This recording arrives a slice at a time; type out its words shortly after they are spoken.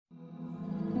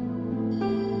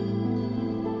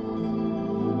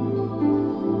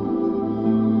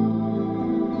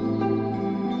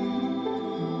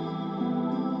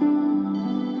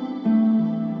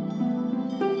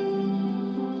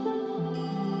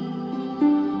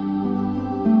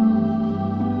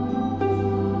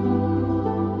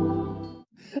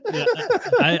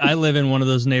I live in one of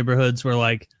those neighborhoods where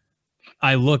like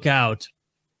I look out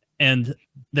and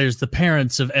there's the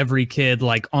parents of every kid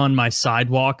like on my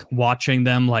sidewalk watching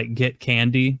them like get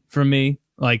candy from me.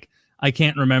 Like I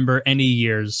can't remember any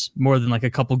years more than like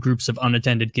a couple groups of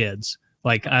unattended kids.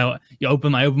 Like I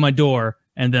open my door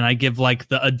and then I give like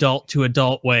the adult to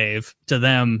adult wave to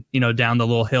them, you know, down the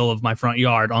little hill of my front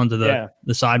yard onto the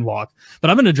sidewalk. But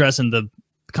I'm going to dress in the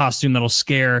costume that'll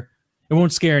scare. It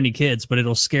won't scare any kids, but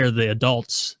it'll scare the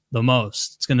adults the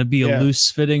most. It's going to be a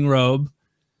loose fitting robe.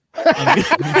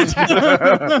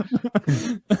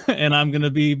 And I'm going to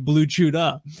be blue chewed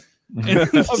up.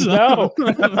 Oh no.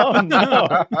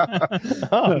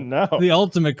 Oh no. The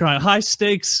ultimate crime. High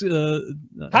stakes.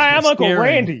 Hi, I'm Uncle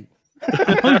Randy.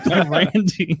 Uncle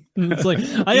Randy. It's like,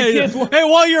 hey,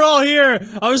 while you're all here,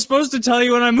 I was supposed to tell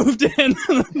you when I moved in.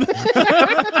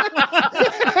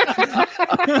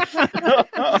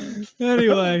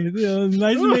 Anyway,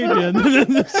 nice to meet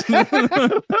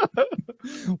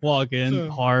you. Walk in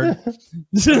hard.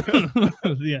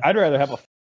 I'd rather have a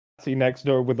next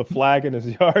door with a flag in his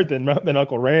yard than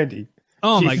Uncle Randy.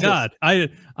 Oh Jesus. My God.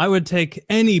 I would take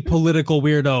any political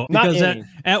weirdo because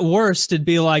at worst it'd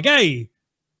be like, hey,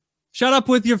 shut up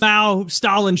with your foul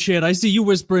Stalin shit. I see you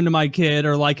whispering to my kid,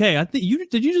 or like, hey, did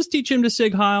you just teach him to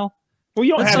Sig Heil? Well,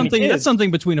 you don't have any kids. That's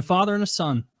something between a father and a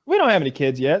son. We don't have any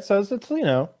kids yet, so it's you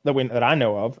know that I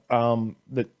know of.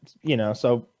 That you know,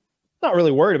 so not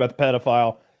really worried about the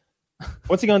pedophile.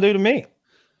 What's he gonna do to me?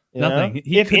 Nothing. Know?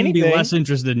 He couldn't be less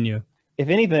interested in you. If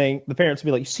anything, the parents would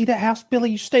be like, "You see that house, Billy?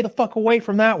 You stay the fuck away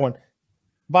from that one."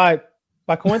 By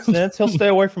coincidence, he'll stay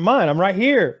away from mine. I'm right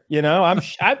here. You know,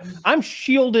 I'm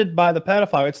shielded by the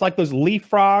pedophile. It's like those leaf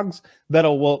frogs that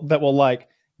will like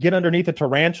get underneath a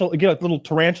tarantula, get a little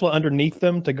tarantula underneath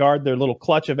them to guard their little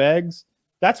clutch of eggs.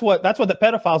 That's what the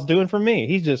pedophile's doing for me.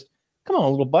 He's just, come on,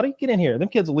 little buddy, get in here. Them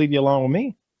kids will leave you alone with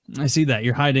me. I see that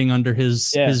you're hiding under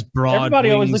his broad.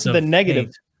 Everybody always looks at the negative.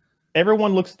 Hate.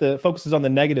 Everyone focuses on the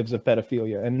negatives of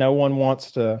pedophilia, and no one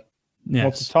wants to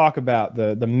talk about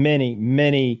the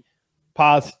many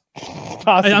positive.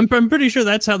 I'm pretty sure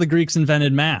that's how the Greeks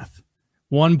invented math.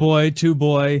 1 boy, 2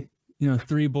 boy,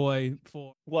 3 boy,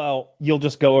 4. Well, you'll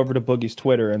just go over to Boogie's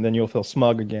Twitter, and then you'll feel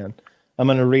smug again. I'm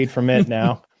going to read from it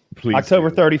now. Please. October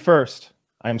 31st.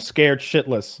 I'm scared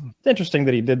shitless. It's interesting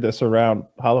that he did this around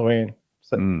Halloween.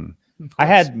 So, I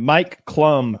had Mike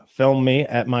Klum film me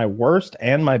at my worst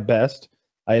and my best.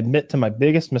 I admit to my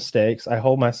biggest mistakes. I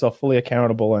hold myself fully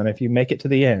accountable, and if you make it to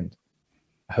the end,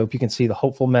 I hope you can see the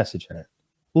hopeful message in it.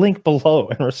 Link below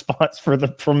in response for the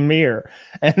premiere.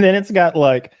 And then it's got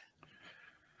like,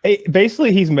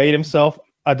 basically he's made himself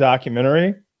a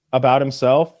documentary about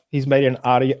himself. He's made an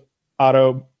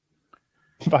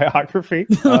autobiography.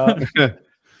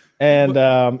 And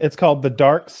it's called The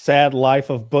Dark, Sad Life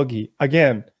of Boogie.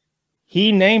 Again,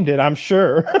 he named it, I'm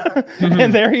sure.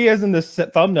 And there he is in this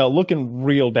thumbnail looking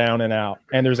real down and out.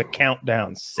 And there's a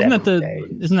countdown. Isn't that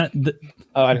the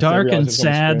dark and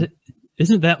sad?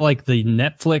 Isn't that like the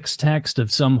Netflix text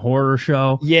of some horror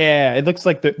show? Yeah, it looks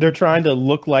like they're trying to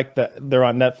look like they're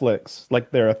on Netflix,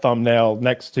 like they're a thumbnail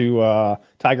next to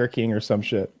Tiger King or some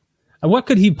shit. What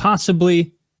could he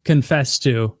possibly confess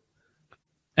to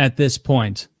at this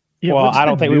point? Yeah, well, I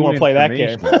don't think we want to play that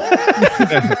game.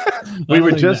 We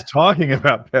were just talking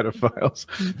about pedophiles.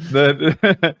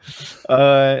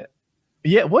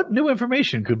 Yeah, what new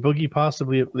information could Boogie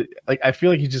possibly like? I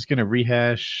feel like he's just going to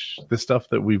rehash the stuff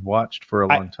that we've watched for a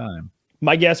long time.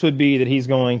 My guess would be that he's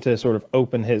going to sort of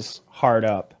open his heart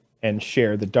up and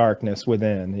share the darkness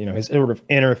within, his sort of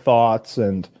inner thoughts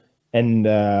and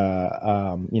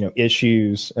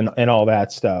issues and all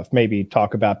that stuff. Maybe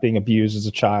talk about being abused as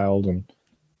a child and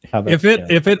how that,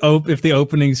 if the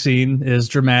opening scene is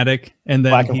dramatic and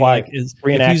then black and white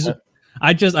reenactment.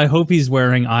 I hope he's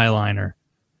wearing eyeliner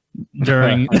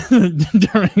during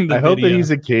the I hope that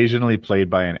he's occasionally played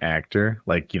by an actor,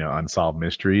 like Unsolved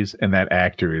Mysteries, and that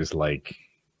actor is like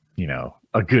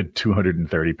a good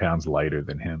 230 pounds lighter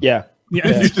than him. Yeah.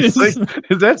 Just like,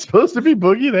 is that supposed to be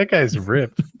Boogie? That guy's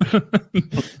ripped.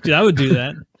 Dude, I would do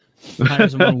that. Hire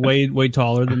someone way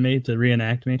taller than me to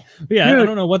reenact me. But yeah, I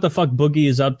don't know what the fuck Boogie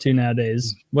is up to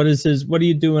nowadays. What are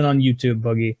you doing on YouTube,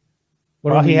 Boogie?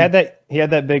 He had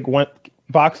that big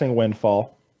boxing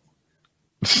windfall.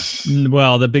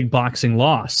 Well, the big boxing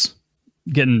loss,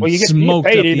 getting smoked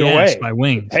up the ass by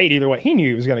wings. Paid either way. He knew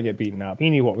he was going to get beaten up. He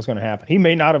knew what was going to happen. He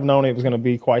may not have known it was going to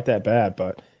be quite that bad,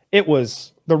 but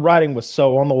the writing was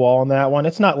so on the wall on that one.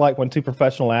 It's not like when two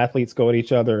professional athletes go at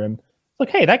each other and look,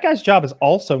 hey, that guy's job is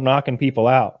also knocking people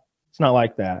out. It's not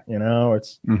like that,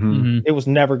 It's it was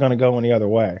never going to go any other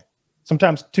way.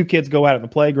 Sometimes two kids go out at the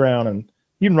playground and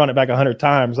You can run it back 100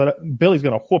 times. Billy's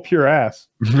gonna whoop your ass.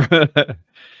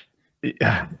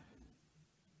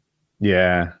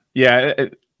 Yeah.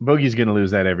 Boogie's gonna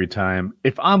lose that every time.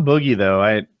 If I'm Boogie,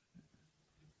 though,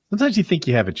 sometimes you think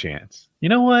you have a chance. You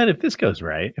know what? If this goes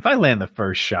right, if I land the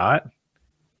first shot,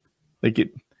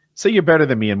 say you're better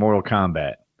than me in Mortal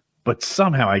Kombat, but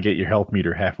somehow I get your health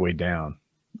meter halfway down.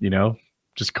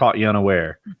 Just caught you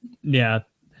unaware. Yeah,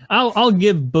 I'll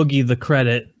give Boogie the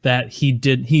credit that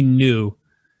he knew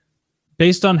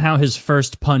based on how his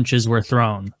first punches were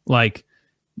thrown. Like,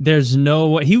 there's no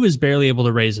way he was barely able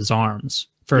to raise his arms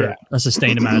for a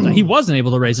sustained amount of time. He wasn't able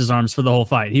to raise his arms for the whole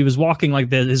fight. He was walking like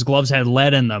his gloves had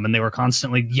lead in them and they were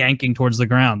constantly yanking towards the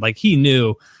ground. Like, he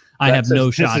knew I have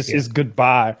no shot. This is his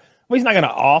goodbye. Well, he's not going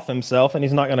to off himself and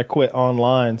he's not going to quit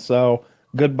online. So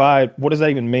goodbye. What does that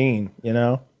even mean?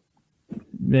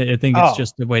 I think it's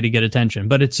just a way to get attention,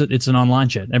 but it's an online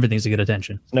shit. Everything's to get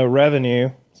attention. No revenue.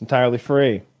 It's entirely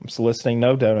free. I'm soliciting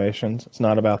no donations. It's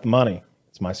not about the money.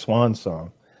 It's my swan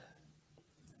song.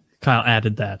 Kyle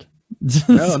added that.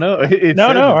 No. I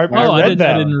read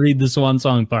that. I didn't read the swan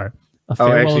song part.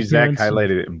 Actually, Zach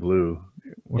highlighted it in blue.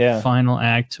 Final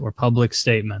act or public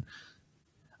statement.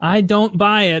 I don't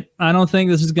buy it. I don't think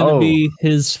this is going to be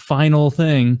his final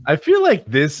thing. I feel like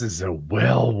this is a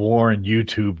well-worn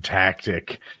YouTube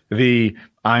tactic. The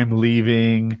I'm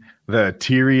leaving, the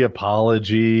teary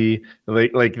apology,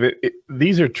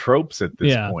 these are tropes at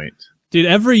this point. Dude,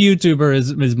 every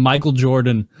YouTuber is Michael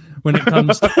Jordan when it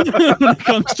comes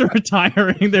to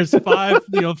retiring. There's 5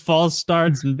 false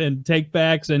starts and take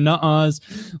backs and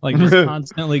nuh-uhs, like just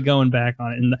constantly going back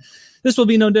on it. And this will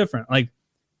be no different. Like,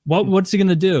 what's he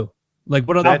gonna do? Like,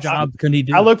 what other job can he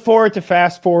do? I look forward to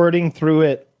fast forwarding through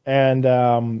it and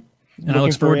I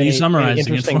look forward to you summarizing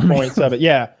interesting points of it.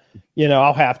 Yeah,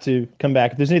 I'll have to come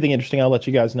back if there's anything interesting. I'll let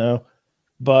you guys know.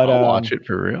 But I'll watch it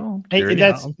for real. Hey,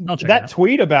 that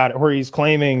tweet about it where he's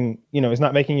claiming he's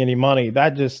not making any money. That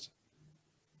just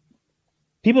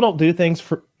people don't do things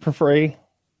for free.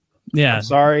 Yeah, I'm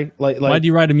sorry. Like, why'd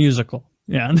you write a musical?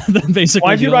 Yeah, basically.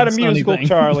 Why'd you write a musical,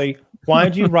 Charlie?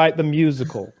 Why'd you write the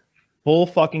musical? Bull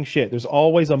fucking shit. There's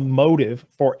always a motive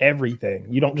for everything.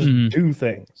 You don't just do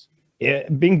things. You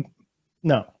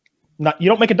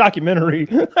don't make a documentary.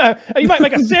 You might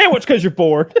make a sandwich because you're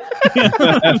bored. You're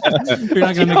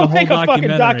not going to make a whole fucking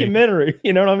documentary.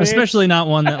 You know what I mean? Especially not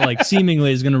one that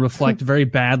seemingly is going to reflect very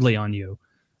badly on you.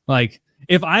 Like,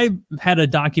 if I had a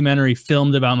documentary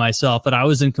filmed about myself that I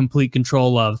was in complete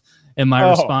control of, and my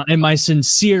response, and my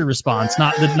sincere response,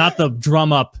 not the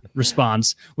drum up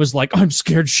response, was like, I'm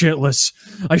scared shitless.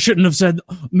 I shouldn't have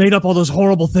made up all those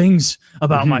horrible things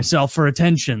about myself for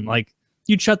attention. Like,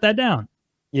 you'd shut that down.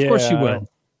 Yeah, of course you would.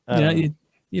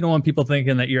 You don't want people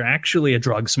thinking that you're actually a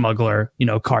drug smuggler,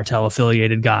 cartel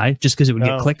affiliated guy, just because it would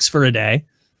get clicks for a day.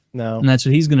 No, and that's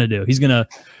what he's gonna do. He's gonna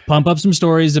pump up some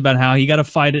stories about how he got a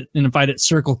fight at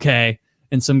Circle K,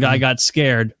 and some guy got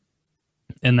scared.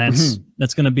 And that's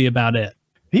going to be about it.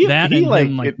 He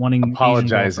wanting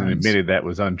apologized and admitted that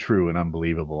was untrue and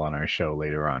unbelievable on our show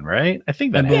later on, right? I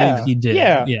think I believe he did.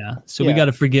 Yeah. So we got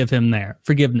to forgive him there.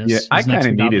 Forgiveness. Yeah, I kind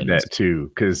of needed that too,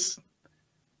 because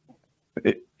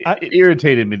it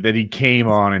irritated me that he came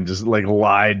on and just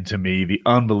lied to me, the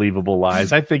unbelievable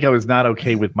lies. I think I was not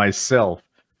okay with myself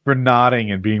for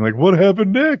nodding and being like, "What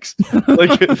happened next?" And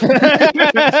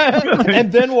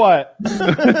then what?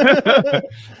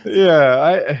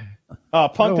 Yeah,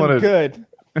 punked him good.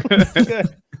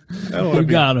 Good. You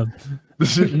got him.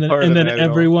 And then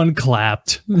everyone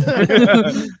clapped. And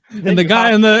the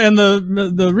guy and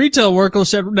the retail worker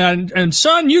said, and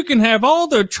son, you can have all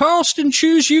the Charleston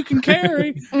shoes you can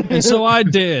carry. And so I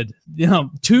did.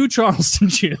 2 Charleston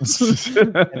shoes.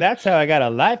 And that's how I got a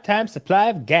lifetime supply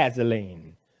of gasoline.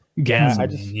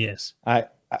 Yes.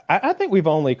 I think we've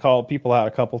only called people out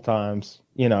a couple times.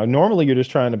 Normally you're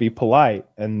just trying to be polite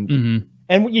and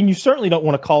you certainly don't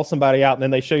want to call somebody out and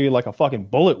then they show you a fucking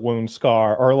bullet wound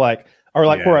scar or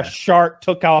where a shark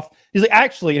took off. He's like,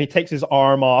 actually, and he takes his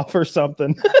arm off or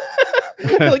something.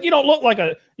 You don't look like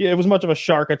it was much of a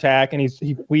shark attack, and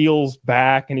he wheels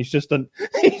back and he's just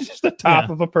the top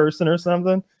of a person or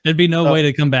something. There'd be no way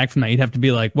to come back from that. You'd have to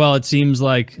be like, well, it seems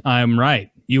like I'm right.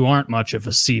 You aren't much of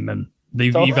a seaman.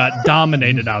 You got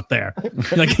dominated out there.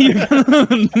 You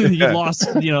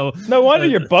lost, No wonder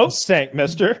your boat sank,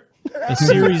 mister. A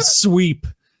series sweep.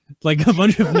 A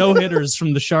bunch of no-hitters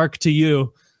from the shark to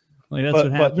you. That's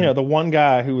what happened. But, the one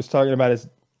guy who was talking about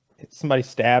somebody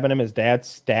stabbing him, his dad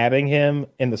stabbing him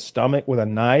in the stomach with a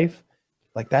knife.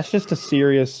 That's just a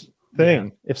serious thing.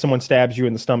 Yeah. If someone stabs you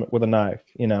in the stomach with a knife,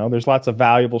 there's lots of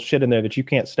valuable shit in there that you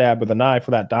can't stab with a knife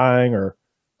without dying or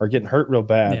getting hurt real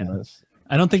bad. Yeah.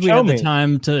 I don't think we had the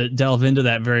time to delve into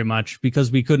that very much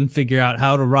because we couldn't figure out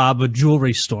how to rob a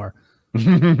jewelry store.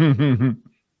 That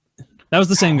was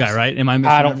the same guy, right? Am I?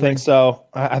 I don't think so.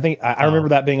 I think I remember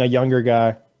that being a younger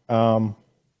guy. Yeah,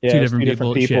 two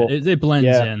different people. It blends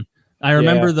in. I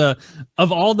remember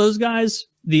of all those guys,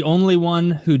 the only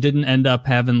one who didn't end up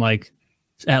having like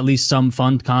at least some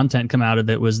fun content come out of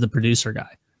it was the producer guy.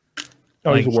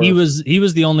 Oh, like he was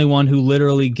the only one who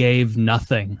literally gave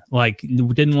nothing. Like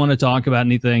didn't want to talk about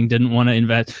anything, didn't want to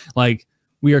invest. Like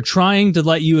we are trying to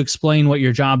let you explain what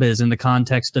your job is in the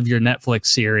context of your Netflix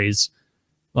series.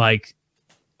 Like,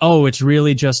 oh, it's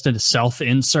really just a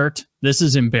self-insert. This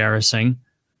is embarrassing.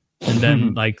 And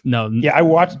then like, no. Yeah,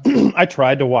 I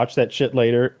tried to watch that shit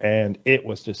later and it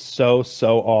was just so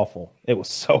awful. It was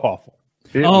so awful.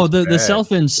 The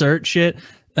self-insert shit.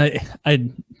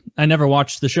 I never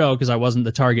watched the show because I wasn't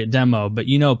the target demo, but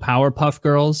you know Powerpuff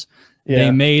Girls? Yeah.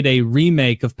 They made a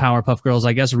remake of Powerpuff Girls,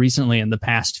 I guess recently in the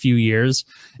past few years.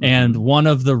 And one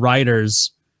of the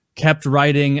writers kept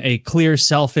writing a clear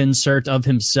self-insert of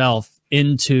himself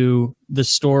into the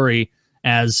story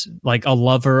as like a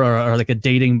lover or like a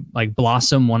dating like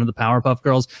Blossom, one of the Powerpuff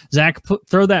Girls. Zach,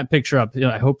 throw that picture up.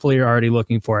 Hopefully you're already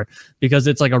looking for it because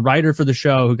it's like a writer for the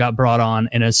show who got brought on.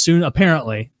 And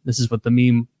apparently, this is what the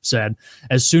meme said,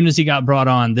 as soon as he got brought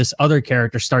on, this other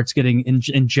character starts getting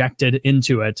injected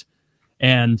into it.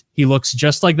 And he looks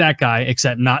just like that guy,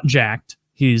 except not jacked.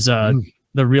 He's the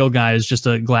real guy is just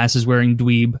a glasses wearing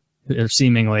dweeb,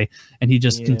 seemingly. And he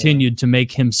just continued to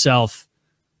make himself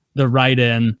the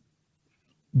write-in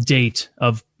date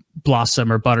of Blossom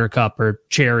or Buttercup or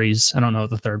Cherries. I don't know what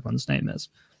the third one's name is.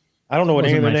 I don't know what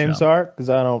any of their names are because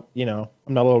I don't, I'm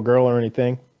not a little girl or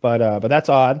anything. But that's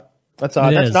odd. That's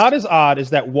odd. That's not as odd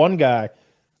as that one guy.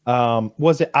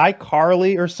 Was it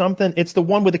iCarly or something? It's the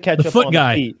one with the ketchup on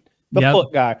the feet. The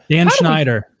foot guy. Dan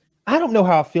Schneider. I don't know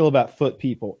how I feel about foot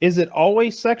people. Is it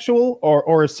always sexual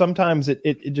or is sometimes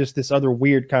it just this other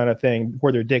weird kind of thing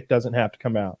where their dick doesn't have to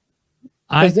come out?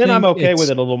 Because then I'm okay with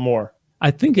it a little more. I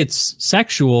think it's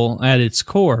sexual at its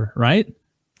core, right?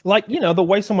 Like, the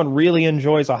way someone really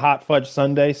enjoys a hot fudge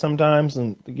sundae sometimes.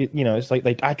 And, it's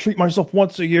like I treat myself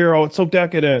once a year. Oh, it's so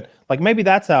decadent. Like maybe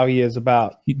that's how he is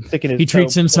about sticking his He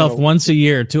treats himself once a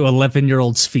year to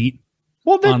 11-year-olds' feet.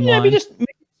 Well, then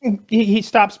he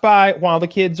stops by while the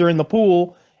kids are in the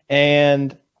pool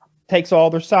and takes all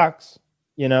their socks,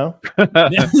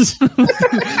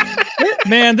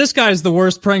 Man, this guy's the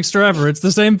worst prankster ever. It's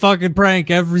the same fucking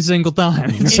prank every single time.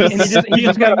 He just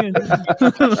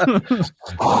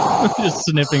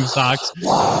sniffing socks.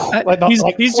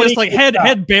 He's just like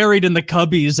head buried in the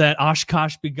cubbies at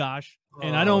Oshkosh Begosh.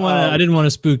 And I didn't want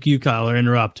to spook you, Kyle, or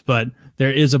interrupt, but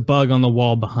there is a bug on the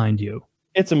wall behind you.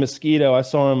 It's a mosquito. I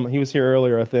saw him. He was here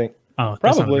earlier, I think. Oh,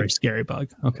 that's not a very scary bug.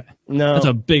 Okay. No. That's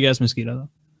a big ass mosquito though.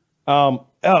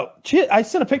 I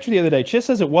sent a picture the other day. Chis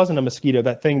says it wasn't a mosquito,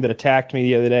 that thing that attacked me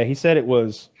the other day. He said it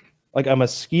was like a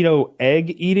mosquito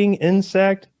egg-eating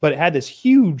insect, but it had this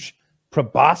huge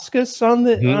proboscis on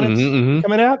it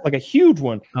coming out, like a huge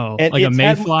one. Oh, and like a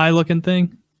mayfly-looking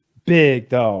thing? Big,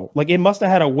 though. Like, it must have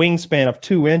had a wingspan of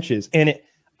 2 inches. And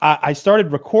I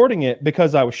started recording it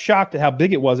because I was shocked at how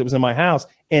big it was. It was in my house,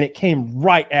 and it came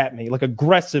right at me, like,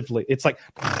 aggressively. It's like...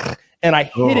 And I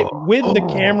hit it with the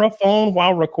camera phone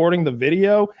while recording the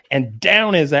video and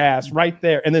down his ass right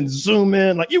there, and then zoom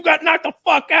in like, you got knocked the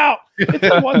fuck out. It's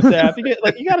a WhatsApp.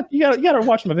 You gotta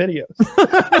watch my videos.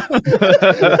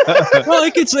 Well,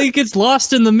 it gets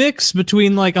lost in the mix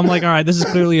between like, I'm like, all right, this is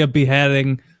clearly a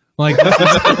beheading. Like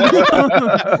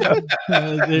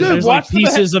there's like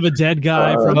pieces of a dead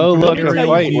guy from look, a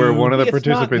fight where one of the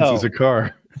participants is a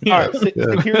car. All right,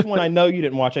 so here's one I know you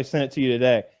didn't watch. I sent it to you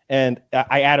today. And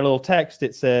I added a little text.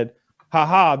 It said,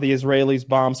 haha, the Israelis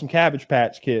bombed some Cabbage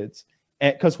Patch Kids.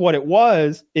 And because what it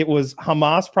was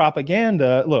Hamas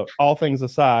propaganda. Look, all things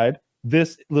aside,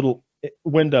 this little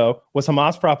window was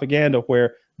Hamas propaganda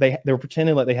where they were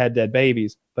pretending like they had dead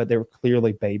babies, but they were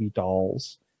clearly baby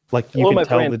dolls. Like you can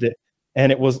tell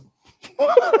and it was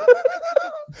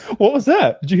what was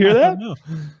that? Did you hear that?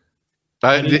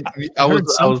 I heard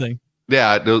something.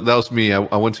 Yeah, that was me.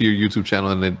 I went to your YouTube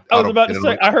channel and then I was about to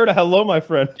say, I heard a hello, my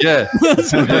friend. Yeah.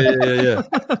 Yeah.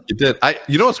 You did.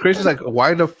 You know what's crazy is like,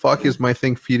 why the fuck is my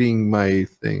thing feeding my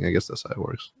thing? I guess that's how it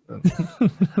works.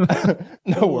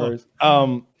 No worries.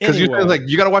 Because you said like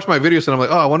you gotta watch my videos, and I'm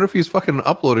like, oh, I wonder if he's fucking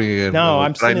uploading it. No,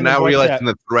 I'm now realizing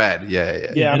the thread.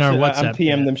 Yeah. In our WhatsApp, I'm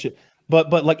PM them shit.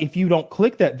 But like if you don't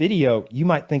click that video, you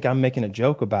might think I'm making a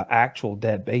joke about actual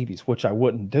dead babies, which I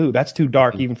wouldn't do. That's too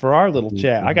dark even for our little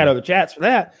chat. I got other chats for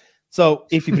that. So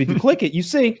if you click it, you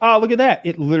see, oh, look at that.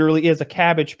 It literally is a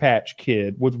Cabbage Patch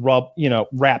Kid with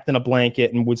wrapped in a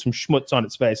blanket and with some schmutz on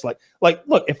its face. Like,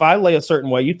 look, if I lay a certain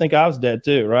way, you'd think I was dead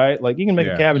too, right? Like, you can make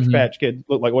a Cabbage Patch Kid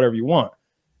look like whatever you want.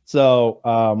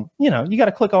 So, you got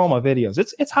to click all my videos.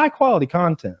 It's high quality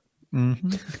content.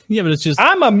 Yeah, but it's just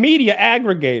I'm a media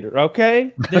aggregator.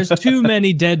 Okay, there's too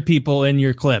many dead people in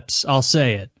your clips. I'll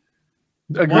say it.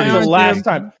 When's the last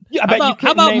time? Yeah,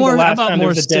 how about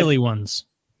more silly ones?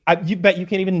 You bet you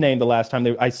can't even name the last time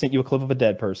I sent you a clip of a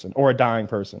dead person or a dying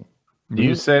person.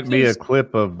 You sent me a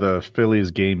clip of the Phillies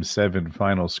Game 7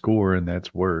 final score, and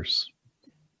that's worse.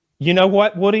 You know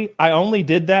what, Woody? I only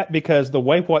did that because the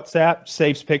way WhatsApp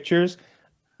saves pictures.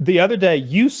 The other day,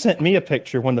 you sent me a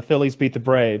picture when the Phillies beat the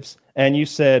Braves, and you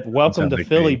said, "Welcome to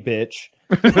Philly, bitch."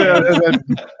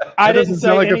 I didn't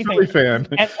say like anything. A Philly fan.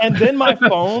 And then my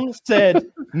phone said,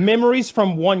 "Memories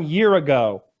from 1 year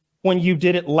ago." When you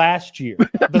did it last year,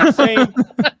 the same,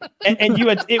 and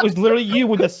it was literally you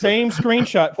with the same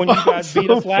screenshot when you guys beat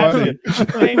us last year.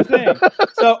 Same thing.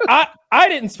 So I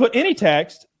didn't put any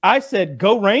text. I said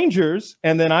 "Go Rangers,"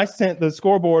 and then I sent the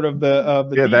scoreboard of the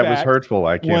yeah, that was hurtful.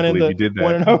 I can't believe you did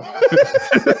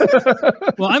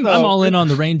that. Well, I'm all in on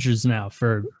the Rangers now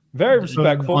for very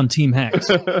respectful on Team Hex.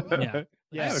 Yeah.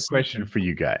 Yes. I have a question for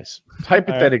you guys.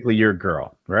 Hypothetically, you're a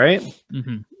girl, right?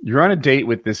 You're on a date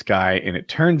with this guy, and it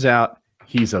turns out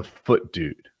he's a foot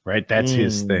dude, right? That's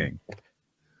his thing.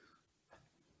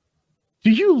 Do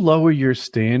you lower your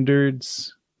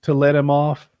standards to let him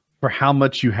off for how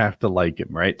much you have to like him,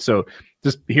 right? So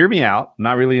just hear me out. I'm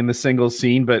not really in the single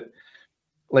scene, but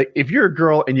like if you're a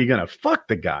girl and you're going to fuck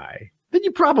the guy, then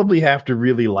you probably have to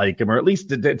really like him, or at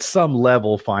least at some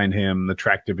level find him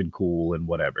attractive and cool and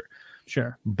whatever.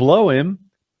 Sure. Blow him,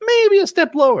 maybe a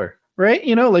step lower, right?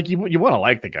 Like you want to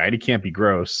like the guy, and he can't be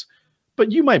gross,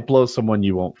 but you might blow someone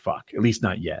you won't fuck, at least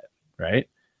not yet, right?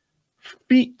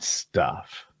 Feet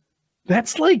stuff.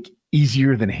 That's like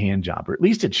easier than hand job, or at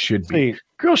least it should be.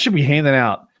 Girls should be handing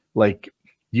out like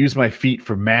use my feet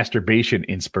for masturbation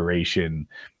inspiration,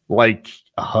 like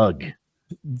a hug.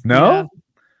 No?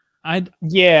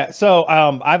 Yeah. So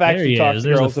I've actually talked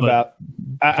to girls about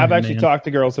talked to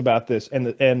girls about this,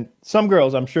 and some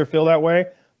girls I'm sure feel that way,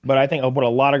 but I think what a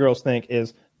lot of girls think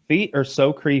is feet are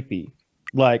so creepy.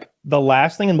 Like the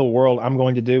last thing in the world I'm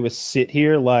going to do is sit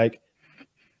here like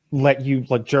let you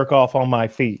like jerk off on my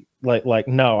feet. Like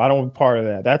no, I don't want part of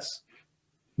that. That's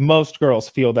most girls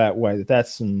feel that way.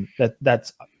 That's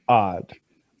odd.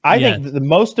 I think that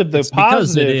most of the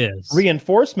positive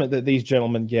reinforcement that these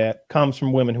gentlemen get comes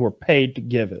from women who are paid to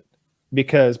give it.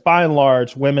 Because by and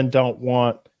large, women don't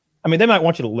want, I mean, they might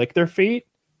want you to lick their feet,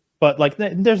 but like,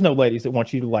 there's no ladies that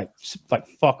want you to like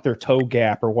fuck their toe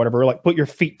gap or whatever, or like put your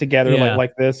feet together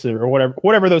like this or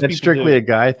whatever those That's people strictly do. A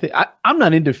guy thing. I'm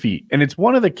not into feet, and it's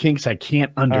one of the kinks I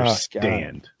can't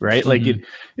understand, right? Like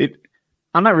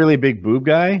I'm not really a big boob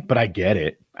guy, but I get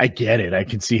it. I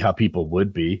can see how people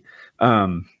would be.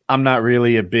 I'm not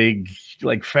really a big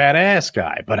like fat ass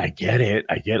guy, but I get it.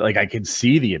 Like I can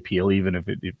see the appeal, even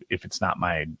if it's not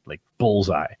my like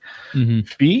bullseye.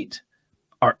 Feet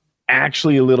are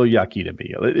actually a little yucky to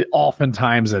me.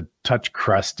 Oftentimes a touch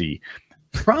crusty.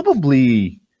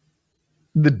 Probably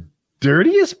the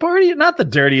dirtiest part, not the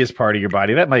dirtiest part of your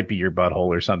body. That might be your butthole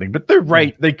or something, but they're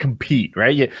right. They compete,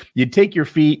 right? You take your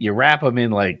feet, you wrap them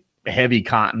in like heavy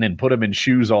cotton and put them in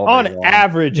shoes all day on long.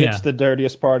 Average, it's the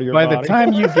dirtiest part of your body. By the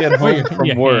time you get home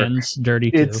from work, hands dirty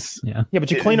too. Yeah,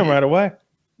 but you clean them right away.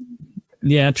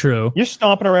 Yeah, true. You're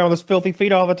stomping around with those filthy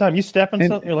feet all the time. You step in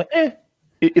something, you're like, eh.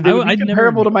 It would be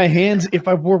comparable to my hands if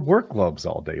I wore work gloves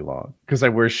all day long, because I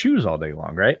wear shoes all day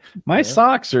long, right? My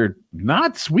socks are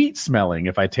not sweet smelling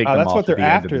if I take them off. That's what they're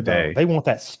after, though. They want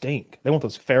that stink. They want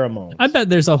those pheromones. I bet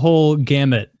there's a whole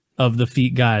gamut of the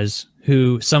feet guys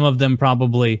who some of them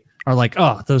probably are like,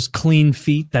 oh, those clean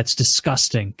feet, that's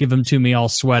disgusting. Give them to me all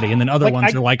sweaty. And then other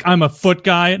ones are like, I'm a foot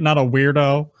guy, not a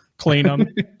weirdo. Clean them.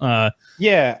 I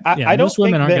don't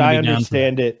think that I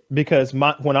understand it, because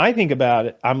when I think about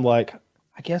it, I'm like,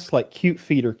 I guess like cute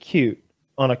feet are cute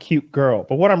on a cute girl.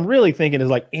 But what I'm really thinking is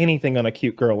like anything on a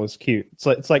cute girl is cute.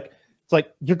 It's like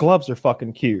your gloves are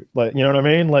fucking cute. Like, you know what I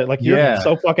mean? Like you're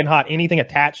so fucking hot. Anything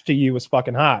attached to you is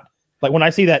fucking hot. Like when I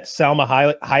see that Salma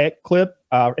Hayek clip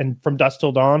and From Dusk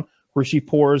Till Dawn, where she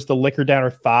pours the liquor down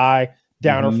her thigh,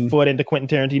 down her foot into Quentin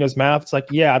Tarantino's mouth. It's like,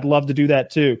 yeah, I'd love to do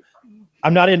that too.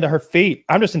 I'm not into her feet.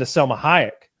 I'm just into Salma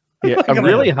Hayek. Yeah, a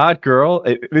really hot girl.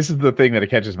 This is the thing that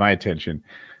catches my attention.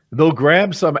 They'll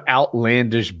grab some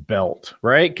outlandish belt,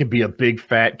 right? It could be a big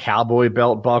fat cowboy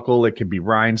belt buckle. It could be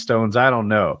rhinestones. I don't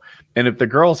know. And if the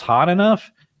girl's hot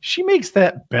enough, she makes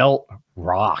that belt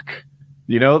rock.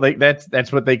 You know, like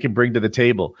that's what they can bring to the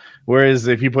table. Whereas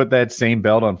if you put that same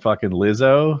belt on fucking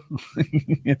Lizzo,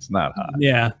 it's not hot.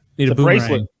 Yeah, need It's a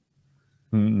bracelet.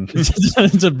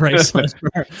 It's a bracelet.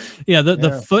 Yeah,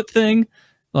 the foot thing,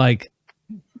 like,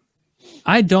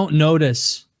 I don't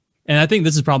notice, and I think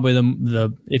this is probably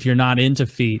the if you're not into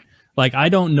feet, like, I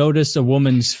don't notice a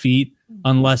woman's feet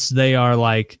unless they are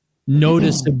like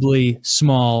noticeably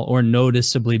small or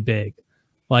noticeably big.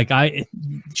 Like,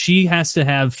 she has to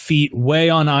have feet way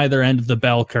on either end of the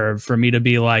bell curve for me to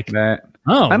be like, that.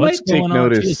 oh, I what's might take going on?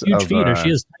 notice She has huge of, feet, or she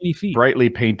has tiny feet. brightly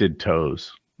painted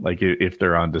toes. Like if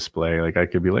they're on display, like I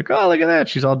could be like, oh, look at that,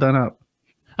 she's all done up.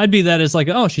 I'd be that as like,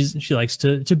 oh, she likes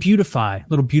to beautify,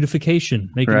 little beautification,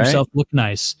 making herself look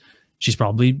nice. She's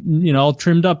probably, you know, all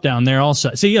trimmed up down there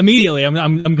also. See, immediately I'm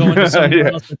going to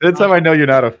somewhere else. That's how I know you're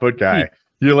not a foot guy.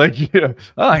 You're like, oh,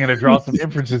 I'm going to draw some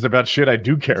inferences about shit I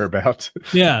do care about.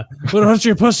 Yeah. What does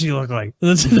your pussy look like?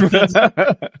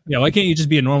 Yeah, why can't you just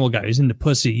be a normal guy who's into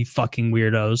pussy, you fucking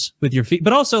weirdos, with your feet?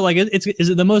 But also, like, is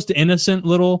it the most innocent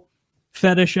little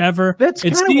fetish ever? That's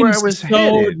it kind of where I seems was so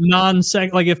headed.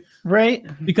 non-sex. Like,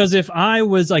 because if I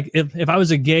was like, if I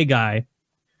was a gay guy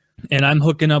and I'm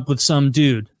hooking up with some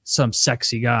dude, some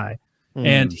sexy guy,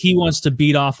 and he wants to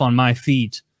beat off on my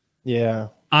feet,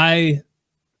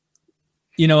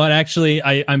 you know what? Actually,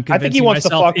 I'm convincing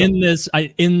myself in this.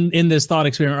 In this thought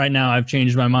experiment right now, I've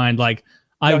changed my mind. Like,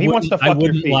 he wants to fuck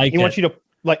your feet. Like, he wants you to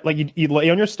like you lay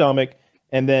on your stomach,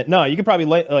 and then you could probably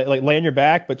lay on your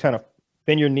back, but kind of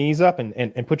bend your knees up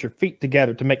and put your feet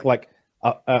together to make like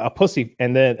a pussy,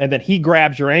 and then he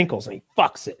grabs your ankles and he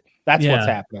fucks it. That's what's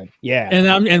happening. Yeah.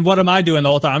 And what am I doing the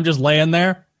whole time? I'm just laying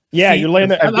there. Yeah, you're laying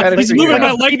there. He's moving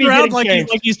my leg around like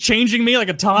he's changing me like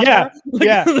a toddler.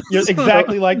 Yeah, you're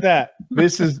exactly like that.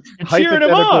 This is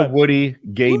hypothetical Woody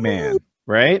gay man,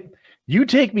 right? You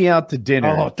take me out to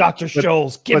dinner. Oh, Dr.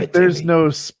 Scholl's, give it to me. But there's no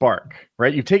spark,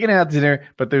 right? You've taken it out to dinner,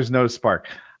 but there's no spark.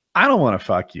 I don't want to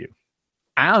fuck you.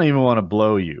 I don't even want to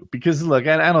blow you because, look,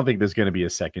 I don't think there's going to be a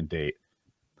second date.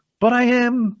 But I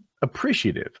am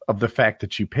appreciative of the fact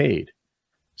that you paid.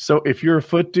 So if you're a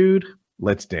foot dude,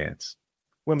 let's dance.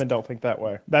 Women don't think that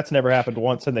way. That's never happened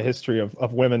once in the history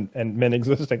of women and men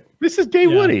existing. This is gay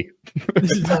Woody.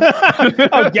 This is never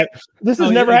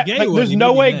happened. There's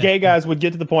no way gay guys would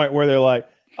get to the point where they're like,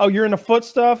 oh, you're into foot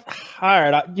stuff? All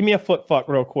right, give me a foot fuck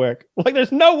real quick. Like,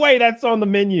 there's no way that's on the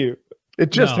menu.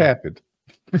 It just happened.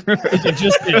 It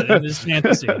just did. It is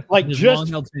fantasy. Like,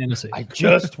 long-held fantasy. I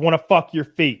just want to fuck your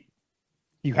feet.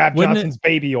 You have Johnson's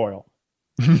baby oil.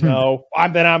 No,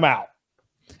 then I'm out.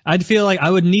 I'd feel like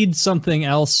I would need something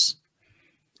else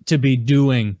to be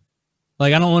doing.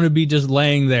 Like, I don't want to be just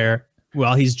laying there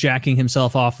while he's jacking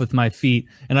himself off with my feet.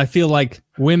 And I feel like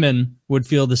women would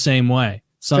feel the same way.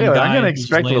 Taylor, I'm going to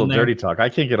expect a little dirty talk. I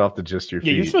can't get off to just your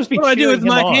feet. You're supposed to be what do I do with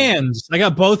my hands? I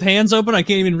got both hands open. I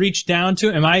can't even reach down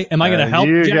to. Am I going to help?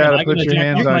 You got to put your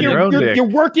hands on your own dick. You're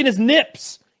working his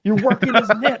nips. You're working his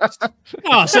nips.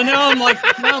 Oh, so now I'm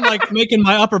like making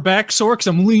my upper back sore because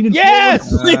I'm leaning.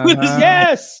 Yes,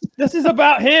 yes. This is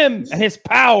about him and his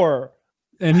power,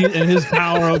 and his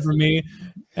power over me.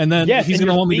 And then he's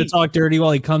gonna want me to talk dirty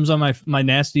while he comes on my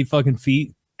nasty fucking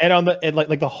feet. And on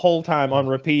like the whole time on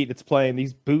repeat, it's playing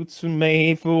 "These boots were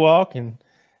made for walking,"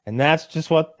 and that's just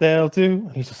what they'll do.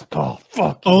 And he's just like, "Oh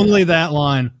fuck!" Only that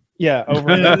line. Yeah, over.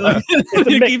 It's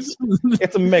a mix.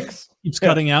 It's a mix. Keeps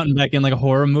cutting out and back in like a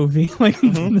horror movie. Like,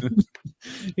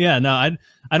 yeah, no, I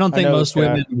don't think most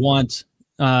women want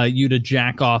you to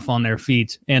jack off on their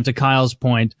feet. And to Kyle's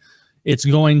point, it's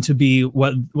going to be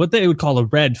what they would call a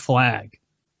red flag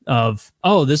of,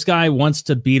 oh, this guy wants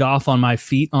to beat off on my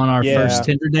feet on our first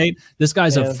Tinder date. This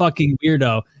guy's a fucking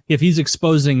weirdo. If he's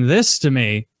exposing this to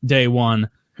me day one,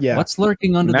 what's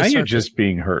lurking under the surface? Now you're just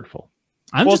being hurtful.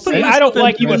 I don't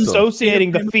like you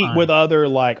associating the feet with other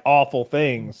like awful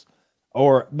things,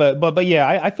 but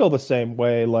yeah, I feel the same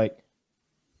way. Like,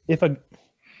 I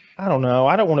don't know,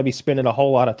 I don't want to be spending a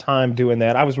whole lot of time doing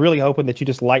that. I was really hoping that you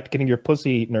just liked getting your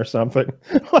pussy eaten or something.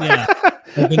 Yeah,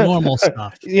 the normal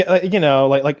stuff. Yeah, you know,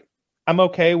 like I'm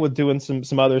okay with doing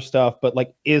some other stuff, but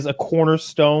like, is a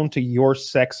cornerstone to your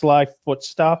sex life foot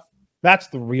stuff? That's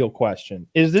the real question.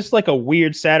 Is this like a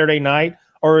weird Saturday night?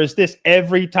 Or is this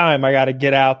every time I got to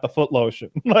get out the foot lotion?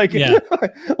 Like,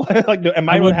 am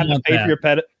I going to have to pay for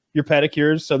your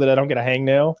pedicures so that I don't get a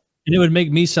hangnail? And it would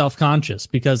make me self-conscious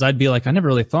because I'd be like, I never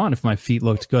really thought if my feet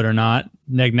looked good or not.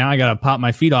 Like, now I got to pop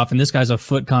my feet off, and this guy's a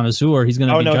foot connoisseur. He's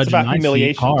going to be judging it's about my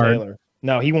humiliation, feet hard. Taylor.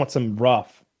 No, he wants them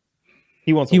rough.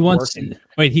 He wants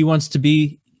to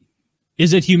be.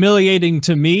 Is it humiliating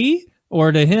to me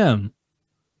or to him?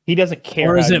 He doesn't care.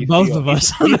 Or is it both of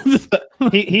us?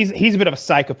 he's a bit of a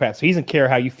psychopath, so he doesn't care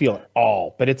how you feel at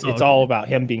all. But it's all about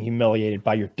him being humiliated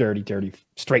by your dirty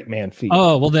straight man feet.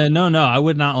 Oh well, then no, I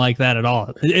would not like that at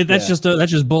all. That's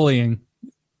just bullying.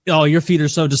 Oh, your feet are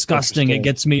so disgusting. It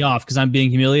gets me off because I'm being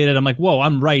humiliated. I'm like, whoa,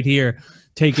 I'm right here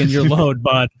taking your load,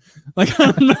 bud. Like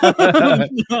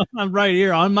I'm right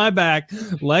here on my back,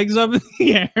 legs up in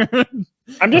the air.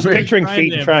 I'm just picturing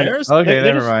feet and trying to. Okay,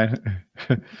 never mind.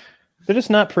 They're just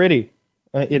not pretty.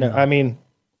 I mean,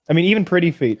 even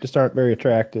pretty feet just aren't very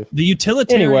attractive. The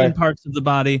utilitarian parts of the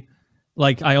body,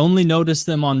 like I only notice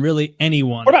them on really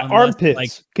anyone. What about armpits?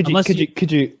 Like, could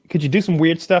you do some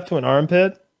weird stuff to an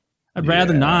armpit? I'd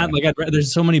rather not. Like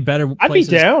there's so many better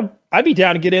places. I'd be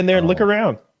down to get in there and look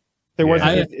around. There was.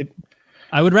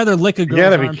 I would rather lick a girl's You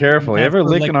gotta be careful. You ever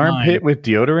lick an armpit with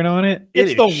deodorant on it?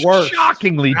 It's the worst.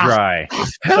 Shockingly dry.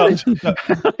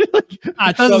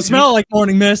 It doesn't smell like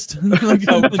morning mist.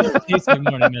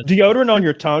 Deodorant on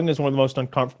your tongue is one of the most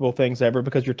uncomfortable things ever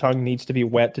because your tongue needs to be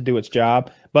wet to do its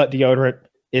job. But deodorant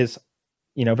is,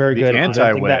 very good at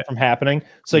preventing that from happening.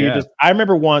 So I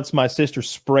remember once my sister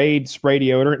sprayed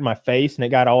deodorant in my face and it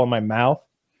got all in my mouth.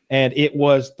 And it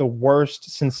was the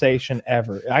worst sensation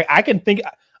ever. I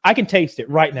can taste it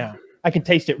right now.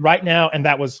 And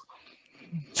that was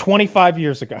 25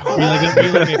 years ago. You're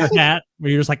like a cat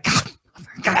where you're just like,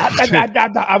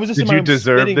 I was just. Did you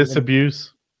deserve this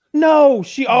abuse? No,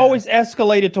 she always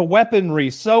escalated to weaponry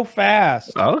so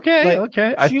fast. Okay.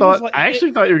 I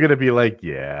actually thought you were gonna be like,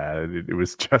 yeah, it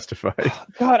was justified.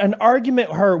 God, an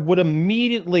argument with her would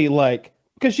immediately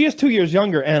because she is 2 years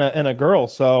younger and a girl,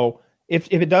 so. If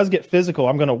it does get physical,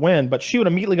 I'm going to win. But she would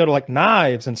immediately go to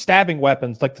knives and stabbing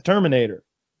weapons like the Terminator.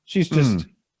 She's just.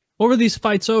 What were these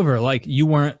fights over? Like you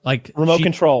weren't remote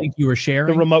control. You were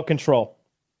sharing the remote control.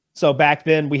 So back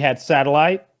then we had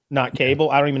satellite, not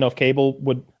cable. I don't even know if cable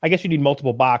would. I guess you need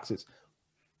multiple boxes.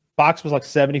 Box was like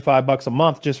 $75 a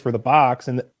month just for the box,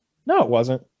 and no, it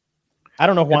wasn't. I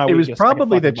don't know why. It was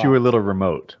probably that you were a little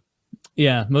remote.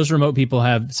 Yeah, most remote people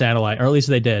have satellite, or at least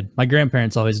they did. My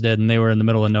grandparents always did, and they were in the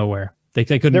middle of nowhere. They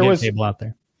couldn't get cable out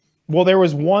there. Well, there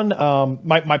was one.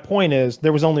 My point is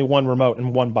there was only one remote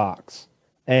and one box,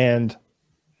 and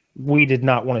we did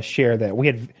not want to share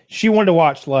that. She wanted to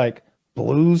watch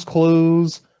Blue's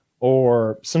Clues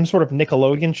or some sort of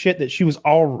Nickelodeon shit that she was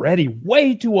already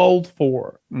way too old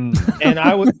for. And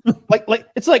I was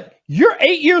it's like you're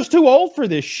 8 years too old for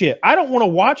this shit. I don't want to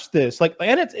watch this.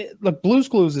 Blue's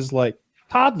Clues is like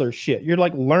toddler shit. You're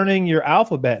learning your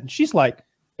alphabet, and she's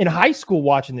in high school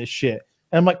watching this shit.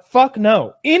 And I'm like, fuck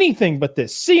no, anything but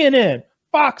this. CNN,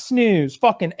 Fox News,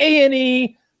 fucking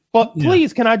A&E. But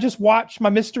please, can I just watch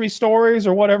my mystery stories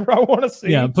or whatever I want to see?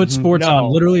 Yeah, put sports on,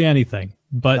 literally anything.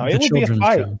 But it would be a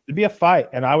fight. It'd be a fight.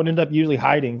 And I would end up usually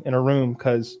hiding in a room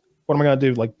because what am I going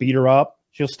to do? Beat her up?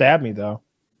 She'll stab me, though.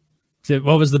 So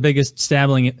what was the biggest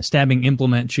stabbing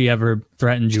implement she ever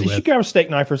threatened you with? She grab a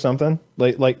steak knife or something.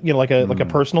 Like a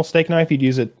personal steak knife. You'd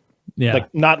use it. Yeah.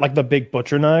 Not like the big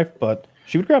butcher knife, but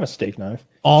she would grab a steak knife.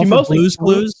 All for Blue's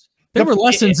Clues? There were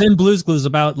lessons in Blue's Clues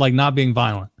about not being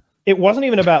violent. It wasn't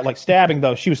even about stabbing,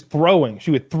 though. She was throwing.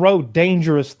 She would throw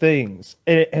dangerous things.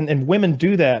 And women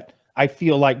do that, I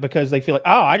feel because they feel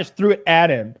I just threw it at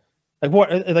him.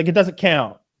 What? It doesn't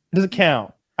count. It doesn't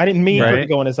count. I didn't mean for it to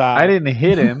go in his eye. I didn't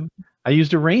hit him. I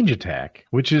used a range attack,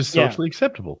 which is socially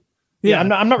acceptable. Yeah, I'm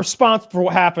not responsible for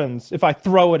what happens if I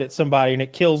throw it at somebody and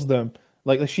it kills them.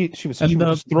 She would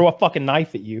just throw a fucking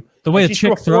knife at you. The way a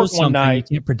chick throws something, you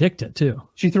can't predict it too.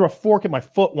 She threw a fork at my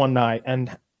foot one night,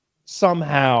 and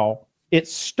somehow it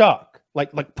stuck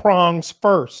like prongs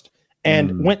first,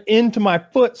 and went into my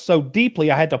foot so deeply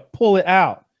I had to pull it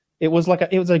out. It was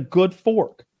a good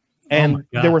fork, and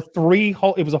there were 3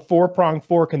 holes. It was a 4-pronged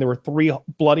fork, and there were 3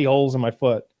 bloody holes in my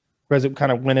foot because it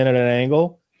kind of went in at an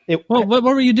angle. What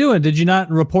were you doing? Did you not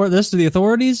report this to the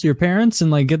authorities, your parents,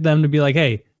 and get them to be like,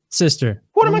 hey? Sister,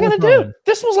 what am I going to do?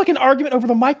 This was like an argument over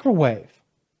the microwave.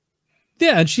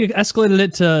 Yeah, and she escalated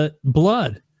it to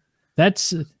blood.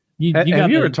 That's you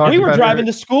ever talked. We were driving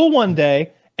to school one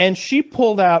day, and she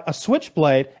pulled out a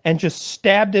switchblade and just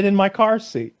stabbed it in my car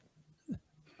seat.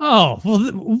 Oh, well,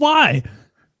 why?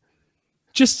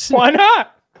 Why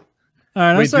not? All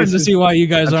right, I'm starting to see why you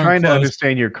guys aren't trying close. to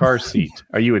understand your car seat.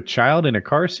 Are you a child in a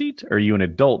car seat, or are you an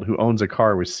adult who owns a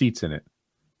car with seats in it?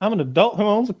 I'm an adult who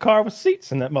owns a car with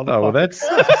seats in that motherfucker. Oh, well, that's...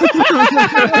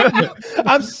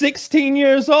 I'm 16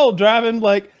 years old driving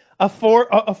a Ford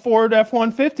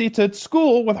F-150 to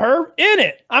school with her in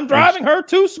it. I'm driving her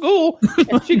to school,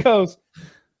 and she goes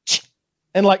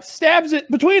and stabs it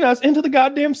between us into the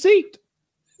goddamn seat.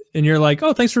 And you're like,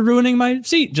 oh, thanks for ruining my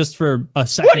seat just for a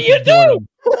second. What do you do?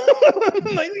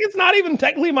 Like, it's not even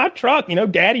technically my truck. You know,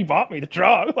 Daddy bought me the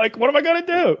truck. Like, what am I gonna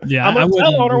do? Yeah, I'm gonna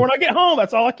tell on her when I get home.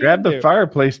 That's all I can Grab do. the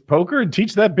fireplace poker and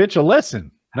teach that bitch a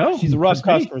lesson. No, She's a rough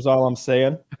customer. Is all I'm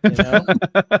saying. You know?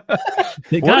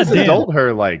 What is adult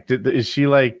her like? Is she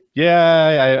like,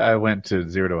 yeah, I went to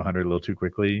 0 to 100 a little too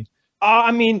quickly?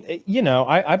 I mean, you know,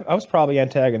 I was probably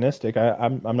antagonistic.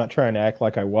 I'm not trying to act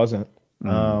like I wasn't.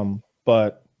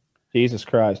 But Jesus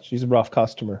Christ, she's a rough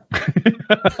customer.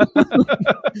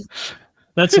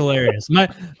 That's hilarious.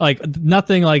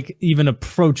 Nothing like even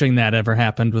approaching that ever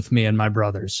happened with me and my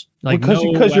brothers. Like,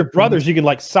 because you're brothers, you can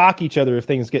like sock each other if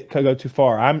things go too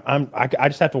far. I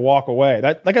just have to walk away.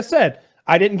 That, like I said,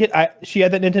 she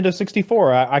had that Nintendo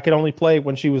 64. I could only play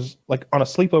when she was like on a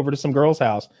sleepover to some girl's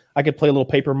house. I could play a little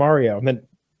Paper Mario and then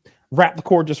wrap the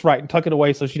cord just right and tuck it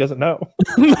away so she doesn't know.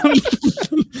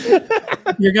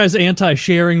 Your guys'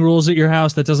 anti-sharing rules at your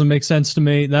house, that doesn't make sense to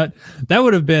me. That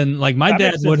would have been like, my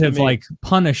dad would have like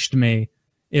punished me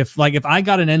if I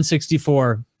got an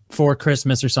N64 for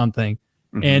Christmas or something,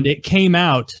 and it came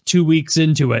out 2 weeks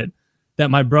into it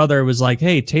that my brother was like,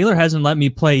 hey, Taylor hasn't let me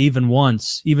play even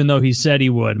once, even though he said he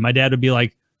would. My dad would be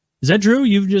like, is that true?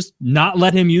 You've just not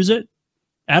let him use it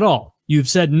at all. You've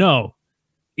said no.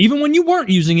 Even when you weren't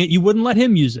using it, you wouldn't let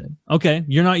him use it. Okay,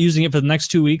 you're not using it for the next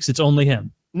 2 weeks. It's only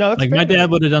him. No, that's like fair. My dad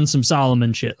would have done some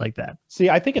Solomon shit like that. See,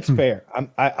 I think it's fair.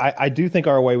 I do think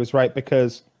our way was right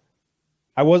because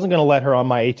I wasn't going to let her on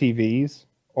my ATVs,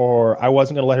 or I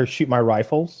wasn't going to let her shoot my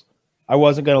rifles. I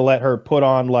wasn't going to let her put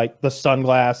on like the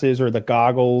sunglasses or the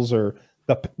goggles or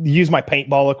use my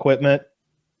paintball equipment.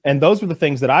 And those were the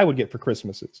things that I would get for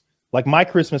Christmases. Like my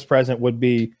Christmas present would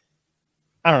be,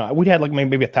 I don't know, we'd had like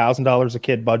maybe $1,000 a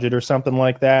kid budget or something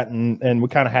like that. And we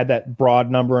kind of had that broad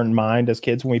number in mind as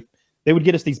kids when they would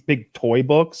get us these big toy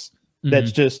books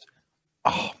that's just,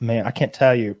 oh man, I can't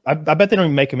tell you. I bet they don't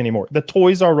even make them anymore. The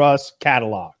Toys R Us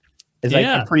catalog is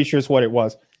I'm pretty sure it's what it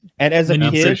was. And as a kid,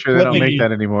 I'm pretty sure they don't make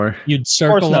that anymore. You'd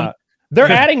circle them. Not.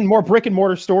 They're adding more brick and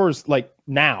mortar stores like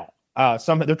now.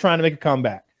 They're trying to make a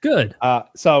comeback. Good.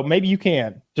 So maybe you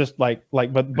can just but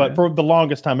for the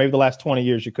longest time, maybe the last 20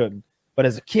 years you couldn't. But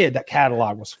as a kid, that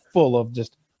catalog was full of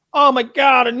just, oh my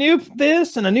God, I knew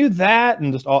this and I knew that,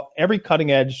 and just every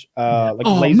cutting edge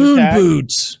laser moon tag.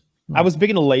 Boots. I was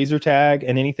big into laser tag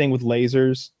and anything with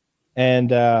lasers. And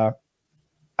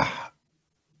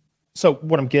so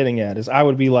what I'm getting at is I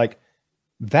would be like,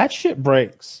 that shit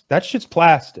breaks. That shit's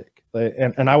plastic.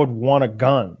 And I would want a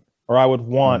gun, or I would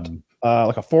want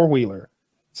like a four-wheeler.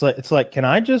 It's like, can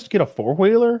I just get a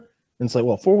four-wheeler? And it's like,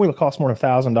 well, a four-wheeler costs more than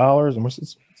 $1,000, and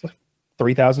it's like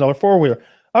 $3,000 four-wheeler.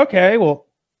 Okay, well,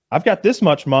 I've got this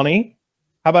much money.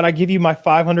 How about I give you my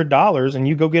 $500 and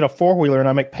you go get a four-wheeler and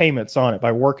I make payments on it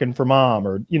by working for mom,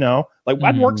 or, you know, like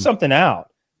I'd work something out.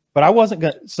 But I wasn't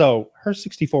going to. So her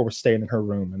 64 was staying in her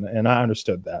room, and I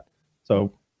understood that.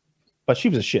 So, but she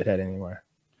was a shithead anyway.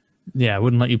 Yeah, I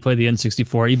wouldn't let you play the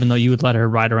N64, even though you would let her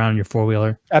ride around in your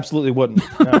four-wheeler. Absolutely wouldn't.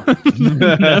 No.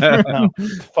 No.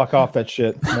 Fuck off that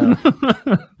shit. No.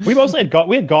 We mostly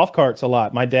had golf carts a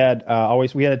lot. My dad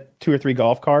we had 2 or 3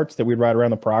 golf carts that we'd ride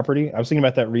around the property. I was thinking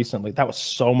about that recently. That was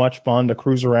so much fun to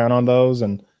cruise around on those,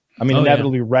 and I mean,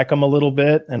 inevitably wreck them a little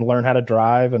bit and learn how to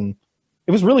drive. And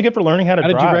it was really good for learning how to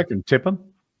drive. How did you wreck them? Tip them?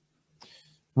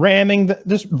 Ramming,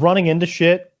 just running into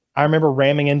shit. I remember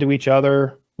ramming into each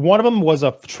other. One of them was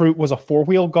a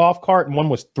 4-wheel golf cart, and one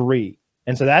was 3.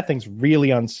 And so that thing's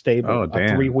really unstable. Oh,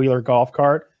 damn. A 3-wheeler golf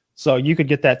cart. So you could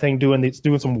get that thing doing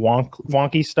some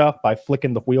wonky stuff by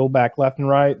flicking the wheel back left and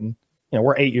right. And you know,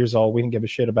 we're 8 years old. We didn't give a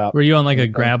shit about. Were you on like a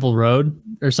gravel road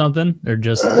or something, or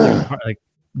just like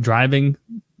driving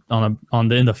in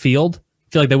the field?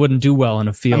 I feel like they wouldn't do well in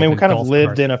a field. I mean, we kind of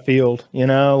lived in a field, you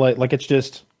know, like it's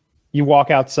just, you walk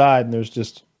outside and there's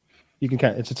just,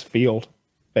 it's just a field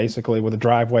basically with a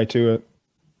driveway to it.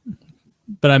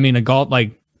 But I mean, a golf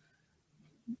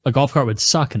cart would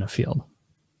suck in a field,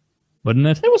 wouldn't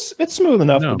it? It's smooth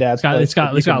enough for Dad's place. It's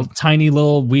got a tiny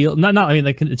little wheel. I mean,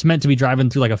 like it's meant to be driving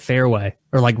through like a fairway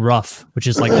or like rough, which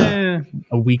is like a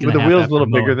week. With the wheels a little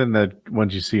bigger than the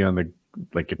ones you see on the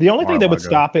The only thing that would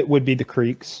stop it would be the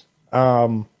creeks.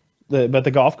 But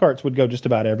the golf carts would go just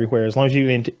about everywhere as long as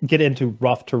you get into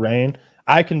rough terrain.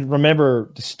 I can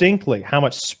remember distinctly how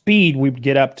much speed we'd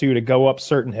get up to go up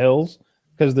certain hills,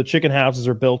 because the chicken houses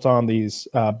are built on these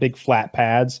big flat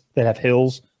pads that have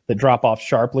hills that drop off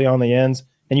sharply on the ends,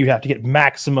 and you have to get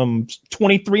maximum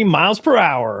 23 miles per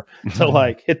hour to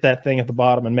like hit that thing at the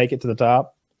bottom and make it to the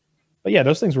top. But yeah,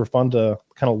 those things were fun to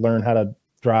kind of learn how to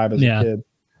drive as a kid.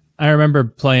 I remember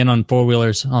playing on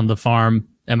 4-wheelers on the farm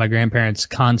at my grandparents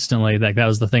constantly. Like that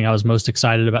was the thing I was most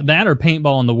excited about. That or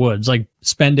paintball in the woods, like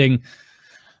spending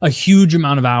a huge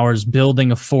amount of hours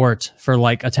building a fort for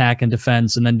like attack and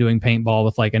defense, and then doing paintball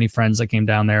with like any friends that came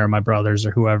down there, or my brothers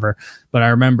or whoever. But I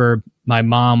remember my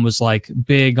mom was like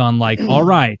big on like, all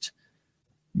right,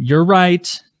 you're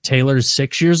right. Taylor's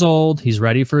 6 years old. He's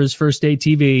ready for his first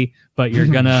ATV, but you're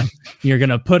gonna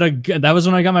put a. That was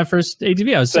when I got my first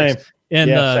ATV. I was Same. 6.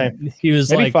 And he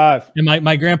was Maybe like 5. And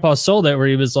my grandpa sold it where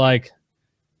he was like,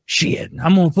 shit,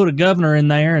 I'm gonna put a governor in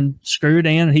there and screw it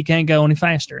in, and he can't go any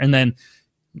faster. And then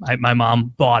my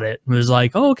mom bought it and was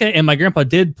like, oh, okay. And my grandpa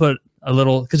did put a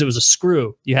little, because it was a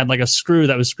screw. You had like a screw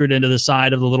that was screwed into the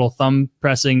side of the little thumb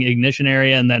pressing ignition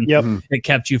area, and then it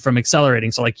kept you from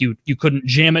accelerating. So like you couldn't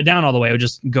jam it down all the way. It would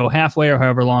just go halfway or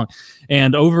however long.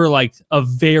 And over like a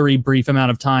very brief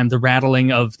amount of time, the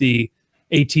rattling of the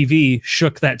ATV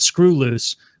shook that screw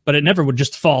loose, but it never would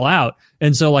just fall out.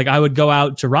 And so like I would go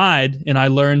out to ride, and I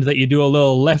learned that you do a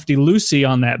little lefty loosey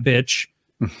on that bitch.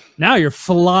 Now you're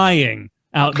flying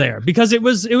out there, because it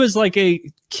was like a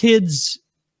kid's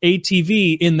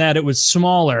ATV in that it was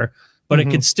smaller, but it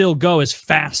could still go as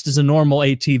fast as a normal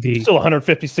ATV. Still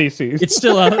 150 cc's. It's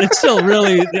still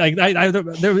really like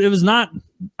it was not.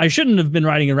 I shouldn't have been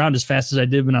riding around as fast as I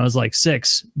did when I was like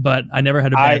 6, but I never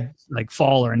had a bad like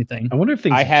fall or anything. I wonder if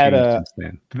things have changed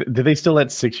since then. Do they still let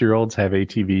 6-year-olds have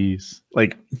ATVs?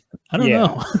 Like, I don't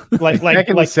know. like back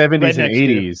in the 70s and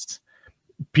 80s.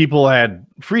 People had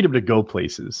freedom to go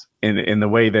places in the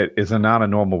way that is not a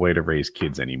normal way to raise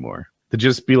kids anymore. To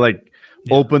just be like,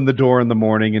 open the door in the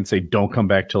morning and say, don't come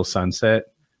back till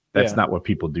sunset. That's not what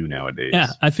people do nowadays.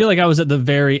 Yeah, I feel like I was at the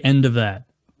very end of that,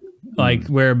 like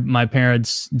where my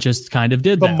parents just kind of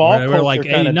did that. We're like,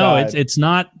 hey, no, it's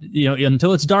not,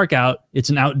 until it's dark out, it's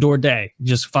an outdoor day.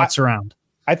 Just futz around.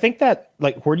 I think that,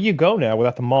 like, where do you go now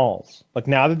without the malls? Like,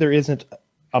 now that there isn't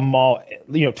a mall,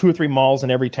 2 or 3 malls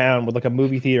in every town with like a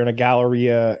movie theater and a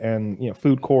galleria and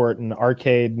food court and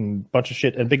arcade and a bunch of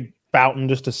shit and a big fountain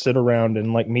just to sit around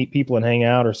and like meet people and hang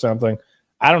out or something.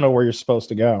 I don't know where you're supposed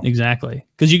to go. Exactly,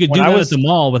 because you could do that at the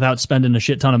mall without spending a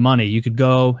shit ton of money. You could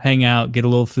go hang out, get a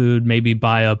little food, maybe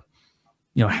buy a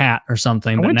hat or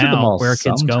something. But now, where are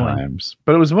kids going?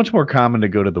 But it was much more common to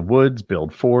go to the woods,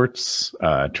 build forts,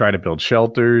 try to build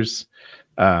shelters.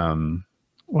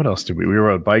 What else did we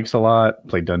rode bikes a lot,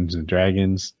 played Dungeons and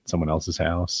Dragons, someone else's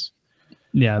house.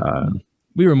 Yeah.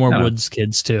 We were more woods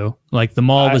kids too. Like the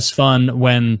mall was fun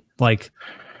when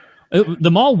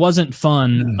the mall wasn't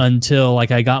fun until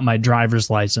like I got my driver's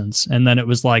license. And then it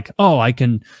was like, oh, I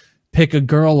can pick a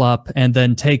girl up and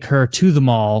then take her to the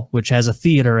mall, which has a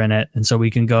theater in it. And so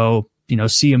we can go,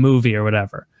 see a movie or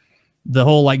whatever. The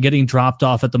whole like getting dropped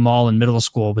off at the mall in middle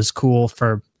school was cool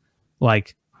for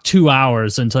like 2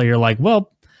 hours until you're like, well,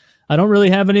 I don't really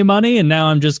have any money, and now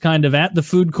I'm just kind of at the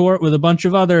food court with a bunch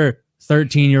of other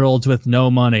 13-year-olds with no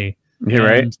money. You're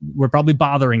right. We're probably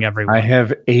bothering everyone. I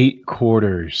have 8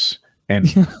 quarters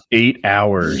and 8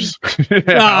 hours.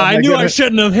 I knew I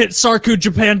shouldn't have hit Sarku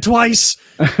Japan twice.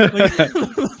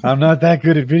 I'm not that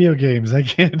good at video games. I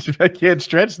can't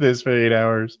stretch this for 8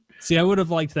 hours. See, I would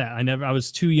have liked that. I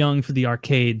was too young for the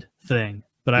arcade thing,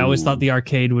 but I always thought the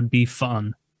arcade would be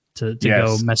fun to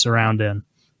go mess around in.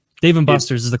 Dave &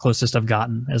 Buster's is the closest I've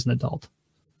gotten as an adult.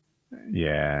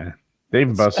 Yeah.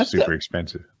 Dave & Buster's super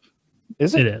expensive.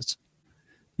 Is it? It is.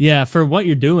 Yeah, for what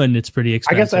you're doing, it's pretty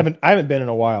expensive. I guess I haven't been in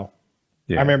a while.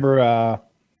 Yeah. I remember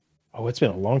it's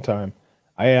been a long time.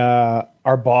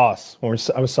 Our boss, when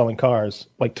I was selling cars,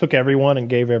 like took everyone and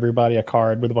gave everybody a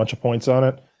card with a bunch of points on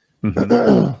it.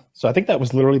 So I think that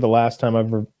was literally the last time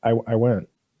I went.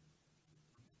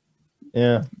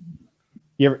 Yeah.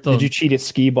 Did you cheat at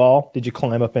skee ball? Did you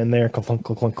climb up in there?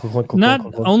 Not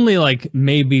only like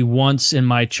maybe once in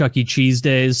my Chuck E. Cheese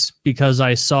days, because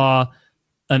I saw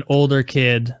an older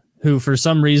kid who, for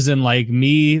some reason, like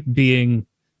me being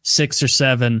 6 or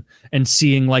 7 and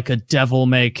seeing like a devil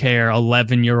may care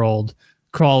 11-year-old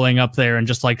crawling up there and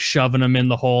just like shoving him in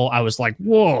the hole. I was like,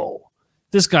 whoa,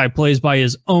 this guy plays by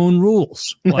his own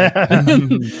rules. Like,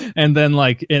 and then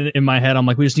like in my head, I'm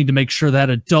like, we just need to make sure that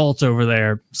adult over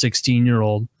there,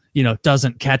 16-year-old,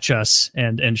 doesn't catch us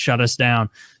and shut us down.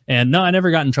 And no, I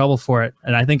never got in trouble for it.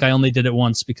 And I think I only did it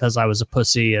once because I was a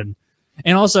pussy. And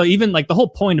also even like the whole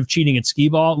point of cheating at skee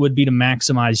ball would be to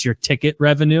maximize your ticket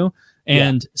revenue.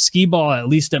 And skee ball, at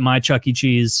least at my Chuck E.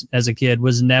 Cheese as a kid,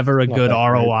 was never a good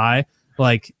ROI. Right.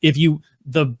 Like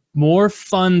the more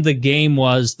fun the game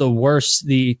was, the worse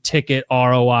the ticket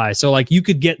ROI. So like you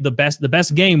could get the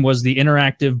best game was the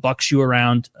interactive bucks you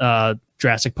around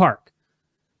Jurassic Park.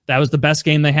 That was the best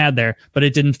game they had there, but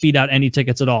it didn't feed out any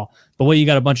tickets at all. But what you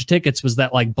got a bunch of tickets was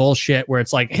that like bullshit where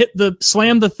it's like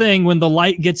slam the thing when the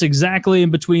light gets exactly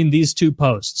in between these 2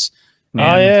 posts.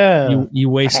 Oh yeah, you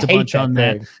waste a hate bunch on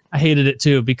that. thing. I hated it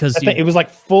too because it was like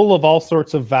full of all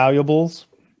sorts of valuables.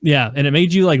 Yeah, and it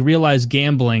made you like realize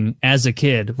gambling as a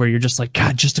kid, where you're just like,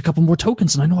 God, just a couple more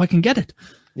tokens, and I know I can get it.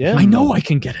 Yeah, I know I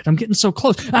can get it. I'm getting so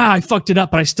close. I fucked it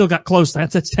up, but I still got close.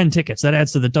 That's 10 tickets. That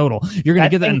adds to the total. You're gonna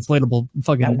get that inflatable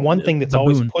fucking. That one thing that's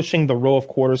always pushing the row of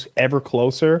quarters ever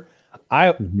closer.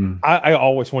 I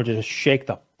always wanted to just shake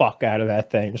the fuck out of that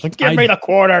thing. Just like, give me the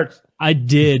quarters. I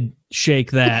did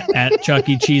shake that at Chuck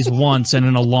E. Cheese once, and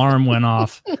an alarm went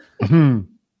off.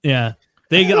 Yeah,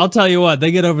 I'll tell you what,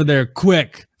 they get over there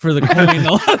quick for the coin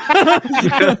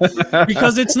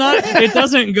because it's not. It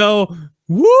doesn't go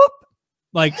whoop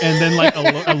like and then like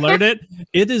alert it.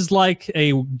 It is like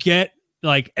a get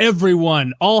like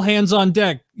everyone, all hands on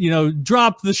deck.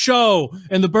 Drop the show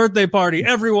and the birthday party.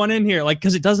 Everyone in here, like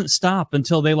because it doesn't stop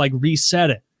until they like reset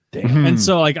it. And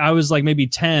so like I was like maybe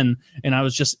 10, and I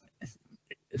was just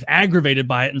aggravated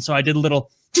by it, and so I did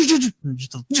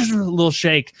just a little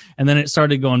shake, and then it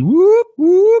started going whoop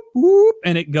whoop whoop,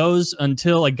 and it goes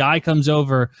until a guy comes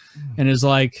over and is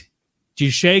like, "Do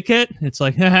you shake it?" It's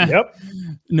like, yep,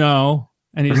 no,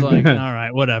 and he's like, "All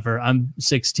right, whatever." I'm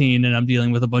 16 and I'm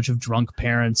dealing with a bunch of drunk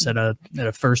parents at a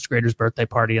first grader's birthday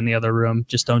party in the other room.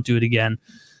 Just don't do it again.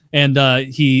 And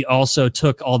he also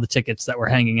took all the tickets that were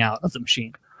hanging out of the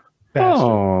machine.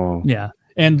 Oh, yeah.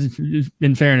 And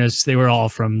in fairness, they were all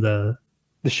from the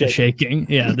shaking.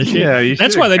 Yeah, the shaking. Yeah,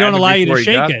 that's why they don't allow you to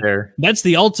shake it. There. That's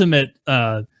the ultimate.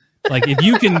 Like if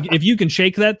you can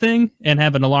shake that thing and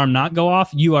have an alarm not go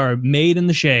off, you are made in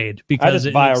the shade. Because I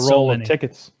just buy a roll of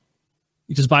tickets.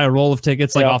 You just buy a roll of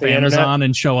tickets like off Amazon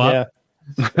and show up.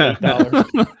 Yeah,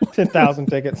 $8, 10,000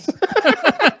 tickets.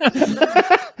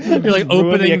 You're like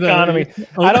opening the economy.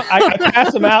 I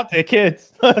pass them out to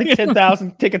kids. Like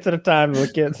 10,000 tickets at a time to the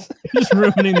kids. Just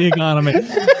ruining the economy.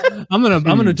 I'm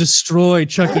gonna destroy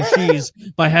Chuck E. Cheese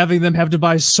by having them have to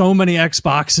buy so many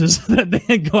Xboxes that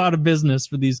they go out of business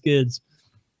for these kids.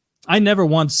 I never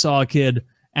once saw a kid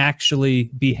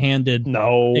actually be handed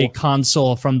a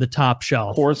console from the top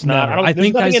shelf. Of course not.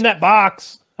 There's nothing in that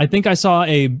box. I think I saw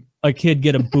a kid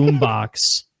get a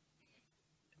boombox,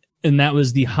 and that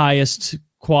was the highest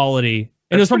quality.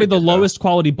 And it was probably the lowest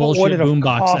quality bullshit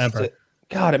boombox ever.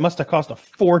 God, it must have cost a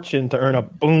fortune to earn a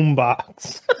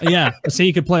boombox. Yeah, so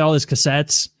he could play all his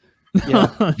cassettes,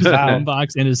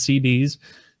 boombox, and his CDs.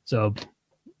 So,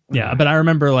 yeah, but I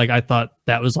remember like I thought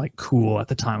that was like cool at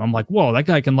the time. I'm like, whoa, that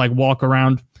guy can like walk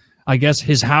around, I guess,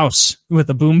 his house with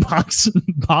a boombox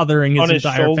bothering his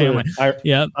entire family.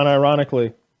 Yeah,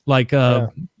 unironically, like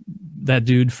that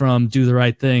dude from Do the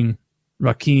Right Thing.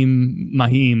 Rakim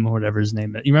Mahim or whatever his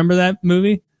name is. You remember that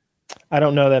movie? I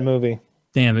don't know that movie.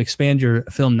 Damn, expand your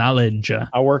film knowledge.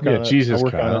 I work on it. Jesus,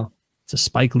 Kyle. It's a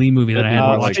Spike Lee movie that I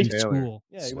had to watch in school.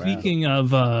 Yeah, Speaking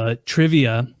of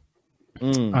trivia,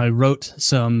 I wrote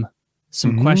some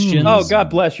questions. Oh,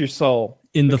 God bless your soul.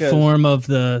 In the form of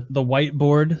the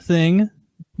whiteboard thing.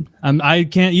 I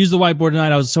can't use the whiteboard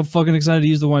tonight. I was so fucking excited to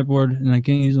use the whiteboard, and I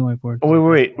can't use the whiteboard. Oh,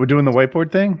 wait. We're doing the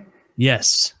whiteboard thing?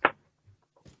 Yes.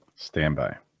 Stand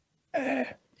by.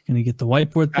 Gonna get the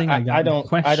whiteboard thing. I don't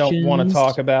want to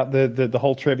talk about the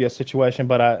whole trivia situation,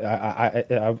 but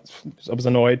I was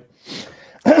annoyed.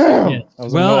 Yeah.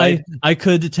 I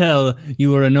could tell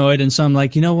you were annoyed, and so I'm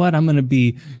like, you know what? I'm gonna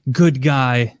be good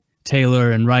guy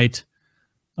Taylor and write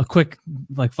a quick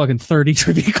like fucking 30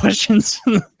 trivia questions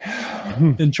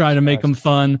and try to make them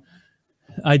fun.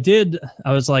 I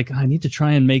was like, I need to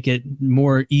try and make it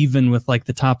more even with like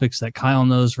the topics that Kyle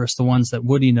knows versus the ones that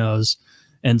Woody knows.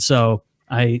 And so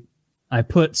I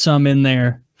put some in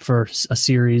there for a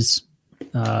series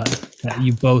that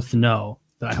you both know.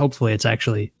 That hopefully it's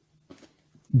actually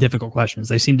difficult questions.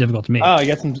 They seem difficult to me. Oh,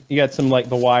 you got some like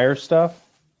The Wire stuff?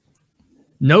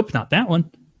 Nope, not that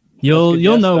one.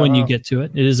 You'll know when you get to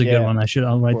it. It is a good one.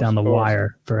 I'll write down The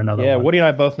Wire for another one. Yeah, Woody and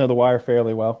I both know The Wire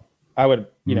fairly well. I would,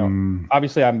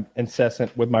 obviously I'm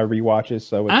incessant with my rewatches,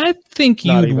 so I think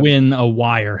you'd win a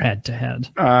Wire head-to-head.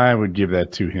 I would give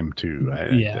that to him too.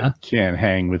 I can't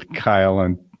hang with Kyle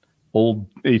on old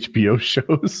HBO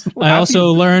shows. I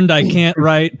also learned I can't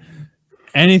write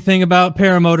anything about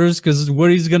paramotors because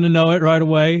Woody's going to know it right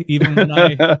away. Even when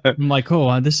I'm like,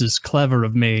 oh, this is clever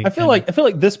of me. I feel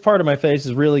like this part of my face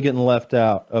is really getting left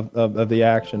out of the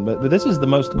action, but this is the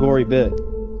most gory bit.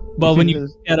 Well, when you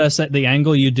get us at the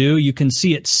angle you do, you can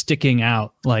see it sticking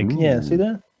out. Like, yeah, see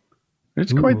that?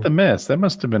 It's quite the mess. That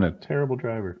must have been a terrible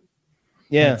driver.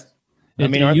 Yeah. I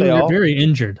mean, aren't they all very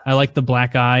injured? I like the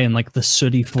black eye and like the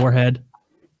sooty forehead.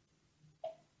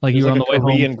 Like you were on the way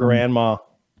home. Korean grandma.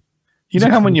 You know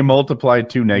how when you multiply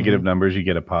two negative numbers, you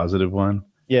get a positive one?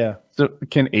 Yeah. So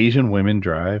can Asian women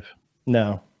drive?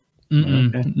 No.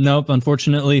 Okay. Nope.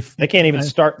 Unfortunately, they can't even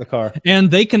start the car. And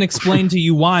they can explain to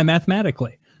you why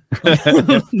mathematically. They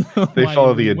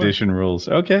follow the addition rules.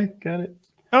 Okay, got it.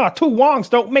 Oh, two Wongs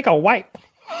don't make a white.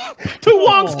 Two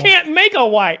Wongs can't make a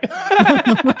white.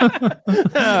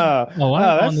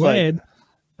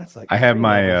 That's like I have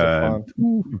my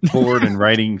board and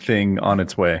writing thing on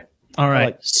its way. All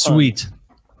right, sweet.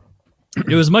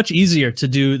 It was much easier to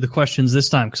do the questions this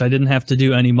time because I didn't have to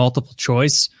do any multiple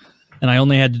choice, and I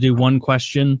only had to do one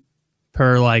question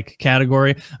per like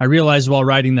category. I realized while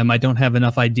writing them I don't have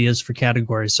enough ideas for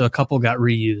categories, so a couple got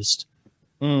reused.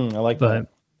 I like that.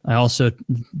 I also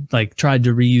like tried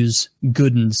to reuse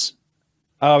good ones.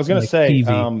 I was going to say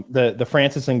the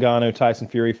Francis Ngannou Tyson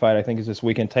Fury fight I think is this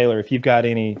weekend. Taylor, if you've got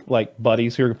any like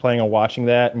buddies who are planning on watching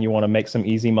that and you want to make some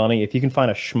easy money, if you can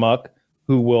find a schmuck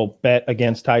who will bet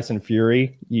against Tyson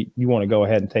Fury, you want to go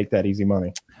ahead and take that easy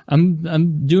money.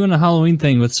 I'm doing a Halloween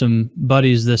thing with some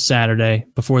buddies this Saturday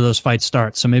before those fights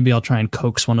start, so maybe I'll try and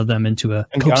coax one of them into a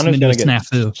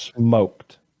snafu.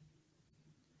 Smoked.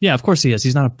 Yeah, of course he is.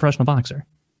 He's not a professional boxer.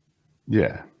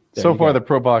 Yeah. So far, the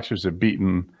pro boxers have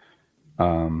beaten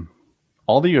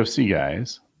all the UFC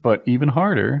guys, but even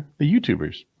harder, the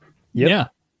YouTubers. Yep. Yeah.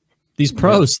 These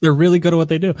pros, they're really good at what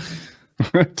they do.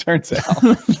 Turns out.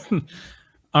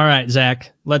 All right,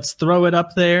 Zach, let's throw it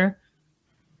up there.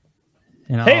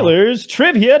 Taylor's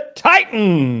Trivia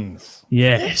Titans.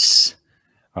 Yes.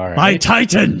 All right. My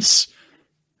Titans.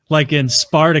 Like in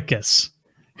Spartacus.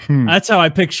 That's how I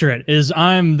picture it, is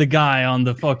I'm the guy on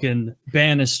the fucking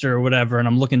banister or whatever, and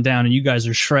I'm looking down, and you guys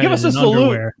are shredded Give us a in salute,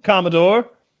 underwear. Commodore.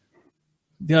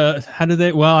 How do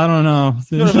they? Well, I don't know.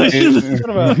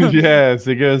 Yes,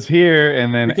 it goes here,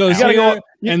 and then you gotta go.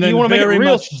 And then you want to make it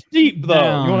real steep, though.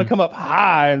 Down. You want to come up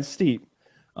high and steep.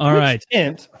 All right.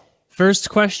 Ent?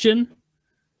 First question.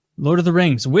 Lord of the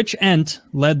Rings. Which Ent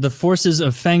led the forces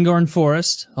of Fangorn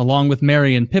Forest, along with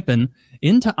Merry and Pippin,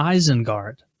 into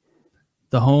Isengard?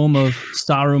 The home of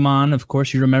Saruman, of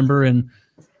course, you remember in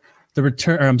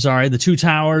the Two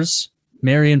Towers.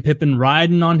 Merry and Pippin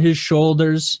riding on his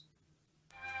shoulders,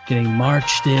 getting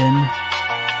marched in.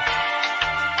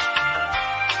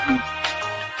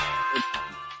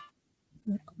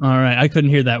 All right, I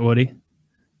couldn't hear that, Woody.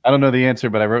 I don't know the answer,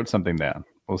 but I wrote something down.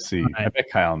 We'll see. Right. I bet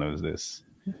Kyle knows this.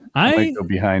 I might go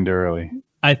behind early.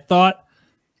 I thought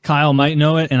Kyle might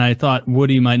know it, and I thought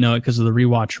Woody might know it because of the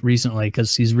rewatch recently,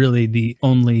 because he's really the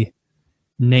only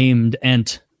named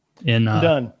Ent in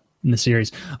the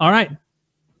series. All right.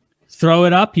 Throw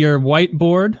it up, your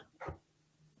whiteboard.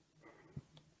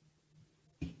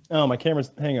 Oh, my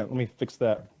camera's... Hang on, let me fix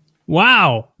that.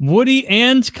 Wow. Woody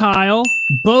and Kyle,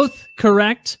 both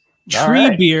correct.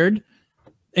 Treebeard.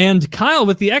 And Kyle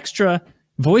with the extra,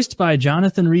 voiced by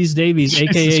Jonathan Rhys-Davies,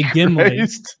 a.k.a. Gimli.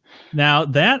 Now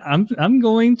that I'm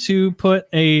going to put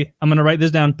I'm going to write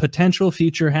this down, potential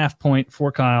future half point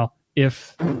for Kyle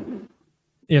if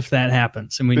that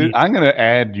happens. And I'm going to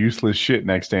add useless shit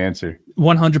next to answer.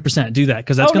 100% do that,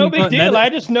 because that's going to be no big deal. I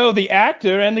just know the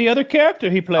actor and the other character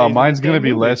he plays. Oh, mine's going to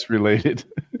be less related.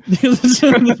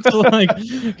 Like,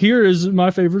 here is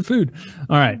my favorite food.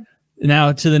 All right,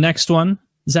 now to the next one,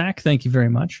 Zach. Thank you very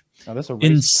much. Oh, this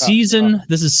is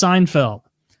Seinfeld.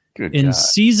 Good in God.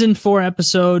 season 4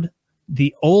 episode,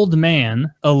 The Old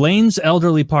Man, Elaine's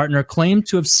elderly partner claimed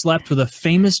to have slept with a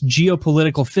famous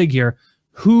geopolitical figure.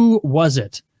 Who was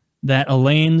it that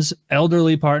Elaine's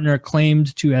elderly partner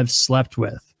claimed to have slept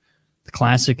with? The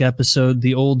classic episode,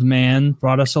 The Old Man,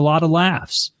 brought us a lot of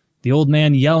laughs. The old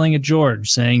man yelling at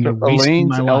George, saying, "You're wasting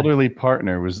my life." Elaine's elderly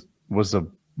partner was a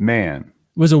man.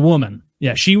 Was a woman.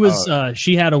 Yeah, she was.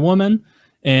 She had a woman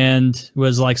and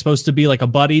was like supposed to be like a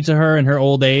buddy to her in her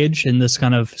old age in this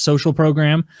kind of social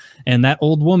program. And that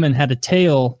old woman had a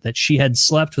tale that she had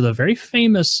slept with a very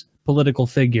famous geopolitical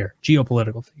figure.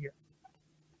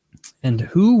 And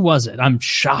who was it? I'm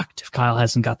shocked if Kyle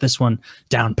hasn't got this one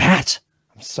down pat.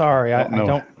 I'm sorry. I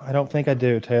don't think I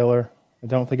do, Taylor. I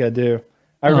don't think I do.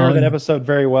 I remember that episode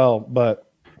very well,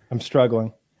 but I'm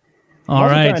struggling. All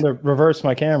right. I'm trying to reverse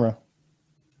my camera.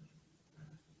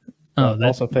 Oh,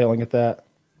 that's also failing at that.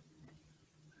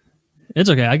 It's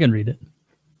okay. I can read it.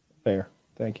 Fair.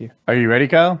 Thank you. Are you ready,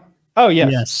 Kyle? Oh,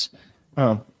 yes. Yes.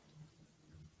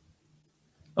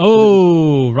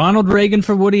 Oh, Ronald Reagan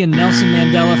for Woody and Nelson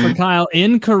Mandela for Kyle.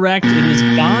 Incorrect. It is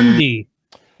Gandhi.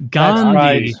 Gandhi.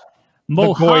 Right.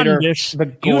 Mohandas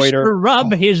used to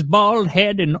rub his bald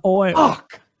head in oil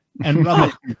and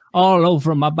rub it all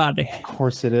over my body. Of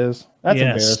course it is. That's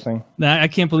embarrassing. I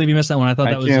can't believe you missed that one. I thought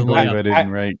that was a layup. I can't believe I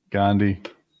didn't write Gandhi.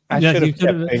 I should have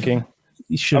kept thinking.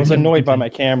 I was annoyed by my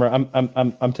camera.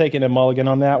 I'm taking a mulligan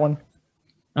on that one.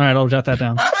 All right, I'll jot that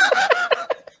down.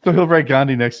 So he'll write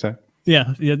Gandhi next time.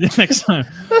 Yeah, next time.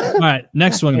 All right,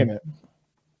 next one.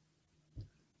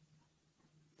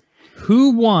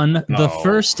 Who won the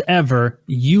first ever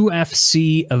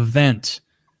UFC event?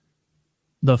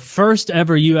 The first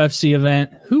ever UFC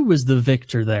event. Who was the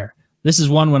victor there? This is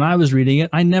one when I was reading it,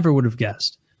 I never would have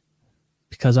guessed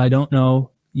because I don't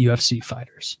know UFC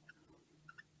fighters.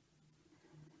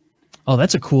 Oh,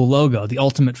 that's a cool logo. The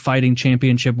Ultimate Fighting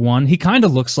Championship 1. He kind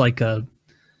of looks like a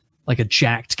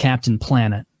jacked Captain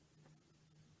Planet.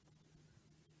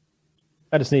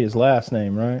 I just need his last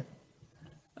name, right?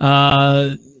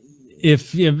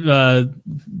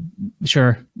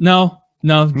 Sure. No,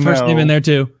 first name in there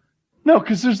too. No,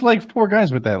 because there's like 4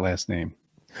 guys with that last name.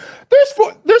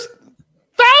 There's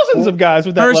thousands of guys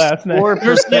with that last name.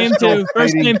 First name too.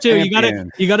 First name too.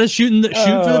 You gotta shoot for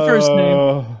the first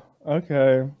name.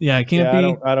 Okay. Yeah, it can't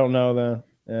be. I don't know then.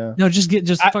 Yeah. No, just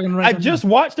fucking right. I just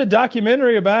watched a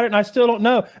documentary about it and I still don't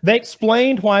know. They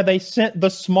explained why they sent the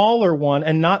smaller one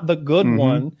and not the good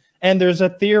one. And there's a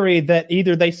theory that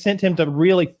either they sent him to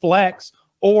really flex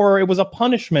or it was a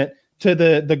punishment to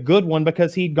the good one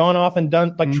because he'd gone off and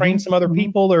done trained some other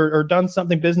people or done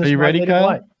something business. Are you ready, Kyle?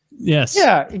 Like. Yes.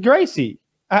 Yeah, Gracie.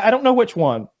 I don't know which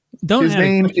one. His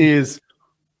name is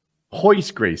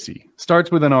Hoist Gracie.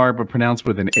 Starts with an R but pronounced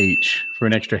with an H for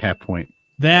an extra half point.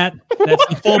 That's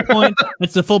the full point.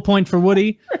 That's the full point for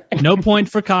Woody. No point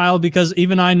for Kyle because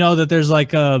even I know that there's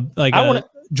like a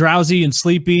drowsy and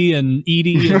sleepy and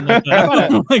eaty and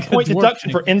like point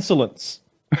deduction for insolence.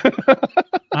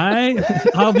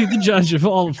 I'll be the judge of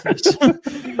all of this.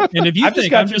 And if you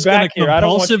think I'm just going to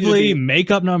compulsively make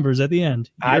up numbers at the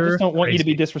end, I just don't want you to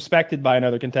be disrespected by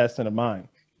another contestant of mine.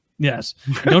 Yes.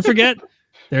 Don't forget,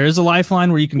 there is a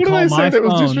lifeline where you can call my phone. That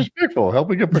was disrespectful.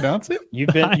 Helping him pronounce it. You've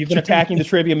been attacking the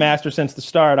trivia master since the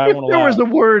start. I want to. There was a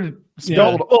word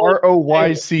spelled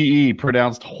Royce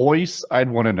pronounced Hoist. I'd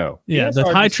want to know. Yeah,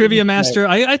 the high trivia master.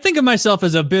 I think of myself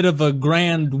as a bit of a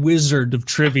grand wizard of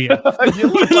trivia. You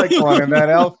look like one in that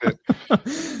outfit.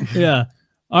 Yeah.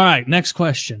 All right. Next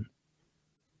question.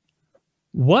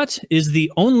 What is the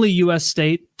only U.S.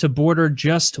 state to border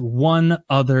just one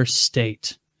other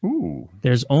state? Ooh.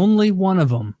 There's only one of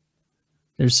them.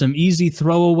 There's some easy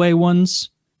throwaway ones.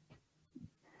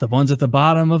 The ones at the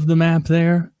bottom of the map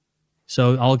there.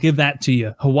 So I'll give that to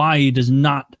you. Hawaii does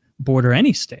not border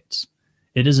any states.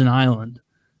 It is an island.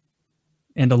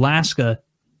 And Alaska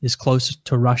is close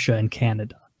to Russia and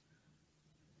Canada.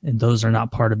 And those are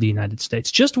not part of the United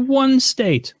States. Just one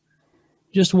state.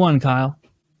 Just one, Kyle.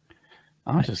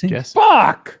 I'll just guess.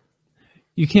 Fuck!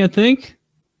 You can't think?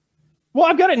 Well,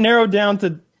 I've got it narrowed down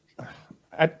to...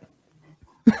 I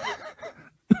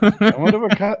wonder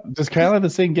what does Kyle have the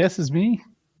same guess as me?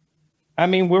 I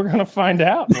mean, we're gonna find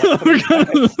out.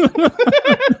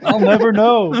 I'll never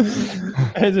know.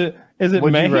 Is it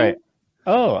Maine? Right?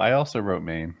 Oh, I also wrote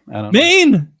Maine. I don't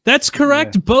Maine. know. That's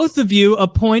correct. Yeah. Both of you, a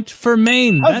point for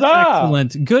Maine. Huzzah! That's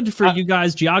excellent. Good for you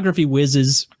guys, geography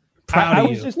whizzes.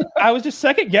 Proud of you. I was just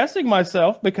second guessing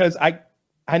myself because I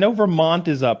know Vermont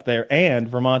is up there and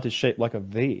Vermont is shaped like a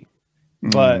V,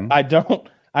 but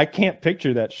I can't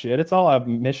picture that shit. It's all I've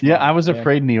Michigan. Yeah, I was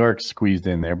afraid New York squeezed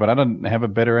in there, but I don't have a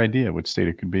better idea which state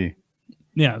it could be.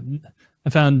 Yeah, I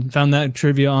found that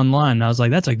trivia online. And I was like,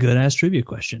 that's a good ass trivia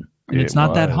question, and it's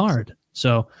not that hard.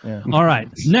 So, all right,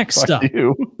 next up,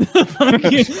 you got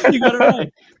it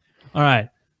right. All right,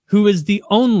 who is the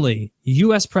only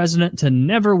U.S. president to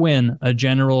never win a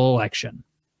general election?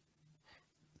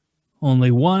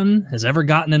 Only one has ever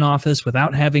gotten in office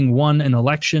without having won an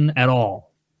election at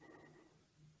all.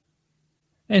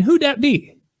 And who'd that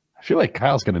be? I feel like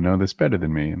Kyle's going to know this better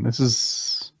than me. And this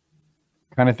is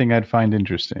the kind of thing I'd find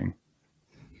interesting.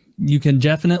 You can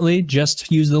definitely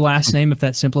just use the last name if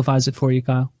that simplifies it for you,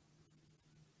 Kyle.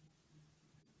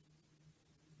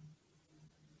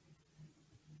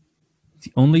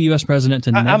 The only U.S. president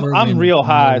to never I'm real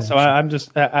high, so I'm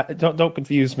just don't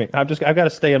confuse me. I've got to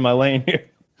stay in my lane here.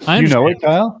 You know it,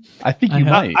 Kyle? I think you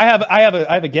might. I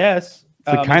have a guess.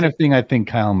 It's the kind of thing I think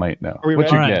Kyle might know.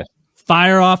 What's your guess?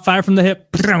 Fire from the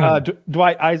hip.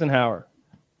 Dwight Eisenhower.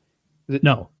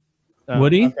 No.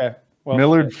 Woody? Okay. Well,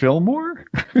 Millard Fillmore?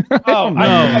 Oh no!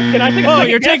 Can I take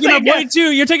you're taking up way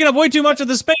too. You're taking up way too much of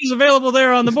the space available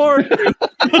there on the board.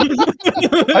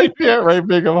 I can't write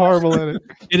big. I'm horrible at it.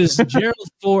 It is Gerald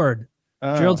Ford.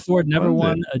 Gerald Ford never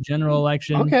won a general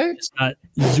election. Okay. It's got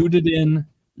zooted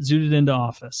into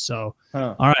office. So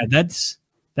all right,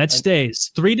 that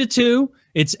stays 3-2.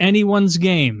 It's anyone's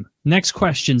game. Next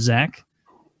question, Zach.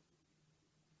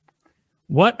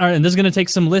 And this is going to take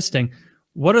some listing.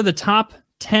 What are the top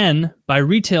 10 by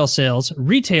retail sales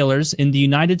retailers in the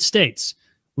United States?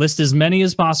 List as many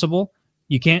as possible.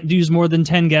 You can't use more than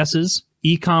 10 guesses.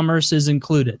 E-commerce is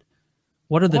included.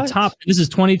 What are the top? This is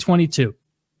 2022.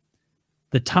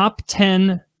 The top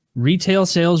 10 retail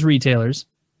sales retailers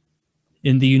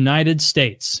in the United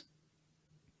States.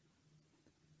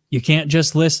 You can't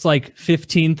just list like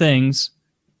 15 things.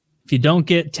 If you don't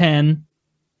get 10,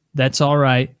 that's all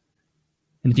right.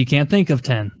 And if you can't think of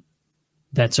 10,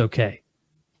 that's okay.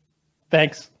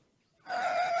 Thanks.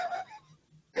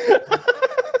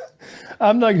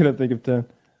 I'm not going to think of 10.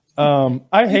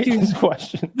 I hate this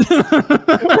question.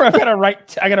 Where I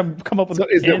gotta come up with. So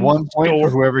is it 1 point for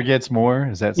whoever gets more?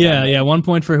 Is that? Yeah. 1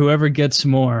 point for whoever gets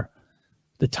more.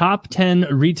 The top 10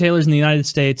 retailers in the United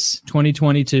States,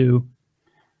 2022,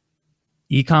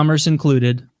 e-commerce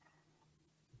included.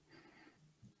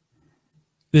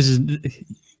 This is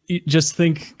just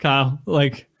think, Kyle,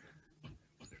 like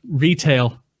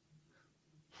retail.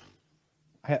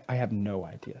 I have no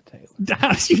idea, Taylor.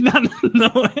 How do you not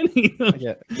know any of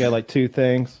them? I get like two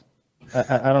things.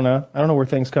 I don't know. I don't know where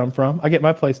things come from. I get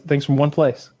my things from one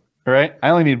place. All right. I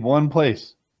only need one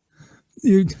place.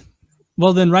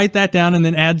 Well, then write that down and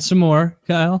then add some more,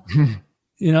 Kyle.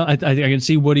 You know, I can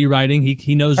see Woody writing.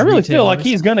 He knows. I really feel like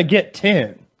he's gonna get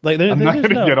 10. Like I'm not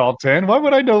gonna get all 10. Why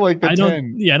would I know like the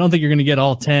 10? Yeah, I don't think you're gonna get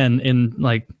all 10. In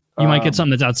like you might get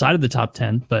something that's outside of the top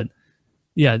 10, but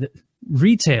yeah,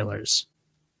 retailers.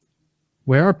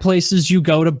 Where are places you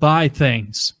go to buy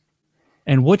things?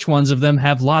 And which ones of them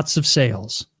have lots of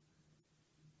sales?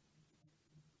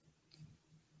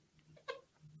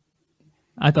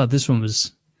 I thought this one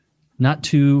was not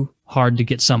too hard to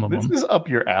get some of them. This is up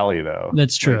your alley, though.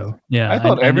 That's true. Yeah. I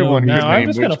thought everyone who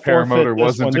named which paramotor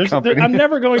wasn't a company. I'm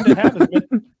never going to have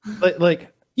it.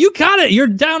 Like you got it. You're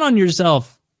down on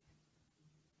yourself.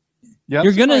 Yeah,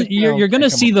 you're gonna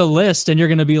see the list and you're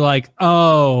gonna be like,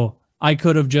 oh, I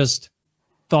could have just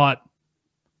thought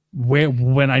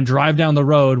when I drive down the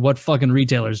road, what fucking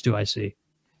retailers do I see?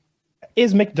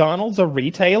 Is McDonald's a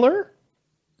retailer?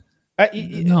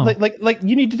 No. Like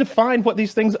you need to define what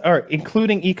these things are,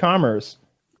 including e-commerce.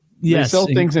 Yes, they sell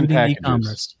things in packages.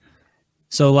 E-commerce.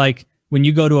 So like when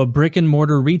you go to a brick and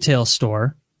mortar retail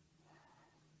store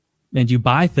and you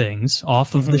buy things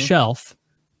off of the shelf,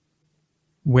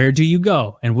 where do you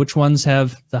go? And which ones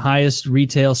have the highest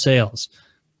retail sales?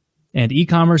 And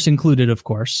e-commerce included, of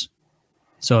course.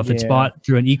 So if it's bought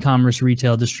through an e-commerce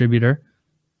retail distributor,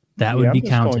 that would be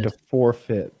counted. I'm going to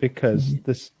forfeit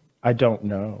because I don't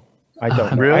know. I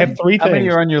don't know. Really? I have 3 things. How many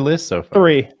are on your list so far?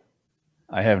 3.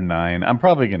 I have 9. I'm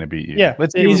probably going to beat you. Yeah,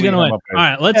 let's see. He's going to win. All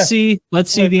right, let's see. Let's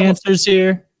see the answers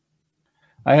here.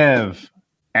 I have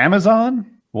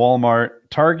Amazon, Walmart,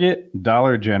 Target,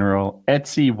 Dollar General,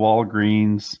 Etsy,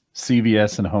 Walgreens,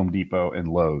 CVS, and Home Depot, and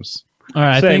Lowe's. All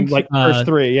right, I think like first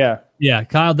 3, yeah. Yeah,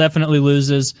 Kyle definitely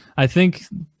loses. I think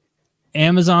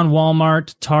Amazon,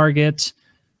 Walmart, Target,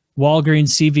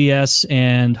 Walgreens, CVS,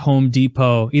 and Home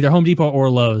Depot, either Home Depot or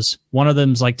Lowe's. One of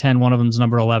them's like 10, one of them's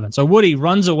number 11. So Woody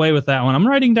runs away with that one. I'm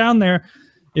writing down there.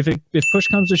 If push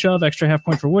comes to shove, extra half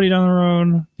point for Woody down the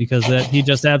road because he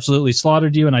just absolutely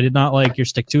slaughtered you, and I did not like your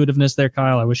stick-to-itiveness there,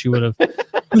 Kyle. I wish you would have.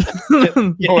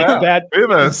 Bad. We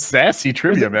have a sassy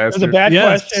trivia master. It was a bad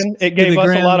question. It gave us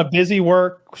a lot of busy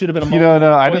work. Should have been a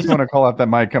no. I just want to call out that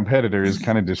my competitor is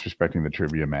kind of disrespecting the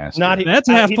trivia master. That's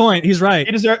a half point. He's right.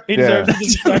 He deserves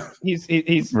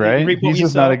he's right. He's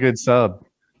just not a good sub.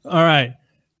 All right.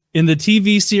 In the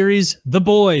TV series The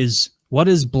Boys, what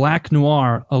is Black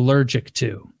Noir allergic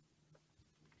to?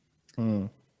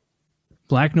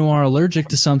 Black Noir allergic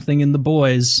to something in The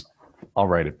Boys. I'll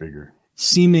write it bigger.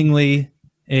 Seemingly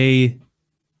I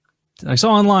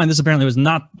saw online, this apparently was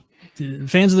not,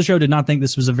 fans of the show did not think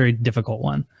this was a very difficult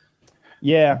one.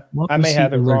 Yeah, I may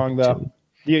have it wrong, though.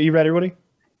 You ready, Woody?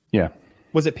 Yeah.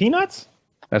 Was it peanuts?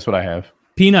 That's what I have.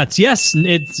 Peanuts, yes.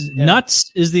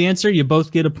 Nuts is the answer. You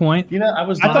both get a point.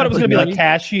 I thought it was going to be like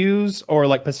cashews or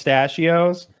like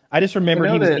pistachios. I just remember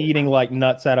he was eating like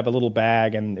nuts out of a little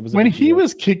bag, and it was when he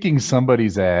was kicking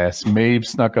somebody's ass. Maeve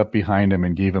snuck up behind him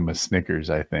and gave him a Snickers,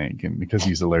 I think, and because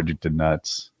he's allergic to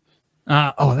nuts.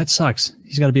 Oh, that sucks.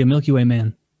 He's got to be a Milky Way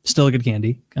man. Still a good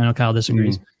candy. I know Kyle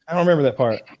disagrees. I don't remember that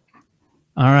part.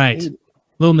 All right,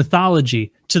 little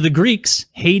mythology. To the Greeks,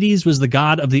 Hades was the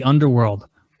god of the underworld.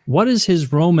 What is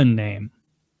his Roman name?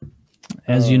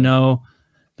 As you know,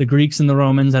 the Greeks and the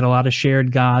Romans had a lot of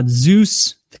shared gods.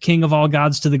 Zeus, the king of all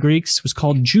gods to the Greeks, was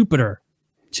called Jupiter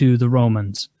to the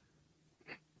Romans.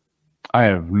 I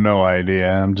have no idea.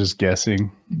 I'm just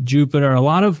guessing. Jupiter.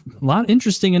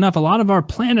 Interesting enough, a lot of our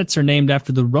planets are named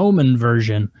after the Roman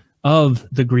version of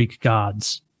the Greek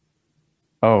gods.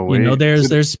 Oh, wait.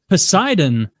 There's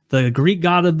Poseidon, the Greek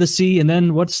god of the sea, and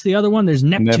then what's the other one? There's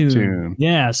Neptune. Neptune.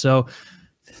 Yeah, so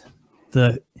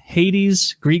the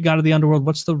Hades, Greek god of the underworld.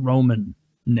 What's the Roman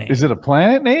name? Is it a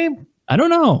planet name? I don't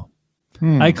know.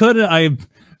 I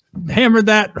hammered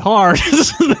that hard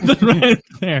right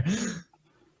there.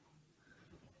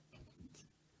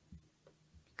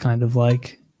 Kind of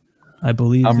like, I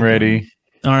believe. I'm ready.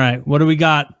 All right, what do we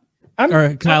got?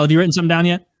 Or Kyle, have you written something down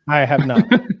yet? I have not.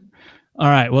 All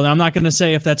right, well, I'm not going to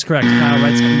say if that's correct. Kyle,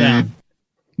 write something down.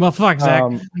 Well, fuck, Zach.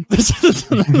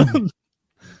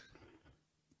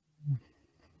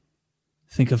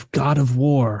 Think of God of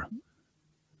War.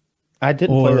 I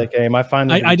didn't play that game. I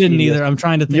find I didn't either. I'm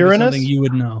trying to think of something you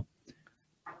would know.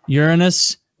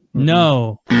 Uranus?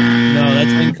 No. No,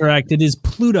 that's incorrect. It is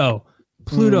Pluto.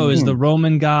 Pluto is the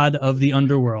Roman god of the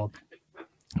underworld.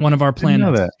 One of our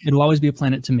planets. It'll always be a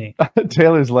planet to me.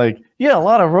 Taylor's like, yeah, a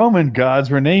lot of Roman gods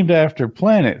were named after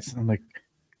planets. I'm like,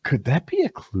 could that be a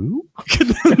clue? Could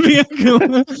that be a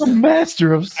clue? A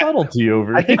master of subtlety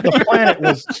over here. I think the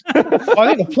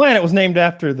planet was named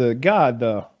after the god,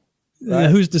 though. Right?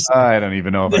 Who's to say? I don't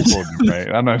even know if I told you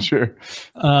right. I'm not sure.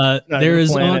 There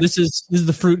is this is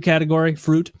the fruit category.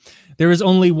 Fruit. There is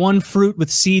only one fruit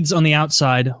with seeds on the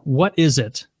outside. What is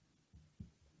it?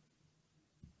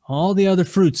 All the other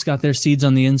fruits got their seeds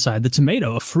on the inside. The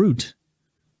tomato, a fruit.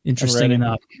 Interesting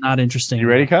enough. Not interesting. You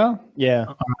ready, Kyle? Yeah.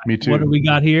 Right. Me too. What do we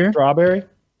got here? Strawberry.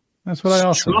 That's what I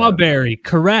also Strawberry.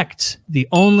 Correct. The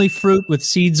only fruit with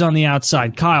seeds on the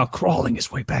outside. Kyle crawling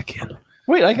his way back in.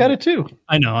 Wait, I got it too.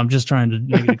 I know. I'm just trying to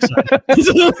make it exciting.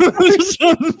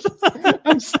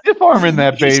 I'm stiff arming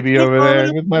that baby over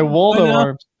there with my Waldo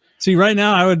arms. See, right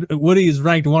now, Woody is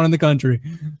ranked 1 in the country.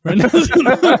 Right now.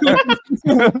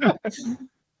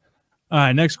 All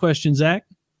right, next question, Zach.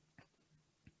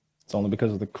 It's only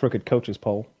because of the crooked coaches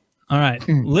poll. All right.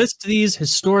 List these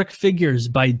historic figures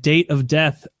by date of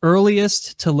death,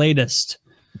 earliest to latest.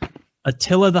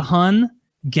 Attila the Hun,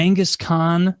 Genghis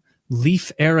Khan,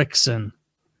 Leif Erikson.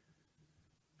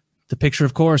 The picture,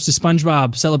 of course, is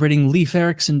SpongeBob celebrating Leif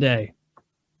Erikson Day.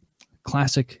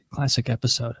 Classic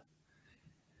episode.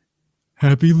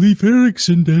 Happy Leif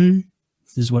Erikson Day.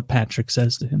 This is what Patrick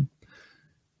says to him.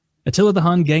 Attila the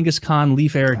Hun, Genghis Khan,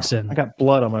 Leif Erikson. I got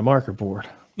blood on my marker board.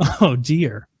 Oh,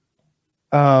 dear.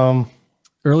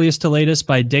 Earliest to latest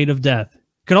by date of death.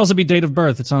 Could also be date of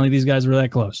birth. It's not like these guys were that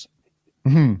close.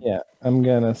 Yeah, I'm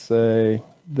going to say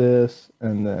this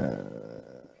and then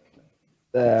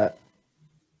that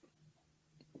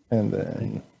and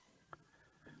then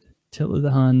Attila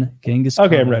the Hun, Genghis Khan.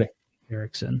 Okay, I'm ready.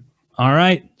 Erikson. All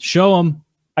right, show them.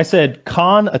 I said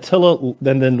Khan, Attila,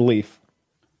 then Leif.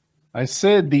 I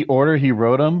said the order he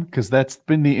wrote them because that's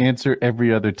been the answer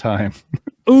every other time.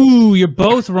 Ooh, you're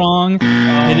both wrong.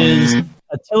 It is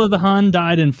Attila the Hun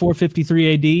died in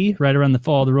 453 AD, right around the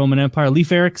fall of the Roman Empire.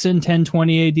 Leif Erikson,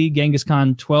 1020 AD. Genghis Khan,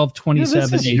 1227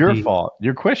 This is AD. your fault.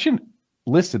 Your question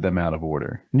listed them out of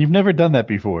order. And you've never done that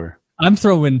before. I'm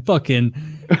throwing fucking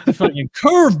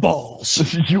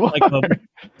curveballs. You are.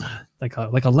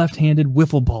 Like a left-handed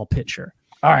wiffle ball pitcher.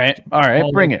 All right,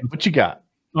 bring it. What you got?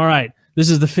 All right, this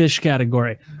is the fish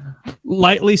category.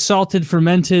 Lightly salted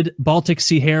fermented Baltic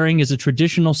Sea herring is a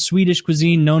traditional Swedish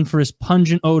cuisine known for its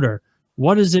pungent odor.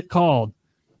 What is it called?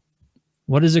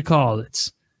 What is it called?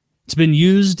 It's been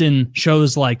used in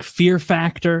shows like Fear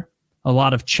Factor, a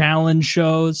lot of challenge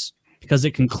shows, because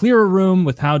it can clear a room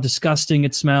with how disgusting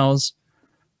it smells.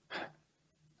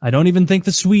 I don't even think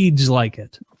the Swedes like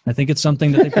it. I think it's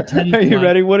something that they pretend. Are you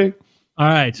ready, Woody? All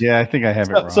right. Yeah, I think I have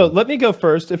it wrong. So let me go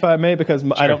first, if I may, because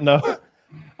I don't know.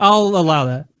 I'll allow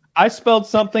that. I spelled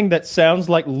something that sounds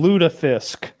like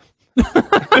lutefisk. That's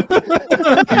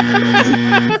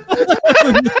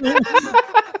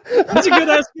a good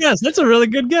ass guess. That's a really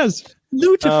good guess.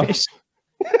 Lutefisk.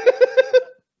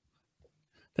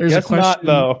 There's Guess a question. Not,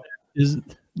 though. Is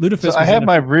lutefisk? So I have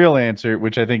my real answer,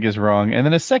 which I think is wrong, and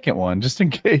then a second one, just in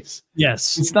case.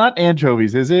 Yes. It's not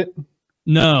anchovies, is it?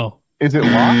 No. Is it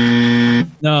locked?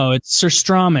 No, it's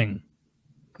surströmming.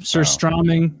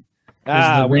 Surströmming.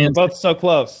 We were both so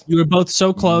close. You were both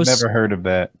so close. Never heard of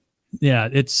that. Yeah,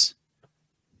 it's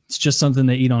just something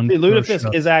they eat on. See,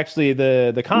 lutefisk is actually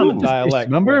the common dialect.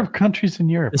 Number of countries in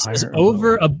Europe. This is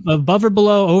above or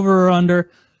below, over or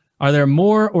under. Are there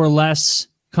more or less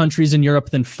countries in Europe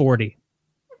than 40?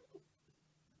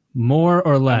 More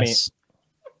or less?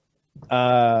 You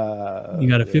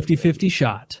got a 50-50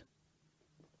 shot.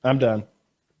 I'm done.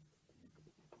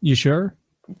 You sure?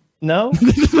 No,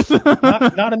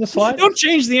 not in the slide. Don't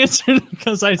change the answer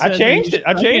because I changed it.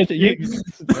 I changed it. You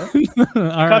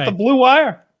cut the blue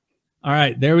wire. All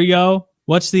right, there we go.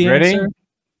 What's the Ready? answer?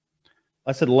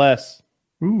 I said less.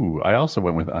 Ooh, I also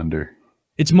went with under.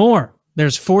 It's more.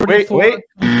 There's 44. Wait.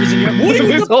 Woody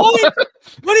with the point.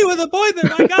 Woody with the point there.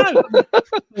 My God.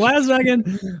 Last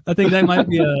second. I think that might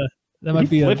be a. That might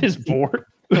be flip his board.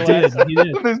 He did.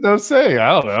 There's no saying.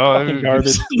 I don't know. I mean,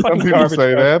 Garbage. some people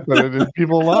say that, but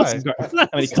people lie. How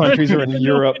many countries are in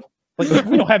Europe? Like,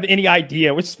 we don't have any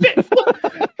idea. We spit.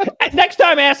 Next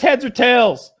time, ask heads or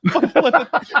tails. I thought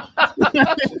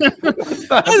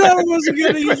it was a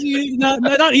good easy,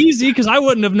 not easy because I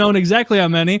wouldn't have known exactly how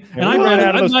many. And I ran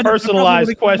out of those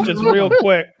personalized questions real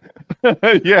quick.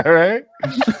 Yeah, right.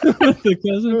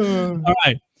 All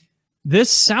right.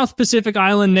 This South Pacific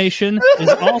island nation is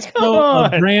also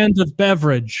a brand of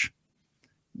beverage.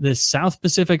 This South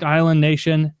Pacific island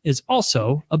nation is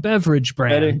also a beverage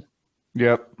brand.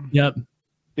 Ready? Yep.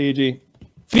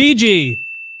 Fiji.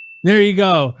 There you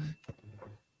go.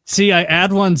 See, I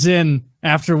add ones in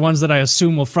after ones that I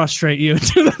assume will frustrate you.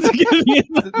 Is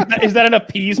that an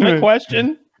appeasement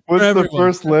question? What's the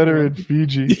first letter in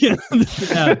Fiji?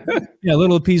 Yeah,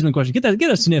 little appeasement question.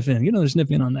 Get a sniff in. Get another sniff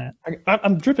in on that.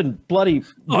 I'm dripping bloody.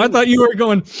 Oh, I thought you were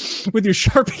going with your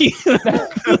Sharpie.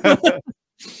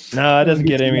 No, it doesn't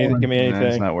give me anything.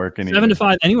 It's not working.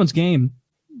 7-5. Anyone's game.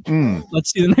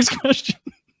 Let's see the next question.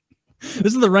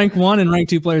 This is the rank 1 and rank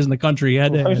 2 players in the country. I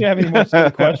don't have any more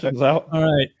questions out. All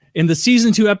right. In the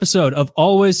season 2 episode of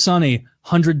Always Sunny,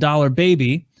 $100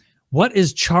 Baby, what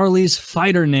is Charlie's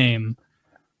fighter name?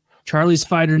 Charlie's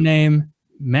fighter name,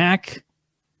 Mac,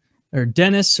 or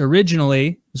Dennis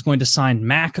originally was going to sign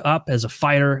Mac up as a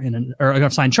fighter or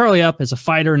sign Charlie up as a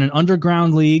fighter in an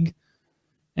underground league,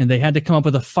 and they had to come up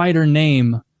with a fighter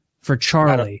name for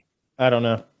Charlie. I don't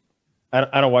know.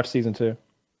 I don't watch season 2.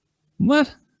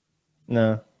 What?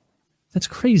 No. That's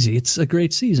crazy. It's a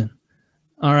great season.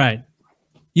 All right.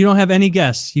 You don't have any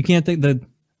guess. You can't think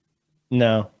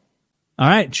No. All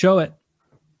right, show it.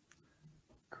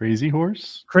 Crazy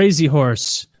Horse? Crazy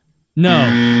Horse. No,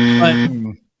 but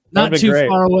not too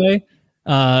far away.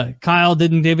 Kyle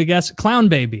didn't give a guess. Clown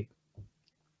Baby.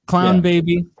 Clown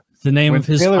Baby. The name of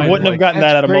his Taylor wouldn't have gotten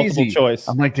that out of multiple choice.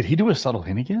 I'm like, did he do a subtle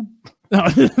hint again? No.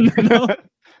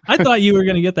 I thought you were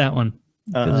going to get that one.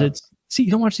 See,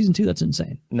 you don't watch season 2. That's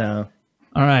insane. No.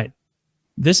 All right.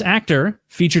 This actor,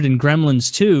 featured in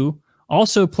Gremlins 2,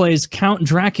 also plays Count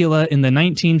Dracula in the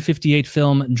 1958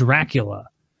 film Dracula.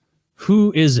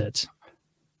 Who is it?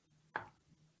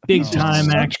 Big time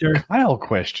actor. Kyle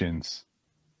questions.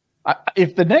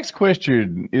 If the next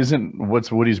question isn't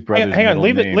what's Woody's brother's hang on,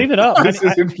 leave it up. This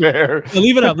isn't fair.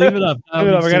 Leave it up. I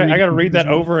got to read that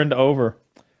over and over.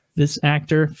 This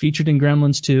actor, featured in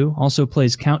Gremlins 2, also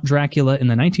plays Count Dracula in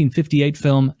the 1958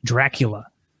 film Dracula.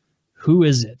 Who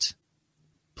is it?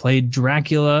 Played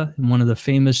Dracula in one of the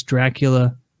famous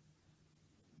Dracula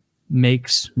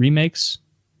remakes.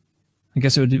 I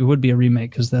guess it would be a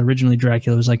remake because originally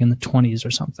Dracula was like in the 20s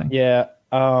or something. Yeah.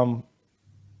 Who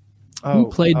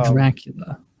played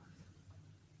Dracula?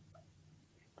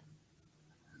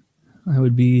 I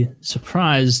would be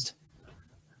surprised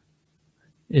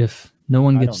if no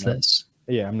one gets this.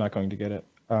 Yeah, I'm not going to get it.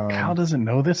 Kyle doesn't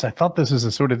know this? I thought this is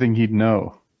the sort of thing he'd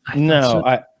know. I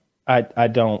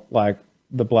don't like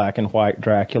the black and white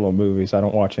Dracula movies. I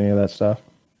don't watch any of that stuff.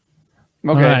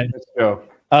 Okay, right. Let's go.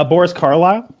 Boris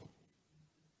Karloff?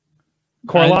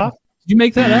 Did you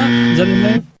make that up? Is that his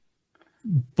name?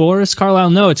 Boris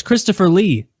Karloff? No, it's Christopher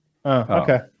Lee.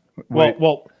 Okay.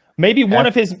 Well, maybe one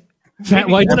of his fat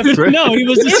white dude. No, he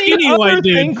was the skinny white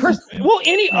dude.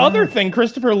 Any other thing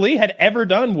Christopher Lee had ever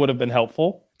done would have been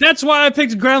helpful. That's why I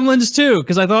picked Gremlins 2,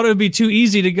 because I thought it would be too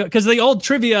easy to go. Because the old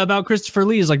trivia about Christopher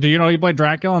Lee is like, do you know he played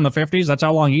Dracula in the 50s? That's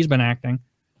how long he's been acting.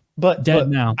 But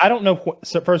now. I don't know.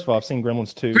 So first of all, I've seen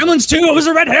Gremlins 2. Gremlins 2, it was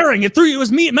a red herring. It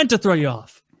was meant to throw you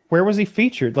off. Where was he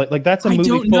featured? Like that's a movie. I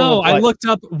don't know. I looked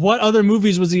up what other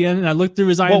movies was he in, and I looked through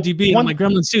his IMDb. And I'm like,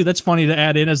 Gremlins 2. That's funny to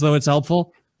add in as though it's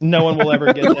helpful. No one will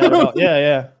ever get that.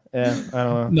 Yeah. I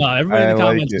don't know. No, everybody in the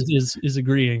comments is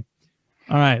agreeing.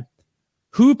 All right.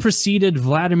 Who preceded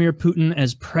Vladimir Putin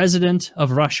as president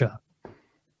of Russia?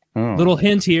 Little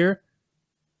hint here.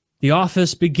 The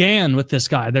office began with this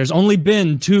guy. There's only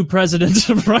been 2 presidents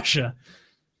of Russia.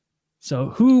 So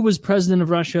who was president of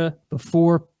Russia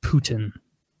before Putin?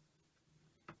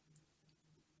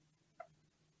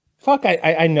 Fuck,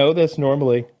 I know this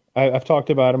normally. I've talked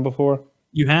about him before.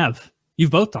 You have.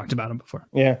 You've both talked about him before.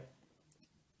 Yeah.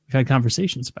 We've had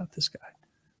conversations about this guy.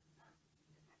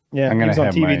 Yeah, he was on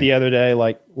TV the other day,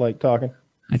 like talking.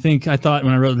 I thought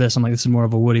when I wrote this, I'm like, this is more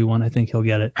of a Woody one. I think he'll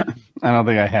get it. I don't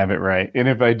think I have it right. And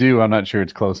if I do, I'm not sure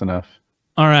it's close enough.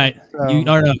 All right.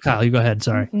 No, Kyle, you go ahead.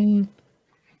 Sorry.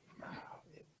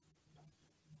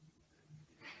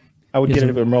 I would get it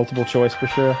if it were multiple choice for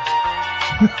sure.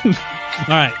 All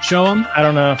right, show him. I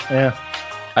don't know. Yeah.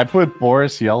 I put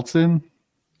Boris Yeltsin.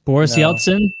 Boris No.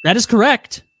 Yeltsin. That is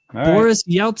correct. All right. Boris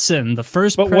Yeltsin, the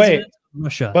first But president wait. of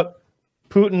Russia. But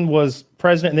Putin was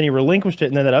president, and then he relinquished it,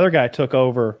 and then that other guy took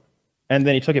over, and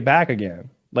then he took it back again.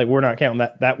 Like, we're not counting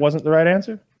that. That wasn't the right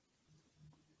answer?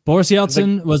 Boris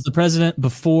Yeltsin was the president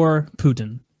before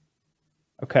Putin.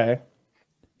 Okay.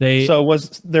 They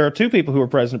There are two people who were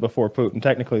president before Putin,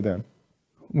 technically, then.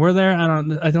 were there.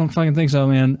 I don't fucking think so,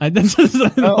 man.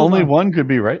 Only one could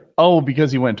be right. Oh,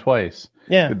 because he went twice.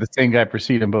 Yeah. Did the same guy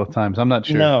precede him both times? I'm not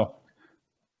sure. No.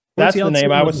 That's the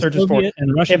name I was searching for. If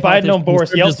If I had known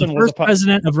Boris Yeltsin the was first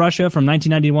president of Russia from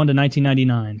 1991 to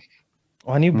 1999.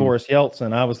 Well, I knew Boris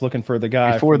Yeltsin. I was looking for the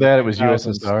guy. Before from that, the it was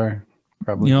 2000s. USSR.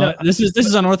 Probably. You know, what? This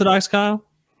is unorthodox, Kyle.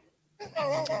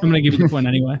 I'm gonna give you the point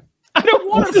anyway. I don't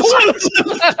want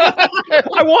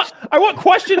I want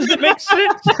questions that make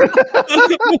sense.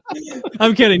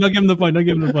 I'm kidding. I'll give him the point. I'll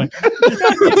give him the point.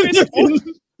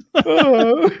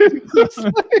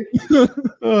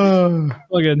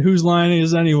 Again, whose line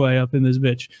is anyway up in this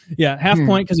bitch? Yeah, half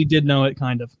point because he did know it,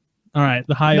 kind of. All right,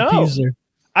 the high appeaser.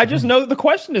 I just know that the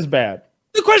question is bad.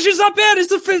 The question's not bad. It's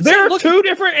the fifth. There are two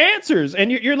different answers,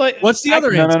 and you're like, what's the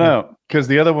other No, answer? no. Because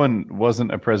the other one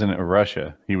wasn't a president of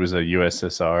Russia. He was a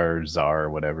USSR czar or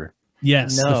whatever.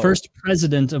 Yes, No. the first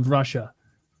president of Russia.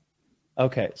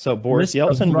 Okay, so Boris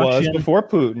List of Yeltsin was Russian before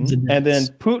Putin, and then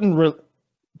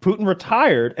Putin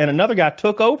retired, and another guy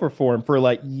took over for him for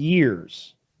like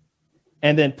years,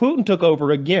 and then Putin took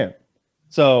over again.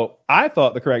 So I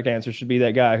thought the correct answer should be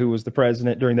that guy who was the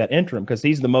president during that interim, because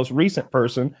he's the most recent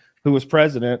person who was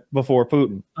president before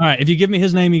Putin. All right, if you give me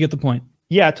his name, you get the point.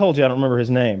 Yeah, I told you I don't remember his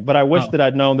name, but I wish that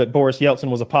I'd known that Boris Yeltsin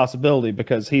was a possibility,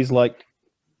 because he's like,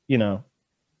 you know.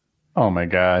 Oh my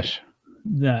gosh.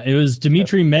 Yeah, it was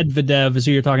Dmitry Medvedev is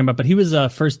who you're talking about, but he was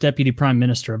first deputy prime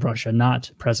minister of Russia,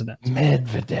 not president.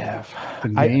 Medvedev. The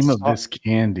name of this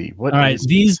candy. What? All right, is-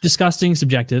 these disgusting,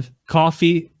 subjective,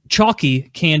 chalky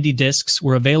candy discs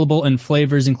were available in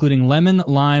flavors including lemon,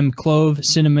 lime, clove,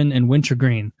 cinnamon, and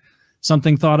wintergreen.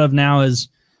 Something thought of now as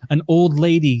an old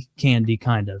lady candy,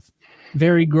 kind of.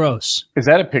 Very gross. Is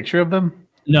that a picture of them?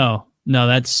 No,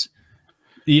 that's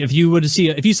if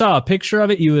you saw a picture of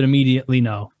it, you would immediately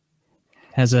know.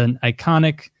 Has an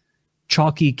iconic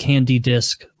chalky candy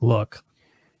disc look.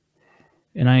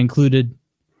 And I included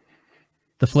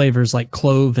the flavors like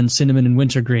clove and cinnamon and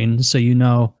wintergreen, so you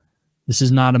know this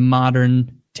is not a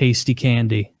modern tasty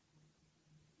candy.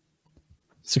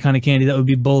 It's the kind of candy that would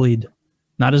be bullied.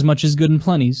 Not as much as Good and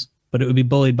Plenty's, but it would be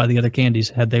bullied by the other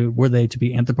candies were they to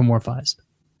be anthropomorphized.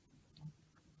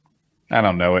 I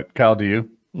don't know it. Kyle, do you?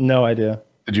 No idea.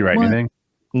 Did you write What? anything?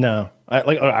 No,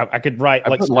 I could write I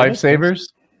like put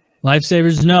Lifesavers.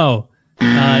 Lifesavers, no.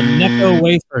 Necco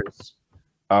wafers.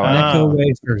 Oh, Necco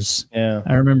wafers. Yeah.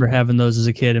 I remember having those as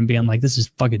a kid and being like, this is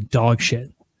fucking dog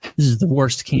shit. This is the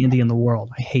worst candy in the world.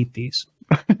 I hate these.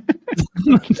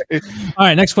 All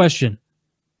right, next question.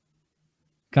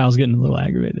 Kyle's getting a little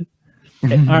aggravated. All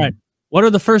right. What are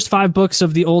the first 5 books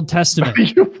of the Old Testament? Are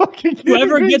you fucking kidding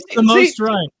Whoever me? gets the most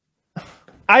right.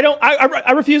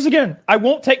 I refuse again. I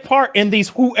won't take part in these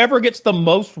whoever gets the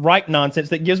most right nonsense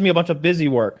that gives me a bunch of busy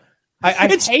work.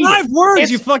 It's hate 5 it. words,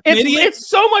 you fucking idiot. It's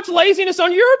so much laziness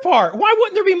on your part. Why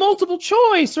wouldn't there be multiple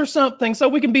choice or something so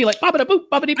we can be like, boop,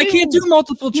 boppity I can't do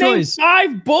multiple choice.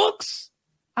 Name 5 books.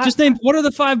 Just name, what are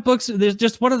the 5 books? There's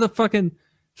just, what are the fucking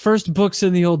first books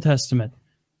in the Old Testament?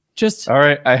 Just, All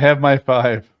right, I have my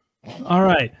 5. all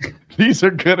right. These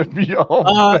are gonna be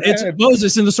all. It's bad.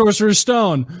 Moses and the Sorcerer's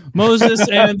Stone, Moses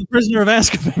and the Prisoner of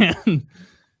Azkaban.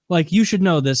 Like, you should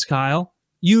know this, Kyle.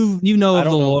 You know I of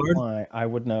the don't know Lord. why I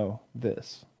would know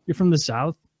this. You're from the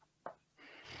South.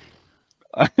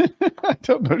 I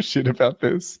don't know shit about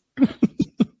this.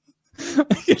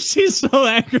 She's so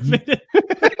aggravated.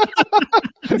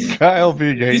 Kyle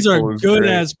being These hateful are is good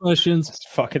great. ass questions. It's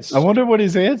fucking. I wonder what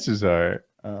his answers are.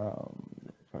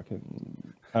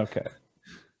 Fucking. Okay.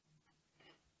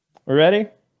 We ready?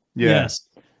 Yeah. Yes.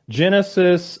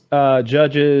 Genesis,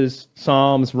 Judges,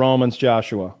 Psalms, Romans,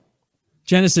 Joshua.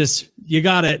 Genesis, you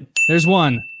got it. There's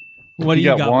one. What do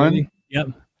You you got got? one? Woody? Yep.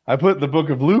 I put the book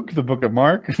of Luke, the book of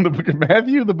Mark, the book of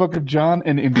Matthew, the book of John,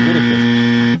 and in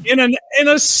Leviticus. In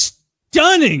a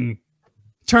stunning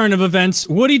turn of events,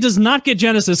 Woody does not get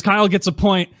Genesis. Kyle gets a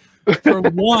point for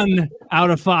 1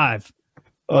 out of 5.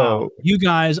 Wow. Oh. You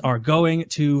guys are going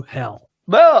to hell.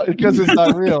 No, because it's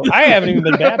not real. I haven't even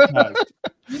been baptized.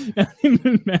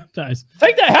 Been baptized.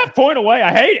 Take that half point away.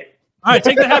 I hate it. All right,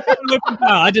 take the half point away from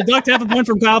Kyle. I deduct half a point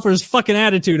from Kyle for his fucking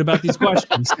attitude about these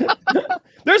questions.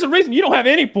 There's a reason you don't have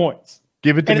any points.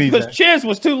 Give it to And me. it's because Chiz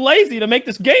was too lazy to make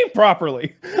this game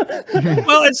properly.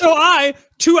 Well, and so I,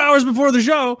 2 hours before the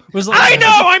show, was like, I know,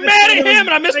 I'm mad at him, and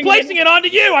I'm misplacing it onto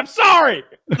you. I'm sorry.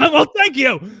 Well, thank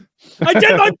you. I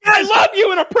did my best. I love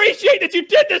you and appreciate that you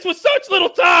did this with such little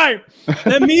time.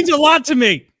 That means a lot to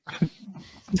me.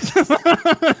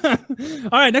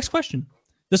 All right, next question.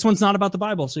 This one's not about the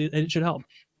Bible, so it should help.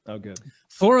 Oh, good.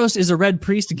 Thoros is a red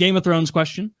priest. Game of Thrones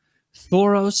question.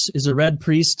 Thoros is a red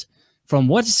priest. From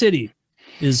what city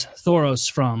is Thoros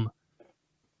from?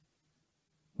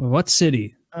 What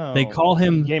city? Oh, They call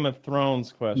him... Game of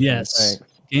Thrones question. Yes.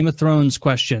 Thanks. Game of Thrones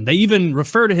question. They even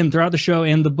refer to him throughout the show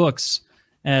and the books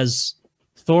as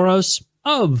Thoros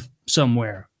of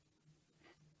somewhere.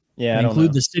 Yeah, They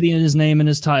include the city in his name and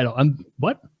his title.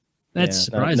 What? That's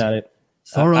surprising. Not it.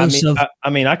 Thoros I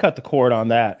mean, I cut the cord on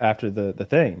that after the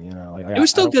thing. You know, it was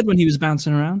still good when he was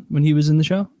bouncing around when he was in the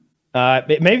show.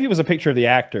 Maybe it was a picture of the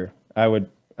actor. I would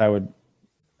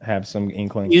have some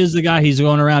inkling. He is the guy. He's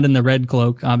going around in the red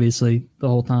cloak, obviously, the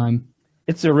whole time.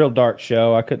 It's a real dark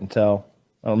show. I couldn't tell.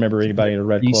 I don't remember anybody in a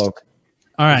red cloak.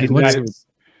 All right.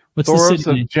 What's the Thoros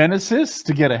city name? of Genesis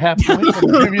to get a half point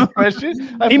from the previous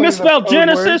question. He misspelled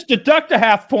Genesis, deduct a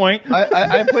half point.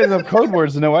 I play the code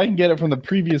words to know I can get it from the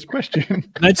previous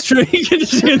question. That's true. You can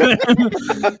just do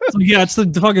that. So, yeah, it's the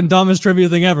fucking dumbest trivia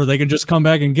thing ever. They can just come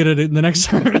back and get it in the next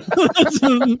turn.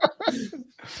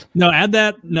 No, add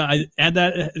that. No, add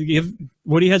that. Give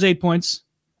Woody has 8 points.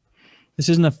 This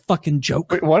isn't a fucking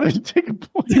joke. Wait, why did you take a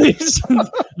point? All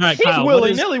right, He's Kyle.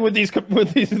 willy-nilly with these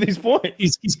points.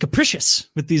 He's capricious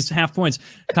with these half points.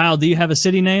 Kyle, do you have a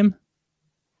city name?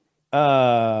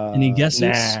 Any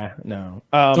guesses? Nah, no.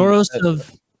 Thoros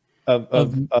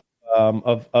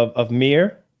of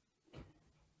Mir.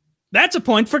 That's a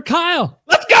point for Kyle.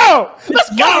 Let's go.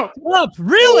 Let's go. Up,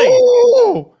 really?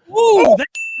 Ooh. Ooh, that's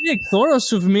big.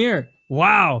 Thoros of Mir.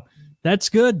 Wow. That's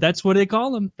good. That's what they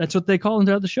call him. That's what they call him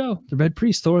throughout the show. The Red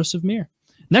Priest, Thoros of Mir.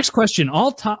 Next question.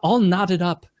 All knotted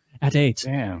up at 8.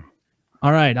 Damn.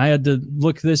 All right. I had to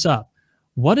look this up.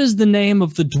 What is the name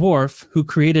of the dwarf who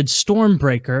created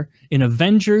Stormbreaker in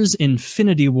Avengers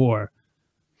Infinity War?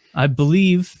 I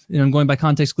believe, and I'm going by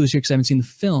context clues here because I haven't seen the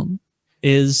film,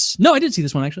 no, I did see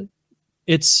this one actually.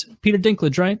 It's Peter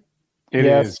Dinklage, right? It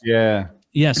is, yeah.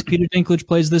 Yes, Peter Dinklage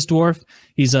plays this dwarf.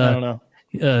 He's I don't know.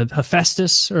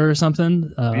 Hephaestus or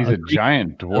something. He's a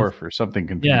giant dwarf or something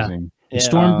confusing. Yeah.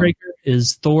 Stormbreaker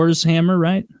is Thor's hammer,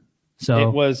 right? So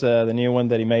it was the new one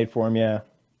that he made for him. Yeah.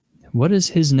 What is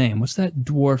his name? What's that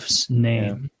dwarf's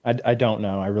name? Yeah. I don't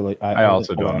know. I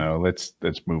also don't know. Let's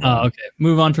move on. Okay,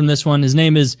 move on from this one. His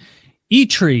name is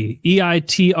Eitri.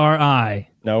 Eitri.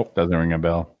 Nope. Doesn't ring a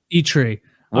bell. Eitri.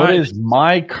 What is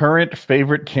my current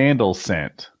favorite candle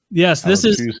scent? Yes, this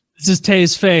is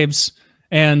Tay's faves.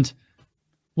 And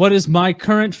what is my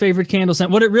current favorite candle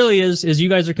scent? What it really is you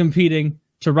guys are competing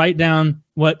to write down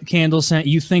what candle scent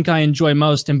you think I enjoy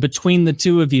most. And between the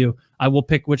two of you, I will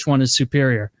pick which one is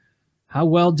superior. How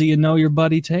well do you know your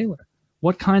buddy Taylor?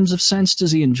 What kinds of scents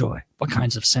does he enjoy? What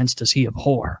kinds of scents does he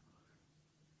abhor?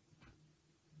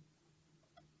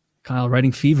 Kyle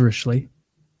writing feverishly,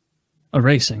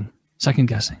 erasing, second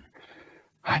guessing.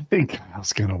 I think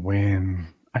Kyle's going to win.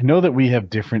 I know that we have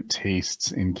different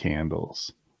tastes in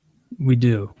candles. We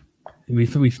do.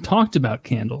 We've talked about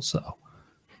candles, though.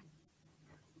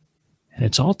 And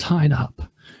it's all tied up.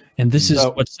 And this is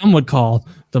what some would call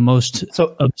the most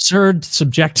absurd,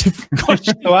 subjective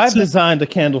question. So I've designed a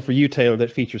candle for you, Taylor,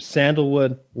 that features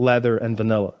sandalwood, leather, and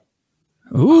vanilla.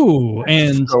 Ooh,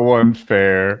 and so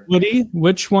unfair. Woody,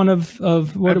 which one of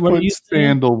what are you saying?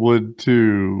 Sandalwood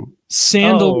too.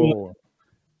 Sandalwood. Oh.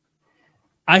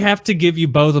 I have to give you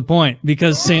both a point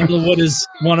because sandalwood is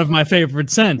one of my favorite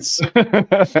scents.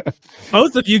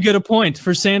 Both of you get a point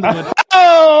for sandalwood.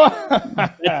 Oh,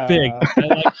 that's big.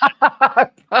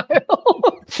 I like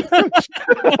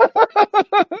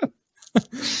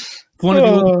one of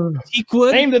you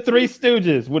Teakwood. Name the Three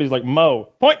Stooges. Woody's like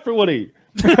Mo. Point for Woody.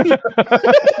 I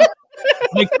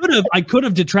could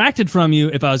have detracted from you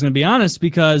if I was going to be honest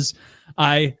because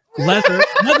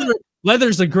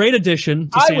leather's a great addition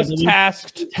to sandalwood. I was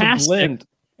tasked to blend.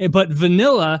 But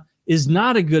vanilla is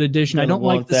not a good addition. I don't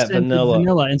like the scent of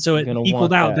vanilla, and so it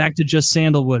equaled out back to just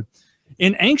sandalwood.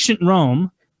 In ancient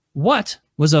Rome, what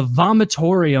was a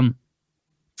vomitorium?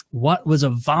 What was a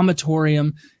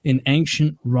vomitorium in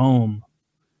ancient Rome?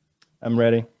 I'm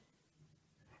ready.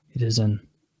 It is an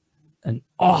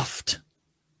oft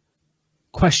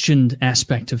questioned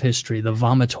aspect of history, the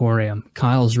vomitorium.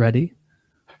 Kyle's ready.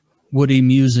 Woody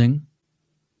musing.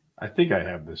 I think I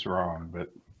have this wrong,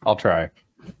 but I'll try.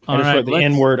 I just wrote the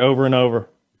N-word over and over.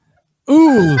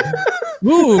 Ooh,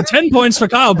 Ooh, 10 points for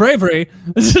Kyle Bravery.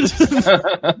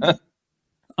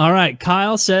 All right,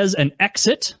 Kyle says an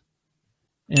exit.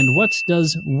 And what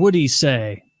does Woody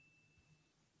say?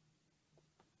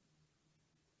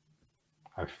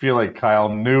 I feel like Kyle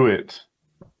knew it.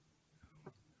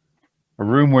 A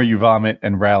room where you vomit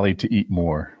and rally to eat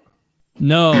more.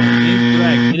 No,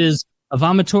 incorrect. It is a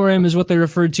vomitorium is what they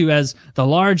referred to as the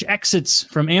large exits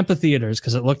from amphitheaters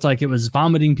because it looked like it was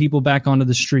vomiting people back onto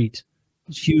the street.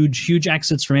 Huge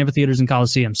exits from amphitheaters and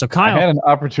coliseums. So Kyle, I had an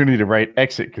opportunity to write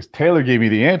exit because Taylor gave me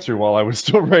the answer while I was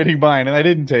still writing mine, and I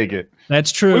didn't take it.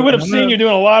 That's true. We would have seen you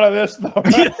doing a lot of this, though.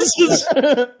 Right?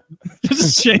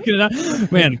 Just shaking it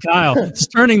up. Man, Kyle, it's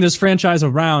turning this franchise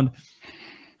around.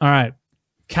 All right.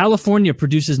 California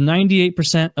produces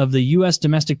 98% of the U.S.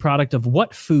 domestic product of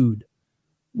what food?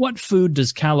 What food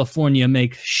does California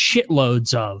make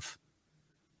shitloads of?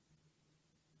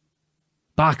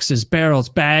 Boxes, barrels,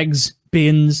 bags,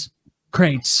 bins,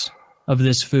 crates of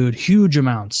this food. Huge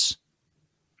amounts.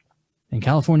 And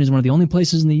California is one of the only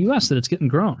places in the U.S. that it's getting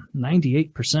grown.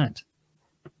 98%.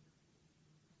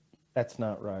 That's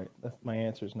not right. My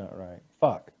answer's not right.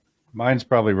 Fuck. Mine's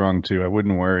probably wrong, too. I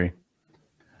wouldn't worry.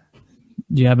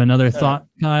 Do you have another thought,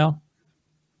 Kyle?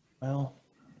 Well,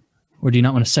 or do you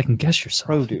not want to second guess yourself?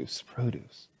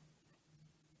 Produce.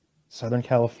 Southern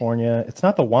California. It's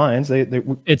not the wines.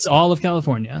 It's all of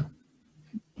California.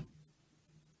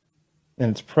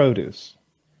 And it's produce.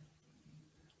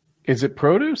 Is it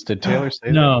produce? Did Taylor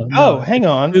say no, that? No. Oh, hang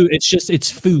on.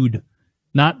 It's food.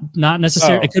 Not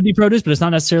necessarily. Oh. It could be produce, but it's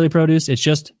not necessarily produce. It's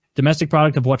just domestic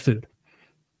product of what food?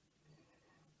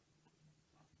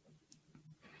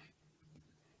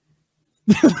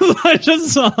 I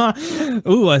just saw.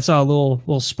 I saw a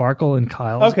little sparkle in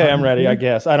Kyle's. Okay, I'm ready. I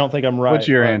guess. I don't think I'm right. What's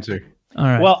your answer? All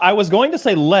right. Well, I was going to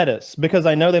say lettuce because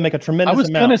I know they make a tremendous I was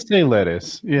amount. going to say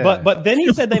lettuce. Yeah. But then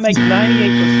he said they make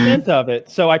 98% of it,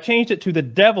 so I changed it to the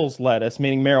devil's lettuce,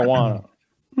 meaning marijuana.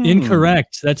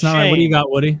 Incorrect. That's not right. What do you got,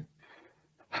 Woody?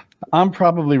 I'm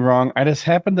probably wrong. I just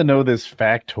happen to know this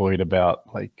factoid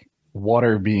about like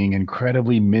water being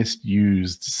incredibly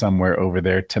misused somewhere over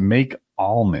there to make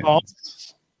almonds.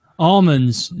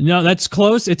 Almonds. No, that's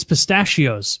close. It's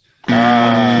pistachios.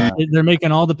 They're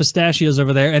making all the pistachios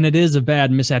over there, and it is a bad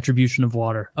misattribution of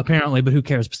water, apparently, but who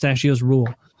cares? Pistachios rule.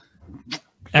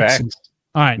 Excellent.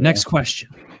 All right, next question.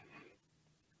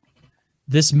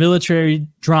 This military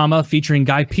drama featuring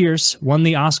Guy Pearce won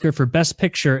the Oscar for Best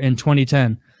Picture in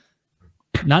 2010.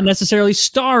 Not necessarily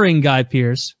starring Guy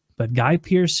Pearce, but Guy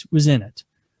Pearce was in it.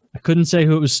 I couldn't say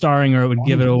who it was starring or it would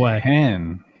give it away.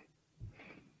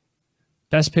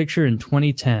 Best Picture in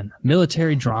 2010.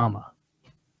 Military drama.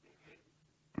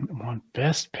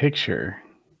 Best Picture.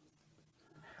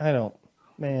 I don't,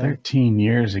 man. 13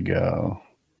 years ago.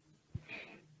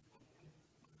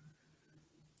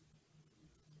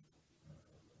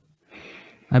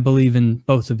 I believe in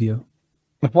both of you.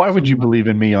 Why would you believe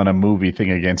in me on a movie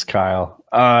thing against Kyle?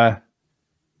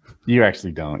 You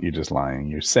actually don't. You're just lying.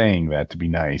 You're saying that to be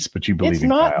nice, but you believe in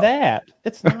Kyle.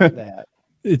 It's not that.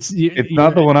 It's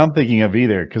not the one I'm thinking of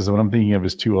either, because the one I'm thinking of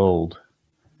is too old.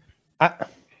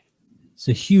 It's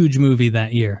a huge movie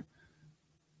that year.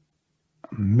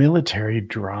 Military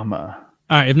drama.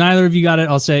 All right. If neither of you got it,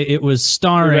 I'll say it was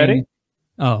starring. You ready?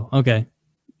 Oh, okay.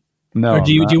 No. Or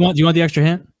do you want the extra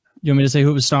hint? Do you want me to say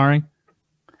who it was starring?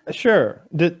 Sure.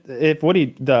 If Woody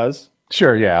does.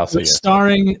 Sure. Yeah, I'll say yes.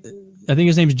 Starring. I think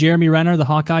his name's Jeremy Renner, the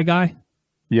Hawkeye guy.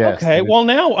 Yes. Okay. Well,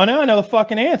 now I know the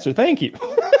fucking answer. Thank you.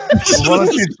 Why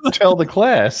don't you tell the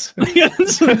class?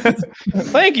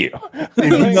 Thank you. If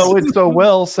you know it so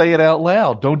well, say it out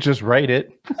loud. Don't just write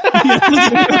it.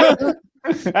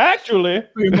 Actually,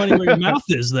 put your money where your mouth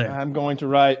is there. I'm going to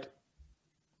write.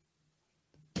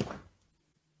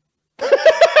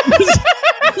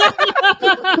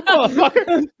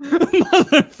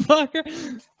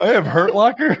 Motherfucker. I have Hurt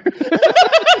Locker.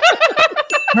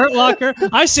 Hurt Locker.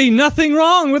 I see nothing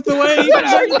wrong with the way What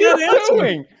are you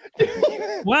doing?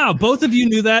 Wow, both of you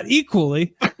knew that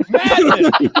equally.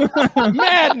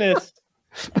 Madness.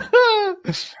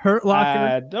 Hurt Locker.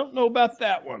 I don't know about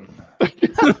that one.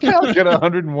 Cal get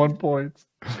 101 points.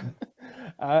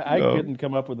 I couldn't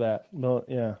come up with that. No,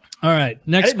 yeah. All right,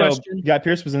 next question. Guy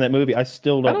Pearce was in that movie. I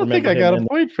still don't remember. I think I got a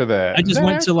point for that. I just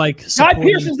went to like. Guy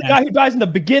Pearce is the guy who dies in the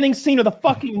beginning scene of the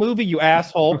fucking movie. You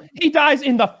asshole! He dies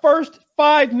in the first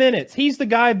 5 minutes. He's the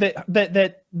guy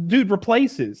that dude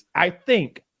replaces. I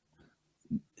think.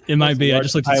 It might be. I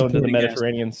just looked at the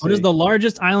Mediterranean Sea. What is the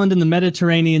largest island in the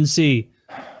Mediterranean Sea?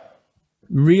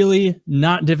 Really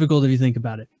not difficult if you think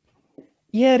about it.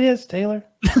 Yeah, it is, Taylor.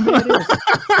 Yeah, it is.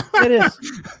 It is.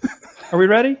 Are we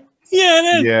ready? Yeah,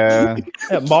 it is. Yeah.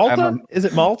 Yeah, Malta? Is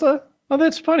it Malta? Oh,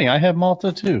 that's funny. I have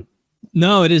Malta too.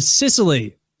 No, it is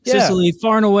Sicily. Yeah. Sicily,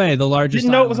 far and away, the largest.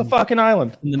 Didn't know it was a fucking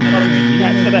island. in the Mediterranean.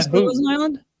 That's for that Sicily boot. was an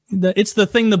island. It's the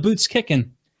thing the boot's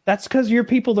kicking. That's because your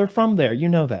people are from there. You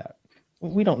know that.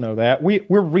 We don't know that.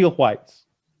 We're real whites.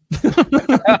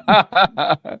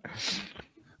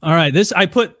 All right, I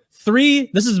put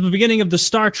 3. This is the beginning of the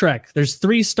Star Trek. There's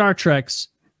 3 Star Treks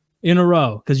in a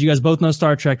row because you guys both know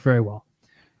Star Trek very well.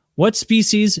 What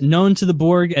species known to the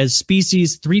Borg as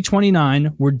Species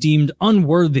 329 were deemed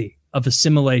unworthy of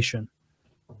assimilation?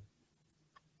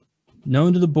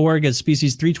 Known to the Borg as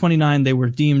Species 329, they were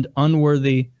deemed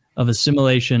unworthy of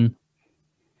assimilation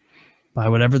by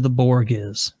whatever the Borg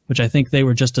is, which I think they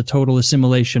were just a total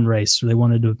assimilation race. So they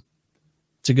wanted to.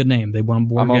 It's a good name. They want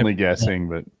Borg. I'm only guessing,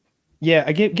 but Yeah,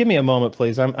 give me a moment,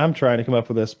 please. I'm trying to come up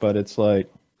with this, but it's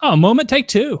like Oh, a moment, take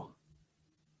 2.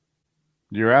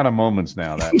 you're out of moments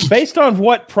now. That based on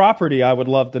what property I would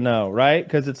love to know, right?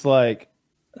 Because it's like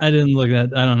I didn't look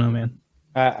at. I don't know, man.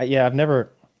 yeah, I've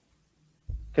never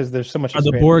because there's so much. Are the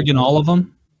expanded- Borg in all of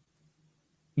them?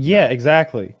 Yeah,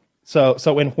 exactly. So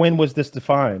when was this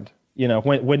defined? You know,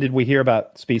 when did we hear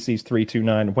about species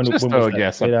 329? just when throw was a that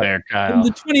guess up played out? there, In Kyle.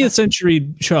 the 20th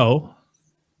century show.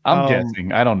 I'm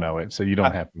guessing. I don't know it, so you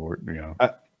don't have to.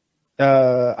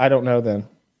 I don't know then.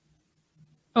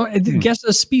 Oh, guess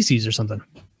a species or something.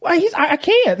 Well, I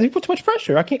can't. They put too much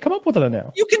pressure. I can't come up with it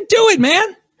now. You can do it,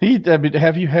 man. I mean,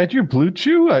 have you had your blue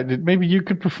chew? Maybe you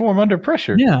could perform under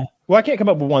pressure. Yeah. Well, I can't come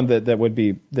up with one that would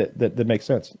be that makes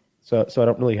sense. So I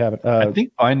don't really have it. I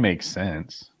think mine makes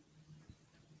sense.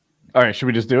 All right, should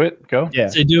we just do it? Go. Yeah.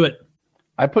 Say do it.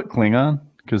 I put Klingon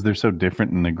because they're so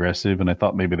different and aggressive, and I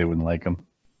thought maybe they wouldn't like them.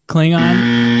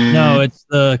 Klingon? No, it's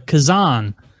the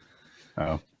Kazan.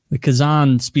 Oh, The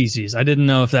Kazan species. I didn't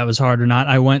know if that was hard or not.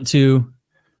 I went to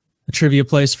a trivia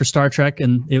place for Star Trek,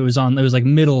 and it was like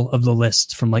middle of the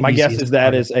list from like. My guess easiest is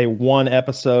that to is a 1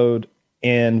 episode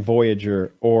in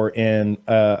Voyager or in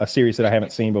a series that I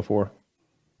haven't seen before.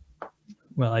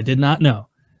 Well, I did not know.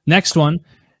 Next one.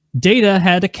 Data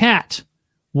had a cat.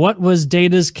 What was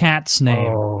Data's cat's name?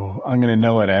 oh, I'm gonna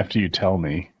know it after you tell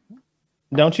me.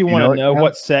 Don't you You want know to it, know Cal?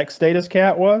 what sex Data's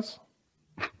cat was?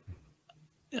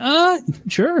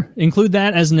 Sure. Include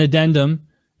that as an addendum,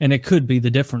 and it could be the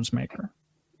difference maker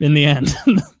in the end.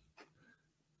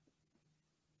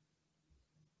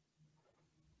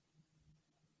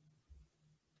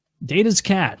 Data's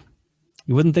cat.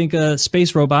 You wouldn't think a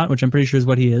space robot, which I'm pretty sure is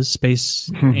what he is,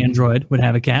 space android, would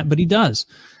have a cat, but he does.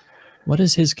 What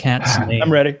is his cat's name?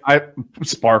 I'm ready.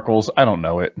 Sparkles. I don't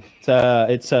know it.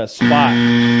 It's a Spot.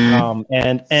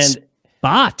 And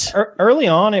Spot. early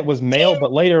on it was male,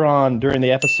 but later on during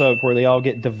the episode where they all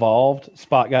get devolved,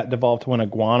 Spot got devolved to an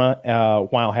iguana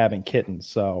while having kittens.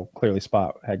 So clearly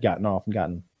Spot had gotten off and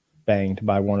gotten banged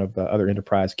by one of the other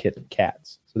Enterprise kitten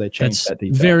cats. So they changed that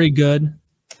detail. Very good.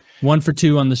 1 for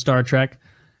 2 on the Star Trek.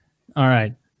 All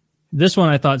right. This one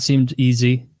I thought seemed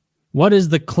easy. What is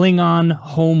the Klingon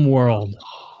homeworld?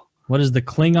 What is the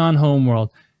Klingon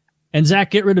homeworld? And Zach,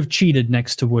 get rid of cheated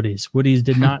next to Woody's. Woody's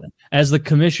did not. As the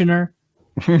commissioner,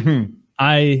 I'm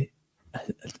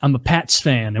a Pats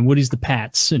fan, and Woody's the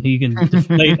Pats, and he can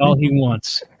deflate all he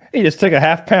wants. He just took a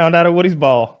half pound out of Woody's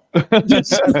ball.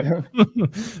 The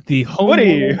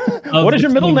Woody, homeworld. what is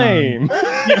your middle Klingon. name?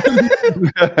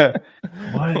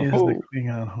 What is the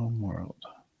Klingon homeworld?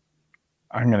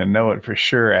 I'm gonna know it for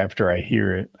sure after I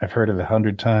hear it. I've heard it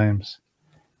 100 times.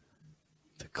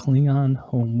 The Klingon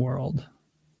homeworld.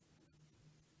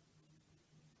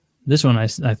 This one I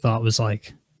thought was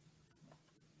like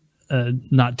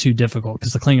not too difficult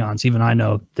because the Klingons, even I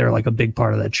know, they're like a big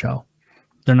part of that show.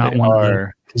 They're not one of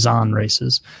the Kazan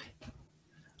races.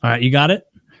 All right, you got it?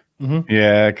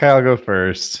 Yeah, Kyle, go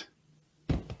first.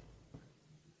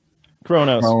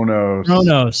 Kronos.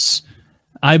 Kronos.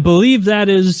 I believe that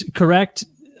is correct.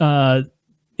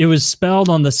 It was spelled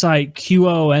on the site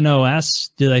Qonos.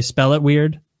 Did I spell it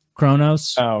weird?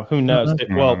 Kronos? Oh, who knows?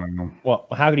 Well,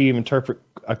 how do you even interpret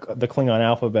the Klingon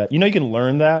alphabet? You know, you can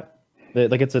learn that.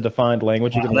 Like it's a defined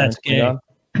language. You can learn that's gay.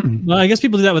 Klingon. Well, I guess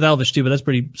people do that with Elvish too, but that's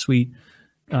pretty sweet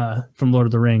from Lord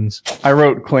of the Rings. I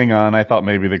wrote Klingon. I thought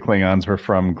maybe the Klingons were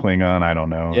from Klingon. I don't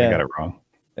know. Yeah. I got it wrong.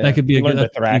 Yeah. That could be a You learned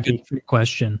good, the that's a good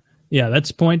question. Yeah, that's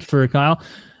a point for Kyle.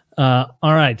 All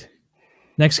right.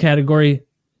 Next category,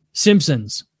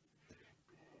 Simpsons.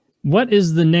 What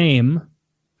is the name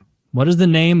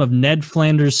of Ned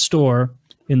Flanders' store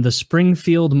in the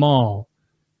Springfield Mall?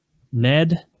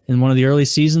 Ned, in one of the early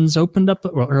seasons,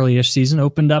 early-ish season,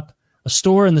 opened up a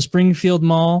store in the Springfield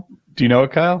Mall. Do you know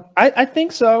it, Kyle? I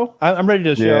think so. I'm ready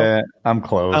to show. Yeah, I'm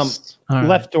close. All right.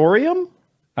 Leftorium?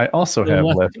 I also have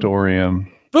Leftorium.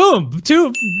 Boom!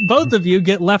 Both of you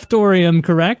get Leftorium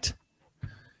correct.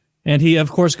 And he, of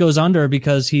course, goes under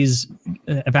because he's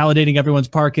validating everyone's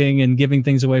parking and giving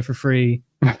things away for free.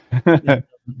 And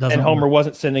Homer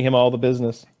wasn't sending him all the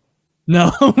business.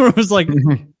 No, Homer was like,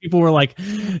 people were like,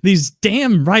 these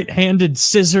damn right-handed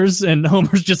scissors, and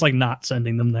Homer's just like not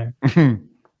sending them there.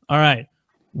 All right.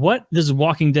 This is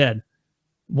Walking Dead.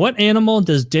 What animal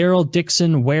does Daryl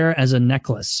Dixon wear as a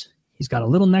necklace? He's got a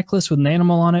little necklace with an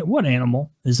animal on it. What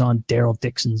animal is on Daryl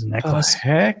Dixon's necklace?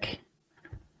 Heck?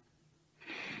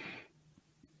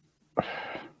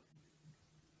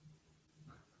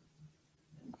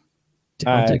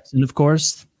 Daryl Dixon, of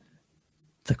course,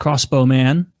 the crossbow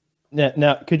man.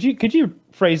 Now, could you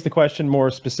phrase the question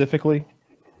more specifically,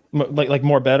 like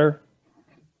more better?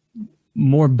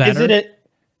 More better.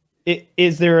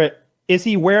 Is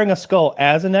he wearing a skull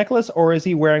as a necklace, or is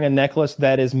he wearing a necklace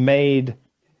that is made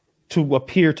to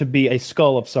appear to be a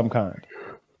skull of some kind?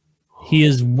 He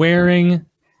is wearing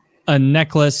a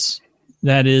necklace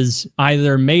that is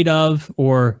either made of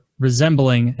or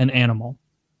resembling an animal.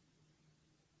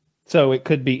 So it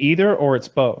could be either, or it's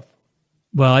both.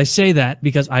 Well, I say that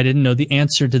because I didn't know the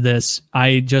answer to this.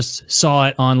 I just saw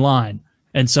it online.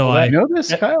 And so I know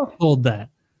this, Kyle? Told that.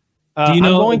 Do you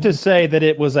know? I'm going to say that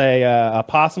it was a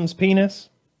possum's penis.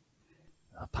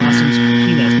 A possum's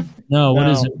penis? No, what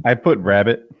is it? I put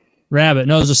rabbit. Rabbit.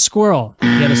 No, it was a squirrel. He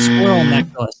had a squirrel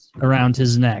necklace around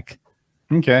his neck.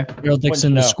 Okay. Daryl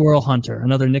Dixon, the squirrel hunter,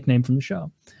 another nickname from the show.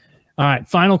 All right,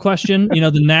 final question.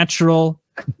 The natural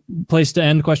place to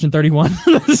end, question 31.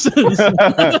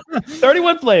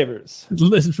 31 flavors.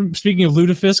 Speaking of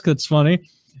lutefisk, that's funny.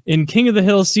 In King of the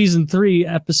Hill season 3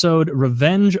 episode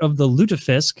Revenge of the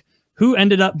Lutefisk, who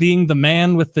ended up being the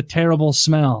man with the terrible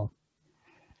smell?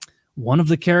 One of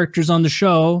the characters on the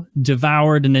show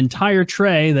devoured an entire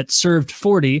tray that served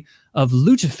 40 of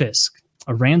lutefisk,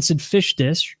 a rancid fish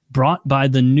dish brought by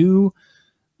the new,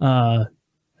 I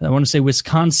want to say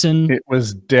Wisconsin. It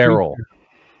was Daryl.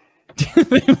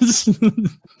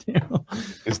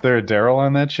 Is there a Daryl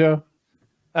on that show?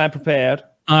 I'm prepared.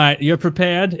 All right, you're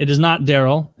prepared. It is not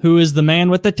Daryl. Who is the man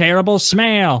with the terrible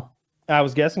smell? I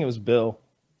was guessing it was Bill.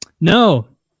 No,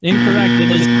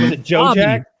 incorrect. Was it Joe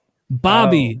Jack?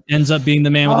 Bobby ends up being the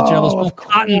man with the terrible smell.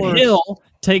 Cotton Hill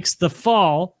takes the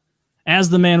fall as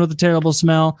the man with the terrible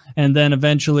smell, and then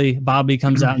eventually Bobby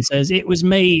comes out and says, "It was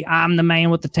me. I'm the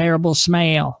man with the terrible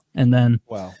smell." And then,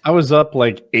 wow, I was up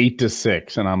like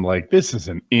 8-6, and I'm like, "This is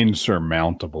an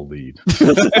insurmountable lead."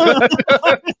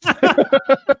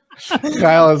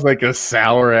 Kyle has like a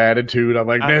sour attitude. I'm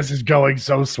like, "This is going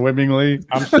so swimmingly."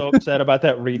 I'm so upset about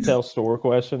that retail store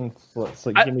question. It's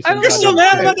like, give me some. You're so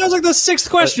mad about that. Was like the 6th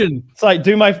question. It's like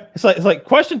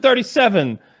question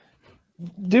 37.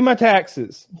 Do my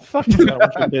taxes. Fuck you.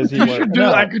 Busy work.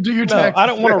 I could do your taxes. I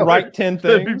don't want to write 10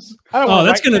 things.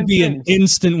 That's going to be an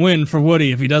instant win for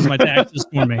Woody if he does my taxes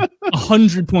for me.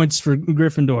 100 points for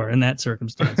Gryffindor in that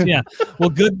circumstance. Yeah.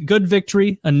 Well, good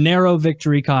victory. A narrow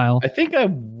victory, Kyle. I think I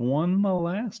won the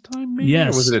last time, maybe?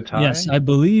 Yes. Or was it a tie? Yes, I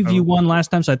believe you won last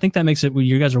time, so I think that makes it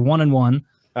you guys are 1-1.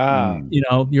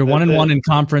 You're 1-1 in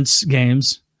conference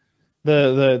games.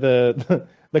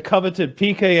 The coveted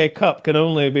PKA Cup can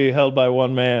only be held by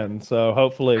one man. So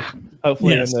hopefully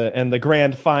yes. in the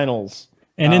grand finals.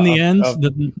 And in the end,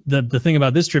 the thing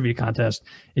about this trivia contest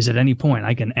is at any point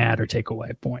I can add or take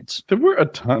away points. There were a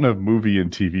ton of movie and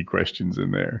TV questions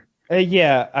in there.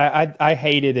 Yeah, I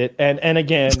hated it. And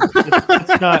again,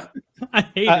 it's not.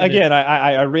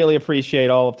 I really appreciate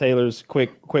all of Taylor's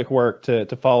quick work to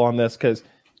fall on this because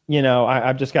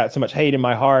I've just got so much hate in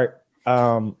my heart.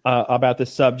 About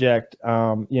this subject,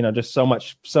 just so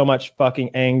much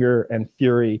fucking anger and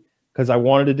fury because I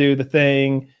wanted to do the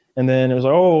thing and then it was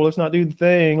like, oh, let's not do the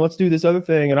thing, let's do this other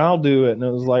thing and I'll do it, and it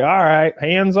was like, all right,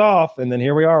 hands off, and then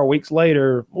here we are weeks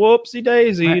later, whoopsie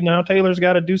daisy, now Taylor's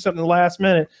got to do something the last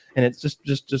minute, and it's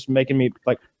just making me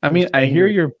like, I hear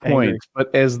your point,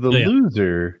 but as the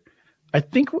loser, I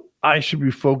think I should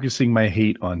be focusing my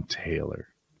hate on Taylor,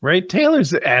 right?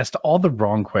 Taylor's asked all the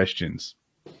wrong questions.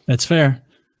 That's fair.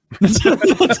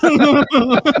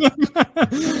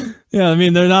 Yeah, I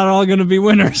mean, they're not all going to be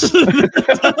winners.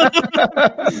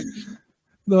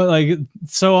 Like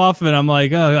so often I'm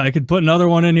like, oh, I could put another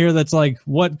one in here that's like,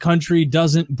 what country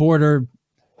doesn't border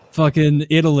fucking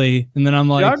Italy? And then I'm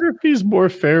like, geography's more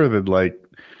fair than like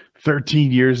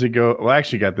 13 years ago. Well, I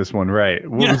actually got this one right.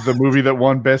 What was the movie that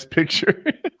won Best Picture?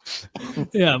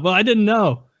 Yeah, well, I didn't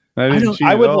know.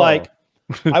 I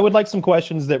would like some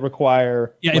questions that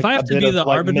require. Yeah, if I have to be the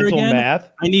arbiter again,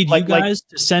 math. I need you guys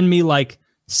to send me like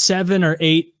 7 or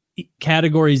 8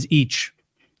 categories each.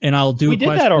 and I'll do We a did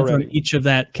that question already. from each of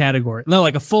that category. No,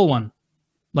 like a full one,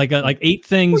 like 8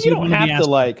 things. Well, you don't wanna be have to asked.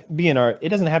 like be in our. It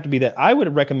doesn't have to be that. I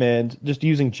would recommend just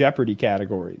using Jeopardy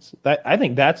categories. I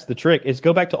think that's the trick. Is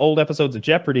go back to old episodes of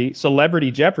Jeopardy,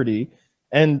 Celebrity Jeopardy,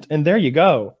 and there you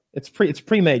go. It's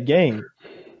pre-made game.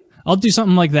 I'll do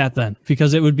something like that then,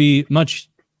 because it would be much.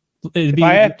 It'd be If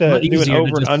I have to much do it easier to over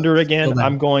and just under again, fill that.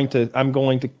 I'm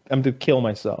going to kill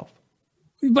myself.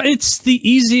 But it's the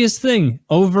easiest thing.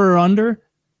 Over or under.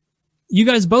 You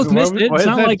guys both missed it. Why It's is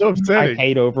not that like so I upsetting?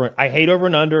 hate over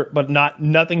and under, but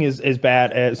nothing is as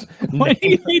bad as why do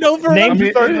you hate over and name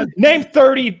under? 30, name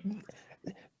 30.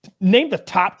 Name the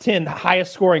top 10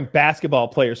 highest scoring basketball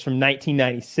players from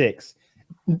 1996.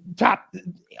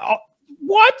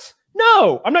 What?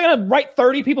 No, I'm not gonna write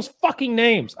 30 people's fucking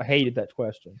names. I hated that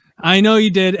question. I know you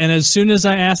did, and as soon as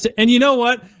I asked it, and you know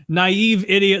what, naive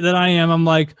idiot that I am, I'm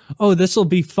like, oh, this will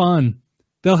be fun.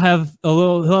 He'll have a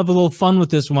little fun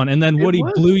with this one, and then It Woody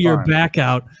was blew your fun. back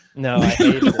out. No, I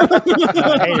hated it.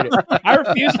 I hated it. I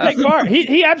refused to take part.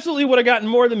 He absolutely would have gotten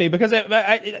more than me because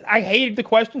I hated the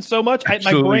question so much. My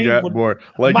Absolutely brain got would. more.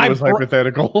 Like my it was bra-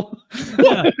 hypothetical.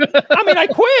 I mean, I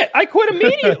quit. I quit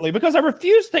immediately because I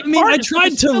refused to take I mean, part. I It's tried a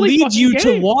to silly lead fucking you to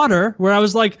game. water, where I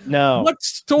was like, No. what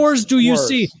stores do you Worse.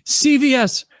 see?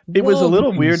 CVS. It was a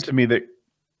little Walgreens. weird to me that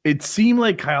it seemed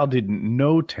like Kyle didn't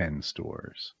know 10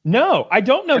 stores. No, I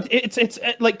don't know. It's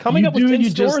like coming You up with do, 10 you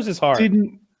just stores is hard.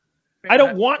 Didn't. I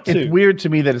don't want to. It's weird to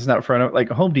me that it's not front of like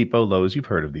Home Depot, Lowe's. You've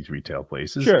heard of these retail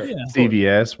places. Sure. Yeah.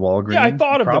 CVS, Walgreens. Yeah, I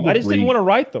thought of them. I just didn't probably- want to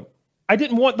write them. I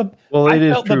didn't want the. Well, I it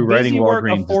is felt true. the Writing busy work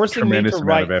Walgreens of is a forcing me tremendous to amount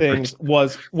write of effort. things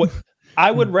was what I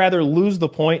would rather lose the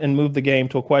point and move the game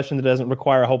to a question that doesn't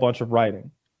require a whole bunch of writing.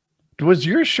 Was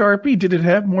your Sharpie? Did it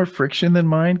have more friction than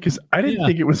mine? Because I didn't Yeah.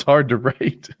 think it was hard to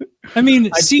write. I mean,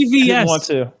 I didn't want CVS,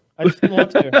 to. I just didn't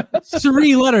want to.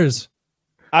 3 letters.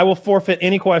 I will forfeit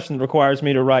any question that requires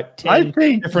me to write 10 I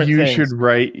think different you things. should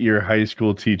write your high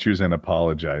school teachers and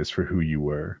apologize for who you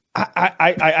were.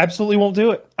 I absolutely won't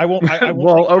do it. I won't. I won't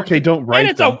Well, take- okay, don't write And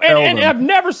it's them. a, Tell and them. I've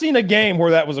never seen a game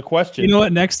where that was a question. You know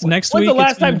what? Next When's week. the it's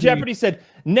last gonna time be- Jeopardy said,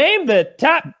 name the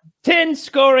top 10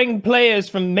 scoring players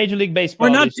from Major League Baseball?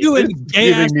 We're not this year"? doing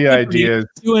gay Giving me ideas.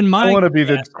 Doing my. I want to be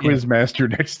the ass game. quiz master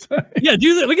next time. Yeah,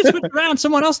 do that. We can switch around.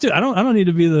 Someone else do. I don't need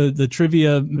to be the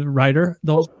trivia writer.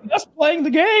 Just playing the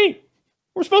game.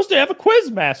 We're supposed to have a quiz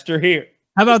master here.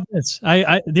 How about this?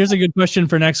 There's a good question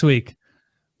for next week.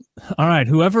 All right,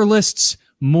 whoever lists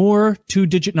more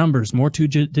two-digit numbers.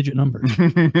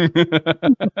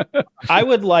 I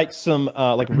would like some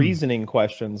like reasoning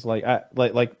questions, like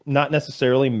not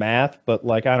necessarily math, but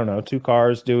like I don't know, 2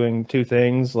 cars doing 2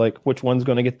 things, like which one's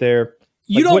going to get there.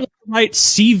 You Like, don't what- want to write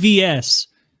CVS,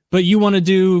 but you want to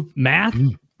do math.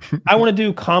 I want to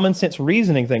do common sense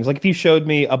reasoning things. Like if you showed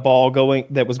me a ball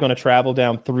that was going to travel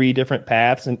down 3 different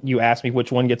paths, and you asked me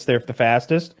which one gets there the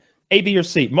fastest, A, B, or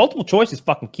C. Multiple choice is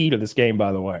fucking key to this game,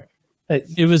 by the way.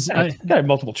 It was. You gotta have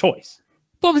multiple choice.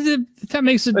 Well, that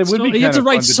makes it. It would be you have kind to of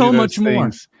write fun to so do those much more.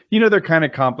 things. You know, they're kind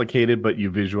of complicated, but you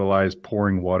visualize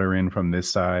pouring water in from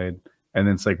this side, and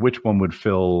then it's like which one would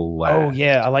fill last Oh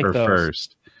yeah, I like or those.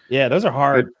 first. Yeah, those are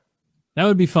hard. That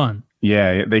would be fun.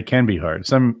 Yeah, they can be hard.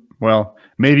 Well,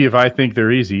 maybe if I think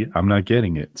they're easy, I'm not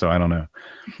getting it, so I don't know.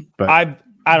 But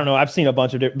I don't know. I've seen a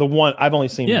bunch of the one. I've only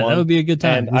seen Yeah, one. that would be a good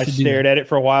time. And We I should do stared at it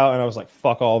for a while, and I was like,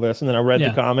 "Fuck all this." And then I read Yeah.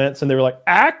 the comments, and they were like,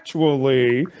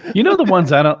 "Actually, you know the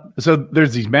ones I don't. So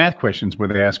there's these math questions where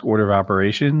they ask order of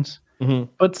operations, Mhm.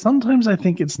 but sometimes I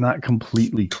think it's not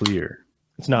completely clear.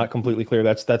 it's not completely clear."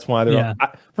 That's why they're. Yeah.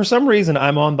 For some reason,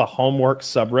 I'm on the homework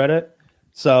subreddit,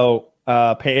 so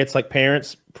it's like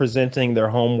parents presenting their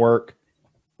homework,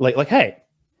 like, "Hey,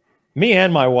 me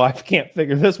and my wife can't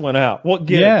figure this one out. What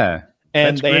gives?" Yeah,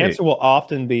 And that's the great. answer will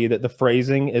often be that the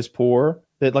phrasing is poor.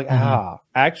 That like,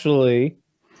 actually,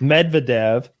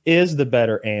 Medvedev is the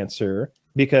better answer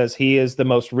because he is the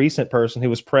most recent person who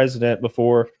was president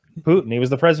before Putin. He was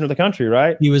the president of the country,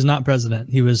 right? He was not president.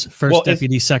 He was first Well,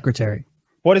 deputy secretary,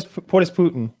 What is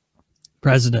Putin?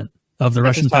 president of the That's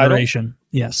Russian his title? Federation.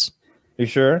 Yes, You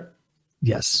sure?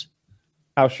 yes.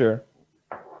 How sure?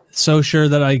 So sure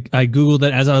that I googled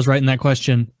it as I was writing that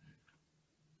question,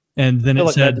 and then I feel it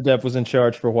like said, Medvedev was in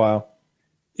charge for a while.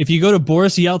 if you go to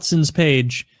Boris Yeltsin's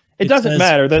page, It doesn't says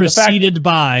matter. The fact- preceded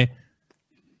by.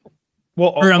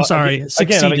 Well, Or, I'm sorry, again, I've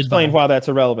succeeded explained by. why that's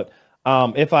irrelevant.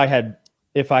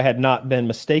 If I had not been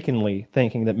mistakenly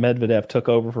thinking that Medvedev took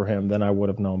over for him, then I would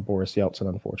have known Boris Yeltsin,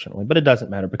 unfortunately. But it doesn't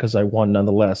matter because I won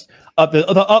nonetheless. The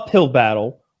uphill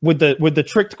battle with the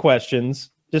tricked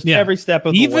questions, just Yeah. every step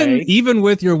of the way. Even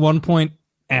with your 1 point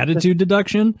attitude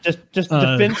deduction.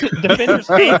 Defenders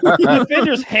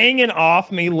hanging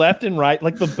off me left and right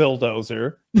like the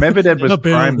bulldozer. Medvedev was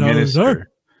prime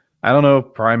minister. I don't know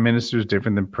if prime minister is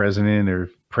different than president, or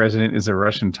president is a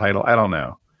Russian title. I don't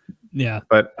know. Yeah,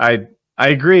 but I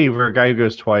agree. For a guy who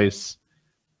goes twice,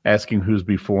 asking who's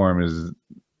before him is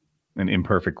an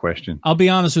imperfect question. I'll be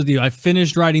honest with you. I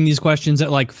finished writing these questions at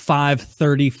like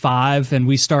 5:35, and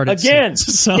we started again.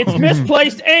 6, so. It's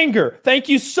misplaced anger. Thank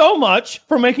you so much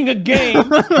for making a game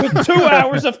with 2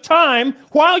 hours of time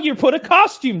while you put a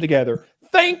costume together.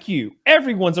 Thank you.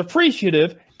 Everyone's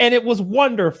appreciative, and it was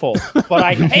wonderful. But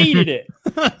I hated it.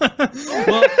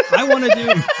 Well, I want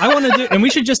to do, and we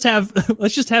should just have.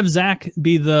 Let's just have Zach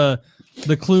be the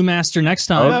clue master next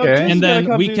time, okay. And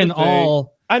then we can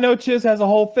all. I know Chiz has a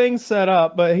whole thing set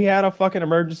up, but he had a fucking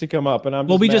emergency come up, and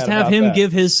we just have him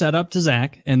give his setup to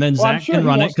Zach, and then Zach can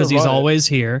run it because he's always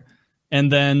here,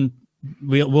 and then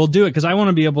we'll do it because I want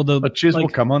to be able to. But Chiz will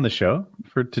come on the show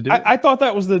to do it. I thought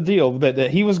that was the deal,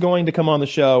 that he was going to come on the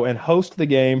show and host the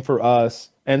game for us,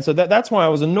 and so that's why I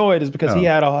was annoyed, is because he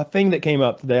had a thing that came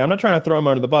up today. I'm not trying to throw him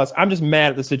under the bus. I'm just mad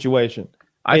at the situation.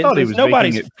 I thought he was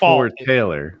making it for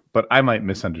Taylor, but I might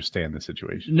misunderstand the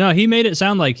situation. No, he made it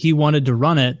sound like he wanted to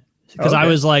run it because I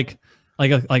was like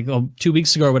 2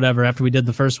 weeks ago or whatever, after we did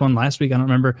the first one last week, I don't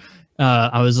remember.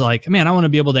 I was like, man, I want to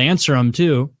be able to answer them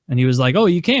too. And he was like, oh,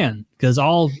 you can, because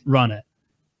I'll run it.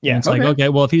 Yeah. And it's like, okay,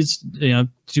 well, if he's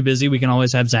too busy, we can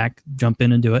always have Zach jump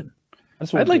in and do it.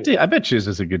 I bet Chiz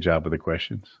does a good job with the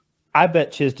questions. I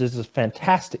bet Chiz does a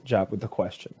fantastic job with the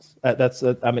questions.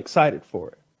 I'm excited for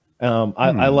it.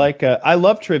 I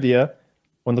love trivia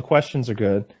when the questions are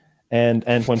good, and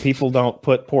when people don't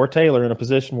put poor Taylor in a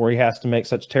position where he has to make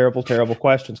such terrible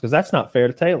questions, because that's not fair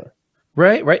to Taylor.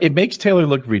 Right. It makes Taylor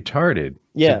look retarded.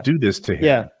 To do this to him.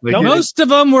 Yeah, like, most of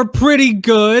them were pretty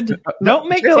good. Don't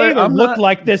make Taylor look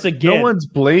like this again. No one's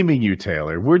blaming you,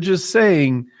 Taylor. We're just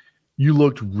saying you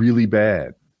looked really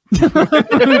bad.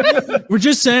 We're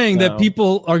just saying that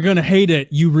people are going to hate it,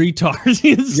 you retards.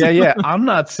 Yeah. I'm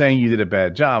not saying you did a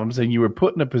bad job. I'm saying you were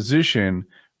put in a position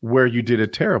where you did a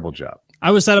terrible job. I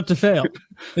was set up to fail,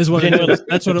 is what it is.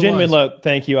 That's what it was. Look,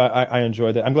 thank you. I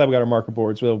enjoyed that. I'm glad we got our marker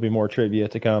boards. There will be more trivia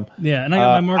to come. Yeah, and I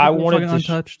got my marker board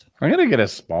untouched. I'm going to get a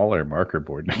smaller marker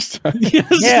board next time.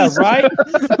 Yeah, right?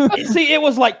 See, it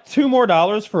was like $2 more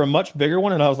for a much bigger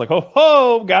one, and I was like,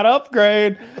 oh, got to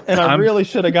upgrade. And I really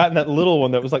should have gotten that little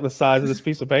one that was like the size of this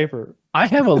piece of paper. I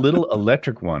have a little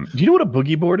electric one. Do you know what a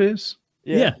boogie board is?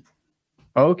 Yeah.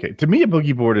 Oh, okay. To me, a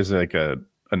boogie board is like a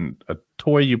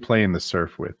toy you play in the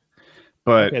surf with.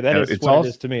 But that is it's what also, it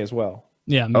is to me as well.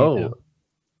 Yeah. Too.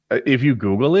 If you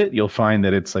Google it, you'll find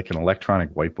that it's like an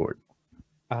electronic whiteboard.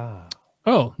 Ah.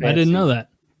 Oh, fancy. I didn't know that.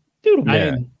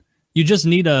 Dude, you just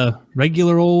need a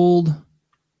regular old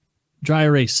dry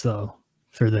erase though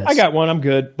for this. I got one. I'm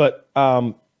good. But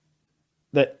that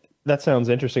sounds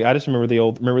interesting. I just remember the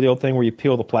old thing where you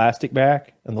peel the plastic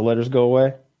back and the letters go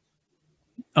away.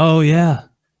 Oh yeah,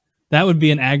 that would be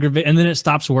an aggravate, and then it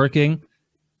stops working.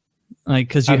 Like,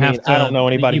 because I don't know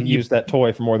anybody who used that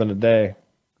toy for more than a day.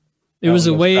 It was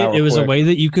a way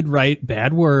that you could write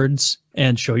bad words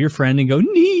and show your friend and go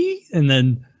nee, and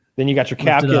then you got your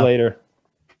calculator.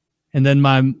 And then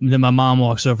my mom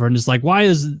walks over and is like, "Why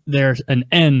is there an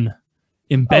N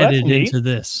embedded into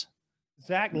this?"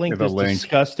 Zach linked this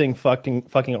disgusting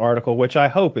fucking article, which I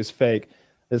hope is fake.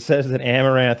 It says that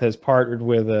Amaranth has partnered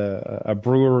with a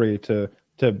brewery to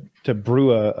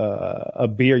brew a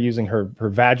beer using her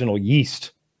vaginal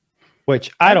yeast,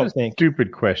 which I don't think.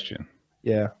 Stupid question.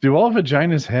 Yeah. Do all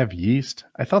vaginas have yeast?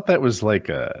 I thought that was like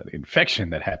an infection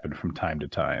that happened from time to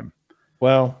time.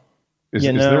 Well, is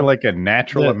there like a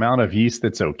natural amount of yeast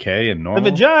that's okay and normal? The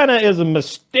vagina is a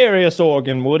mysterious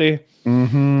organ, Woody.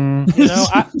 Mm-hmm.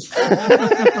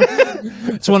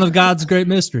 It's one of God's great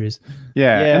mysteries.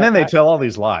 Yeah. And then they tell all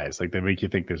these lies. Like, they make you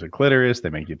think there's a clitoris.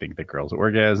 They make you think that girls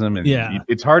orgasm. And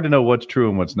it's hard to know what's true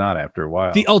and what's not after a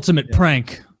while. The ultimate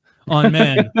prank on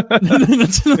men.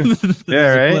 That's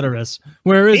right. Clitoris.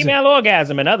 Where is Female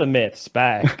orgasm and other myths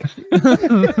by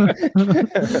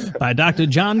Dr.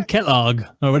 John Kellogg,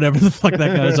 or whatever the fuck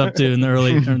that guy's up to in the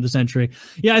early turn of the century.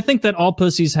 Yeah, I think that all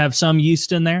pussies have some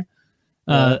yeast in there.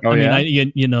 They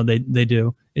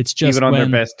do. It's just even on their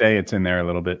best day, it's in there a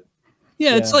little bit.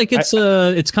 Yeah, it's like it's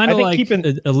kind of like a living.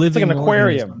 It's like an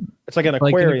aquarium. Organism. It's like an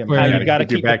aquarium. You got to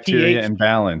keep bacteria the pH in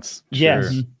balance.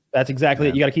 Yes, that's exactly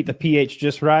it. You got to keep the pH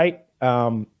just right.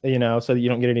 So that you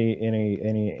don't get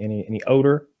any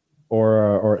odor,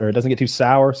 or it doesn't get too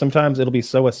sour. Sometimes it'll be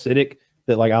so acidic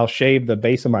that like I'll shave the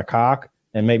base of my cock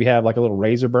and maybe have like a little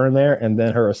razor burn there, and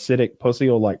then her acidic pussy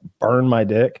will like burn my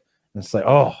dick. And it's like,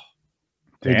 oh.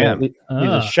 Damn. You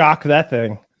to shock that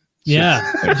thing.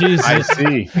 Yeah. Jesus. I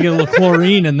see. You get a little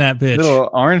chlorine in that bitch.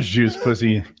 Little orange juice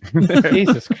pussy.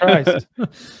 Jesus Christ.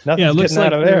 Nothing's It looks getting like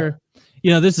out of there.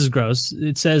 this is gross.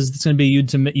 It says it's going to be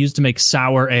used to make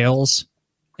sour ales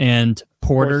and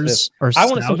porters or I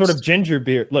want some stouts. sort of ginger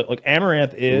beer. Look,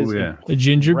 amaranth is Ooh, yeah. A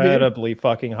ginger beer. incredibly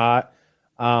fucking hot.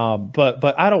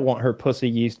 But I don't want her pussy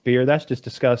yeast beer. That's just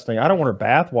disgusting. I don't want her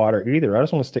bath water either. I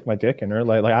just want to stick my dick in her.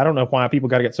 Like I don't know why people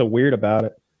got to get so weird about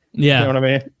it. Yeah. You know what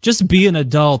I mean? Just be an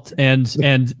adult and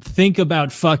think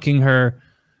about fucking her,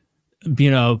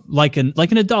 like an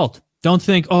adult. Don't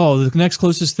think, oh, the next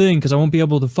closest thing, because I won't be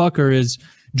able to fuck her, is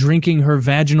drinking her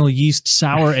vaginal yeast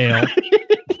sour ale.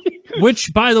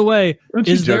 Which, by the way, Don't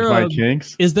you judge my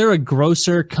kinks? is there a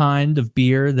grosser kind of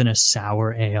beer than a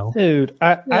sour ale? Dude,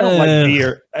 I don't like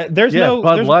beer. There's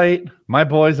Bud Light. My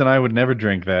boys and I would never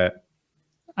drink that.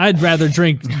 I'd rather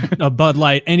drink a Bud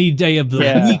Light any day of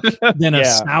the week than a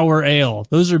sour ale.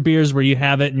 Those are beers where you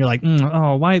have it and you're like,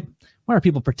 why are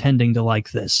people pretending to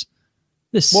like this?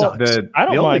 This sucks. The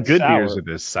only good beers are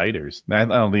the ciders. I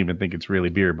don't even think it's really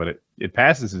beer, but it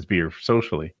passes as beer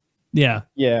socially. Yeah.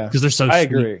 Because they're so I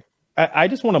sweet. agree. I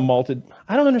just want a malted.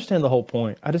 I don't understand the whole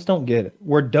point. I just don't get it.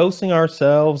 We're dosing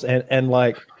ourselves and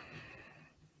like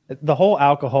the whole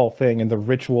alcohol thing and the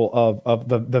ritual of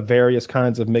the various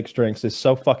kinds of mixed drinks is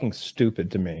so fucking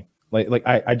stupid to me. Like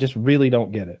I just really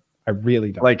don't get it. I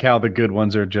really don't. Like how the good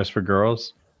ones are just for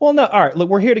girls. Well, no. All right. Look,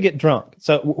 we're here to get drunk.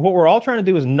 So what we're all trying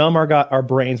to do is numb our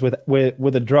brains with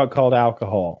a drug called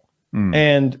alcohol.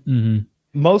 And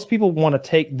most people want to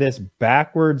take this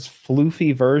backwards,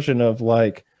 floofy version of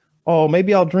like, oh,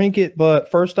 maybe I'll drink it,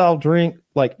 but first I'll drink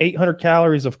like 800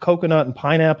 calories of coconut and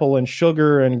pineapple and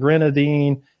sugar and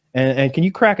grenadine. And can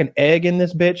you crack an egg in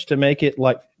this bitch to make it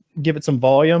like give it some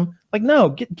volume? Like, no,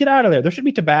 get out of there. There should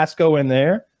be Tabasco in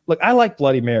there. Look, I like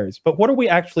Bloody Marys, but what are we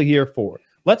actually here for?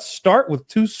 Let's start with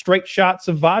 2 straight shots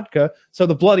of vodka so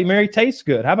the Bloody Mary tastes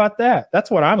good. How about that? That's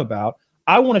what I'm about.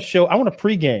 I want to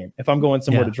pregame if I'm going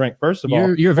somewhere to drink. First of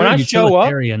all, you're a very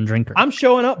utilitarian drinker. I'm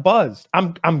showing up buzzed.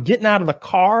 I'm getting out of the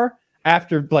car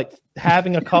after like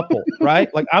having a couple,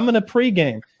 right? Like I'm in a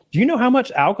pregame. Do you know how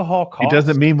much alcohol costs? He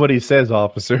doesn't mean what he says,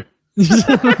 officer. No,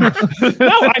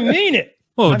 I mean it.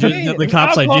 Oh, the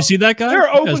cop's like, do you see that guy? There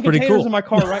are open That's pretty containers cool in my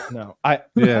car right now.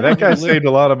 That guy saved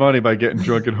a lot of money by getting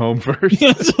drunk at home first.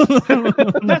 He's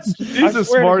a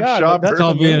smart shopper. That's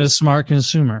all being a smart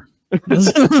consumer.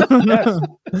 Yes.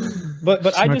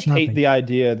 But I just hate the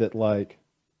idea that like,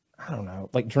 I don't know,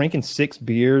 like drinking 6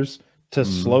 beers to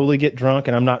slowly get drunk,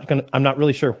 and I'm not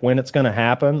really sure when it's gonna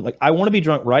happen. Like I want to be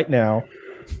drunk right now,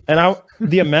 and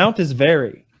the amount is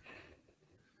vary.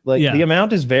 The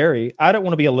amount is vary. I don't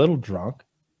want to be a little drunk.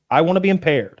 I want to be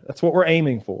impaired. That's what we're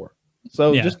aiming for.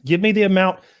 So just give me the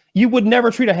amount. You would never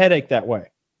treat a headache that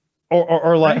way,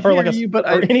 or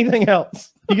anything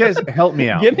else. You guys help me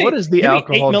out. What is the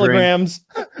alcohol 8 milligrams?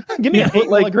 Give me an 8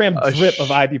 milligram drip of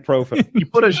ibuprofen. You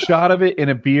put a shot of it in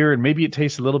a beer, and maybe it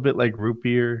tastes a little bit like root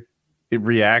beer. It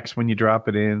reacts when you drop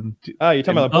it in. Oh, you're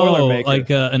talking about a Boilermaker. Like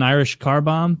an Irish car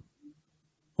bomb?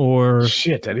 Or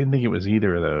shit, I didn't think it was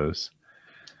either of those.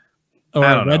 Or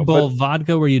a Red Bull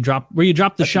vodka where you drop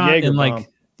the shot and like,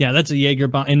 that's a Jaeger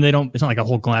bomb, and it's not like a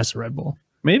whole glass of Red Bull.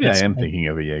 Maybe I am thinking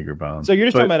of a Jaeger bomb. So you're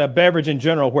just talking about a beverage in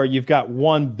general where you've got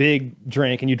one big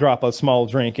drink and you drop a small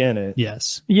drink in it.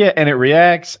 Yes. Yeah, and it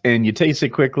reacts and you taste it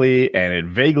quickly, and it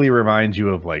vaguely reminds you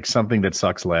of like something that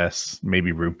sucks less,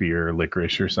 maybe root beer or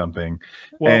licorice or something.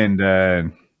 Well,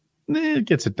 and it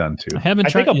gets it done too. I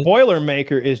think a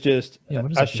Boilermaker is just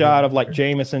a shot of like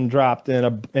Jameson dropped in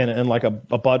like a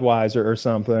Budweiser or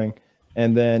something.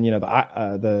 And then,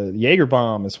 the Jaeger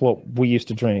bomb is what we used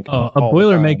to drink. A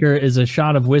Boilermaker is a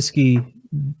shot of whiskey.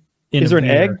 Is there an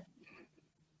egg?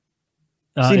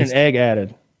 I've seen an egg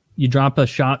added. You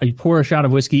pour a shot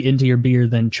of whiskey into your beer,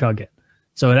 then chug it.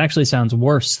 So it actually sounds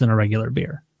worse than a regular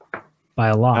beer by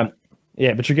a lot.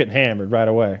 But you're getting hammered right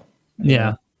away.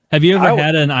 Yeah. Have you ever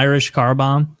had an Irish car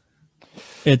bomb?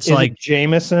 It's like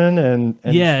Jameson and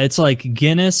it's like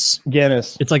Guinness.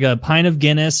 It's like a pint of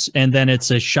Guinness, and then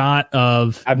it's a shot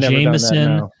of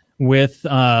Jameson with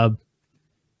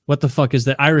what the fuck is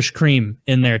that? Irish cream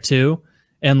in there too.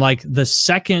 And like the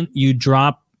second you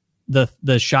drop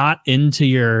the shot into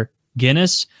your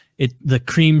Guinness, the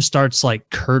cream starts like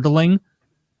curdling,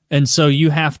 and so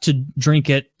you have to drink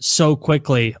it so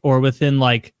quickly, or within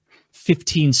like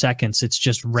 15 seconds, it's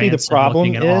just rancid. See, the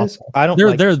problem is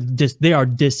they are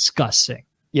disgusting.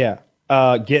 Yeah.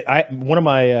 One of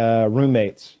my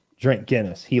roommates drank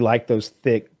Guinness. He liked those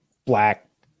thick, black,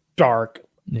 dark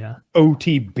Yeah.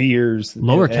 OT beers.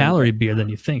 Lower calorie beer than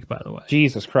you think, by the way.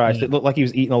 Jesus Christ. Yeah. It looked like he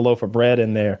was eating a loaf of bread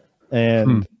in there.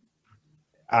 And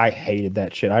I hated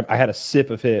that shit. I had a sip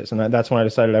of his, and that's when I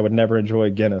decided I would never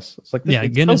enjoy Guinness. It's like, this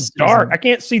Guinness so dark. I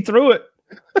can't see through it.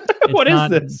 What is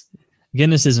this?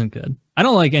 Guinness isn't good. I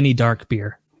don't like any dark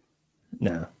beer.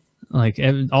 No. Like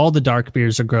all the dark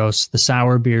beers are gross. The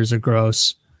sour beers are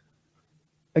gross.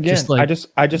 Again, I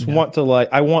just want to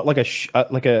I want like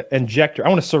a injector. I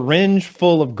want a syringe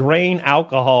full of grain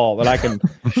alcohol that I can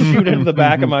shoot into the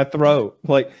back of my throat.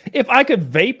 Like if I could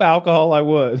vape alcohol, I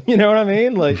would. You know what I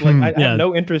mean? Like I have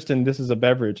no interest in this as a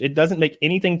beverage. It doesn't make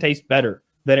anything taste better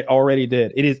than it already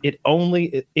did.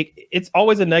 It's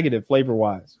always a negative flavor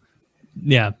wise.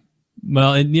 Yeah.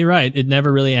 Well, you're right. It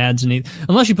never really adds any,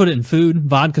 unless you put it in food.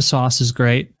 Vodka sauce is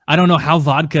great. I don't know how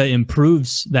vodka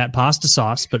improves that pasta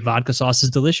sauce, but vodka sauce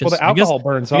is delicious. Well, the alcohol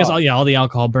burns off. All the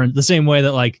alcohol burns the same way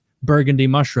that like burgundy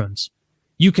mushrooms.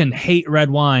 You can hate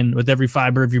red wine with every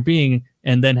fiber of your being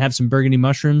and then have some burgundy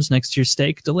mushrooms next to your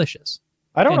steak. Delicious.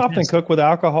 I don't often cook with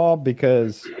alcohol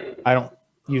because I don't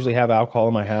usually have alcohol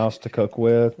in my house to cook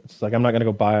with. It's like I'm not going to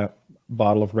go buy a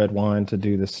bottle of red wine to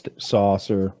do this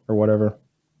sauce or whatever.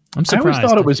 I'm surprised. I always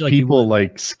thought it was people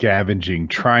like scavenging,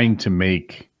 trying to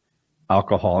make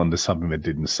alcohol into something that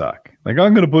didn't suck. Like,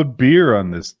 I'm going to put beer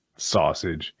on this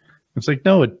sausage. It's like,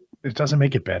 no, it doesn't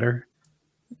make it better.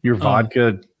 Your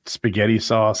vodka spaghetti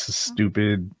sauce is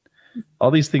stupid.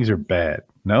 All these things are bad.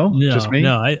 No, just me?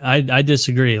 No, I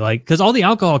disagree. Like, because all the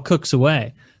alcohol cooks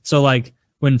away. So like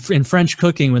when in French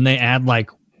cooking, when they add like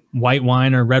white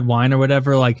wine or red wine or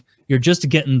whatever, like you're just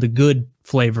getting the good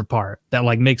flavor part that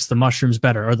like makes the mushrooms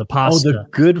better or the pasta. Oh, the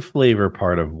good flavor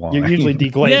part of wine. You're usually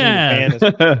deglazing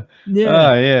the pan. You're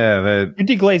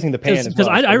deglazing the pan because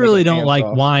I really don't like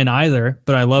wine either,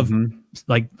 but I love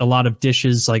like a lot of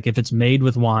dishes like if it's made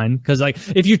with wine, because like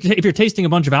if you're tasting a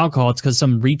bunch of alcohol, it's because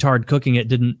some retard cooking it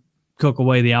didn't cook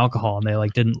away the alcohol and they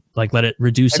like didn't like let it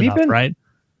reduce enough, right?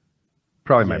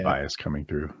 Probably my bias coming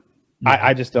through.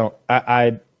 I just don't.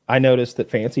 I noticed that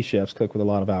fancy chefs cook with a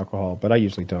lot of alcohol, but I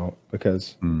usually don't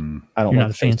because I don't like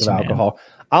the taste of alcohol.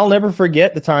 I'll never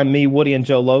forget the time me, Woody, and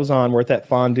Joe Lozon were at that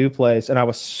fondue place, and I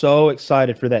was so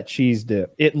excited for that cheese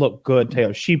dip. It looked good,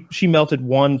 Taylor. She melted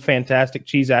one fantastic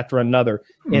cheese after another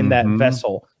in that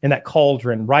vessel, in that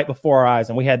cauldron, right before our eyes,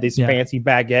 and we had these fancy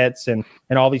baguettes and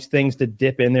all these things to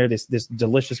dip in there. This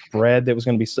delicious bread that was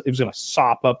going to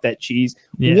sop up that cheese.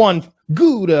 Yeah. One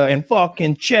Gouda and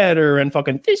fucking cheddar and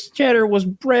fucking this cheddar was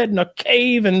bred in a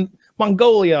cave in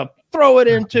Mongolia. Throw it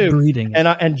into breeding.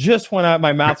 And just when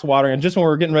my mouth's watering, and just when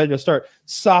we're getting ready to start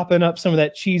sopping up some of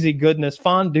that cheesy goodness,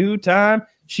 fondue time,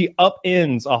 she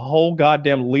upends a whole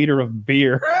goddamn liter of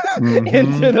beer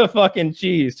into the fucking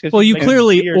cheese. Well, you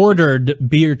clearly ordered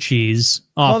beer cheese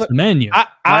off the menu.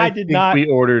 I did not. We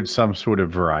ordered some sort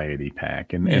of variety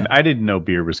pack, and I didn't know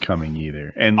beer was coming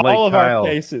either. And all like of Kyle, our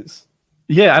faces.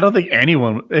 Yeah, I don't think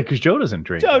anyone, because Joe doesn't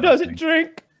drink. Joe doesn't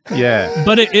drink. Yeah.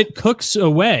 But it cooks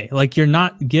away. Like you're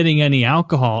not getting any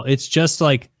alcohol. It's just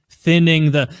like thinning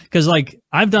because like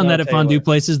I've done that at fondue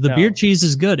places. The beer cheese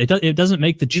is good. It doesn't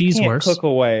make the cheese worse. Cook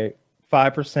away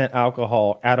 5%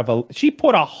 alcohol out of she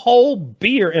put a whole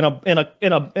beer in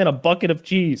a bucket of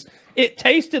cheese. It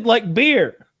tasted like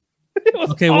beer. It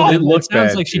was it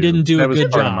sounds like she didn't do a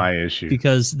good job. Of my issue.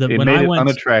 Because when I went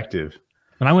unattractive.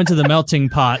 When I went to the melting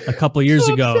pot a couple years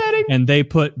ago and they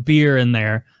put beer in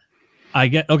there,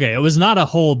 it was not a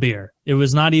whole beer. It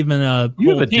was not even a You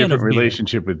have a different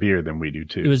relationship with beer than we do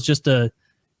too. It was just but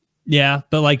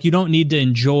like you don't need to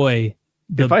enjoy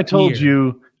the If I told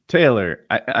you, Taylor,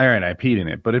 I peed in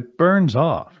it, but it burns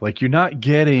off. Like you're not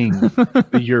getting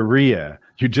the urea.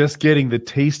 You're just getting the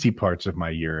tasty parts of my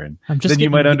urine. Then you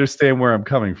might understand where I'm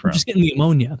coming from. I'm just getting the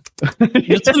ammonia. A little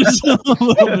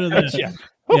bit of that.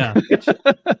 Yeah.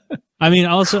 I mean,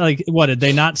 also, like, what did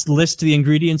they not list the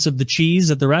ingredients of the cheese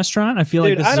at the restaurant? I feel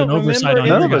like this is an oversight on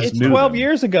your guys. It's 12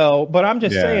 years ago, but I'm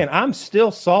just saying, I'm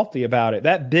still salty about it.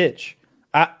 That bitch.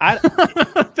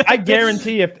 I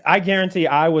guarantee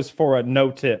I was for a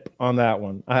no tip on that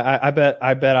one. I bet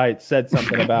I said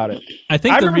something about it. I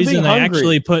think the reason they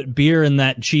actually put beer in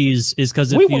that cheese is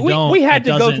because if you don't, we had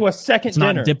to go to a second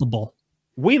dinner. It's not dippable.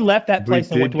 We left that place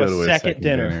and went to a second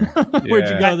dinner. Where'd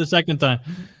you go the second time?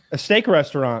 A steak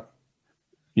restaurant.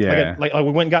 Yeah, like we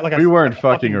went and got we weren't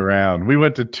fucking around. We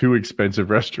went to 2 expensive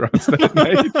restaurants that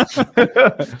night.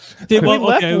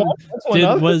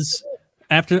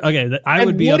 I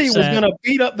would be Woody upset. was gonna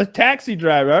beat up the taxi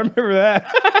driver. I remember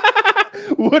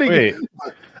that. Woody, wait,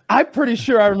 I'm pretty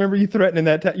sure I remember you threatening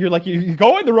that. You're like, you're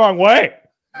going the wrong way.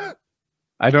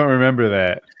 I don't remember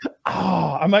that.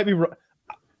 Oh, I might be wrong.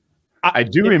 I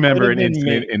do remember an would've been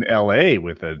incident me. in L.A.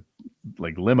 with a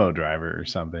limo driver or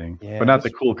something, Yeah, but not the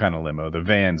cool kind of limo. The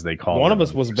vans they call. One of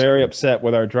us was very upset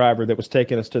with our driver that was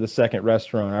taking us to the second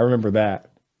restaurant. I remember that.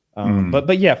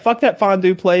 But yeah, fuck that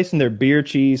fondue place and their beer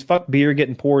cheese. Fuck beer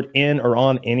getting poured in or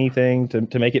on anything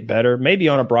to make it better. Maybe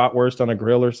on a bratwurst on a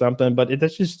grill or something. But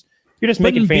that's just you're just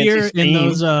Putting making fancy beer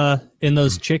steam. in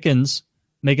those chickens,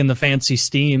 making the fancy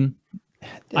steam.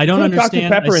 I don't Put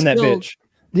understand. Dr. Pepper in that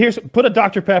bitch. Put a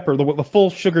Dr. Pepper, the full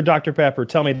sugar Dr. Pepper.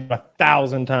 Tell me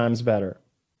 1,000 times better.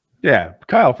 Yeah,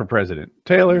 Kyle for president.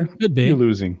 Taylor, Could be. you're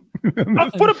losing.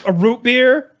 Put a root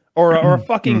beer or a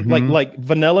fucking like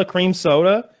vanilla cream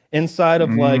soda inside of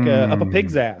like up a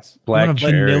pig's ass. Black You want a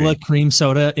cherry. vanilla cream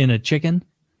soda in a chicken?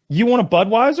 You want a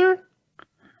Budweiser?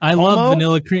 I love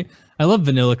vanilla cream. I love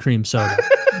vanilla cream soda,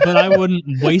 but I wouldn't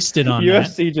waste it on that.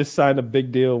 UFC just signed a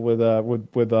big deal with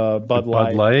Bud Light. Bud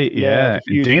Light, yeah.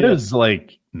 And Dana's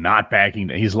like not backing.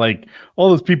 He's like, all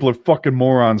those people are fucking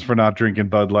morons for not drinking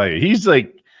Bud Light. He's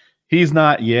like, he's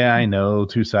not. Yeah, I know.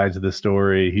 Two sides of the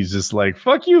story. He's just like,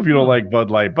 fuck you if you don't like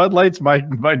Bud Light. Bud Light's my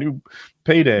new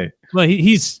payday. Well,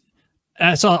 he's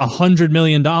I saw $100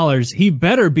 million. He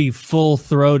better be full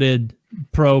throated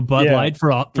pro Bud Light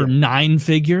for 9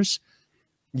 figures.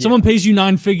 Yeah. Someone pays you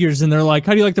 9 figures and they're like,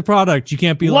 how do you like the product? You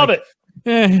can't be love like,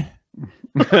 it.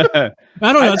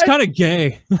 I don't know. It's kind of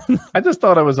gay. I just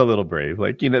thought I was a little brave,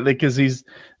 like, you know, because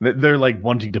they're like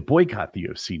wanting to boycott the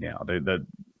UFC now.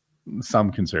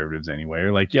 Some conservatives anyway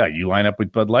are like, yeah, you line up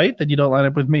with Bud Light, then you don't line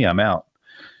up with me. I'm out.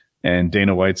 And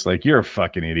Dana White's like, you're a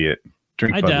fucking idiot.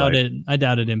 Drink Bud Light. I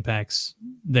doubt it impacts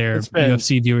their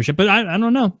UFC viewership, but I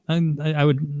don't know. I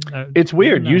would. It's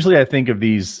weird. Usually, I think of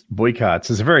these boycotts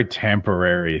as a very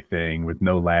temporary thing with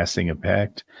no lasting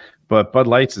impact, but Bud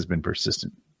Light's has been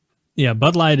persistent. Yeah,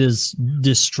 Bud Light is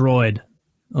destroyed,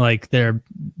 like their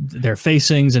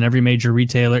facings in every major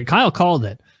retailer. Kyle called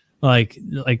it, like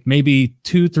maybe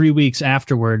 2-3 weeks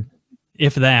afterward,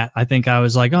 if that. I think I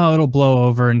was like, oh, it'll blow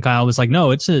over, and Kyle was like,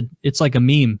 no, it's like a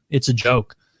meme. It's a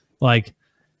joke. Like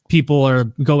people are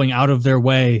going out of their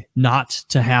way not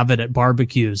to have it at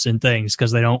barbecues and things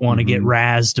because they don't want to get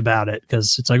razzed about it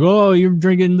because it's like, oh, you're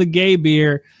drinking the gay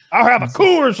beer. I'll have a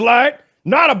Coors Light,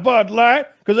 not a Bud Light,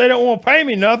 because they don't want to pay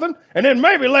me nothing. And then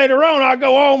maybe later on I'll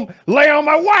go home, lay on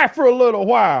my wife for a little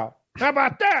while. How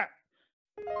about that?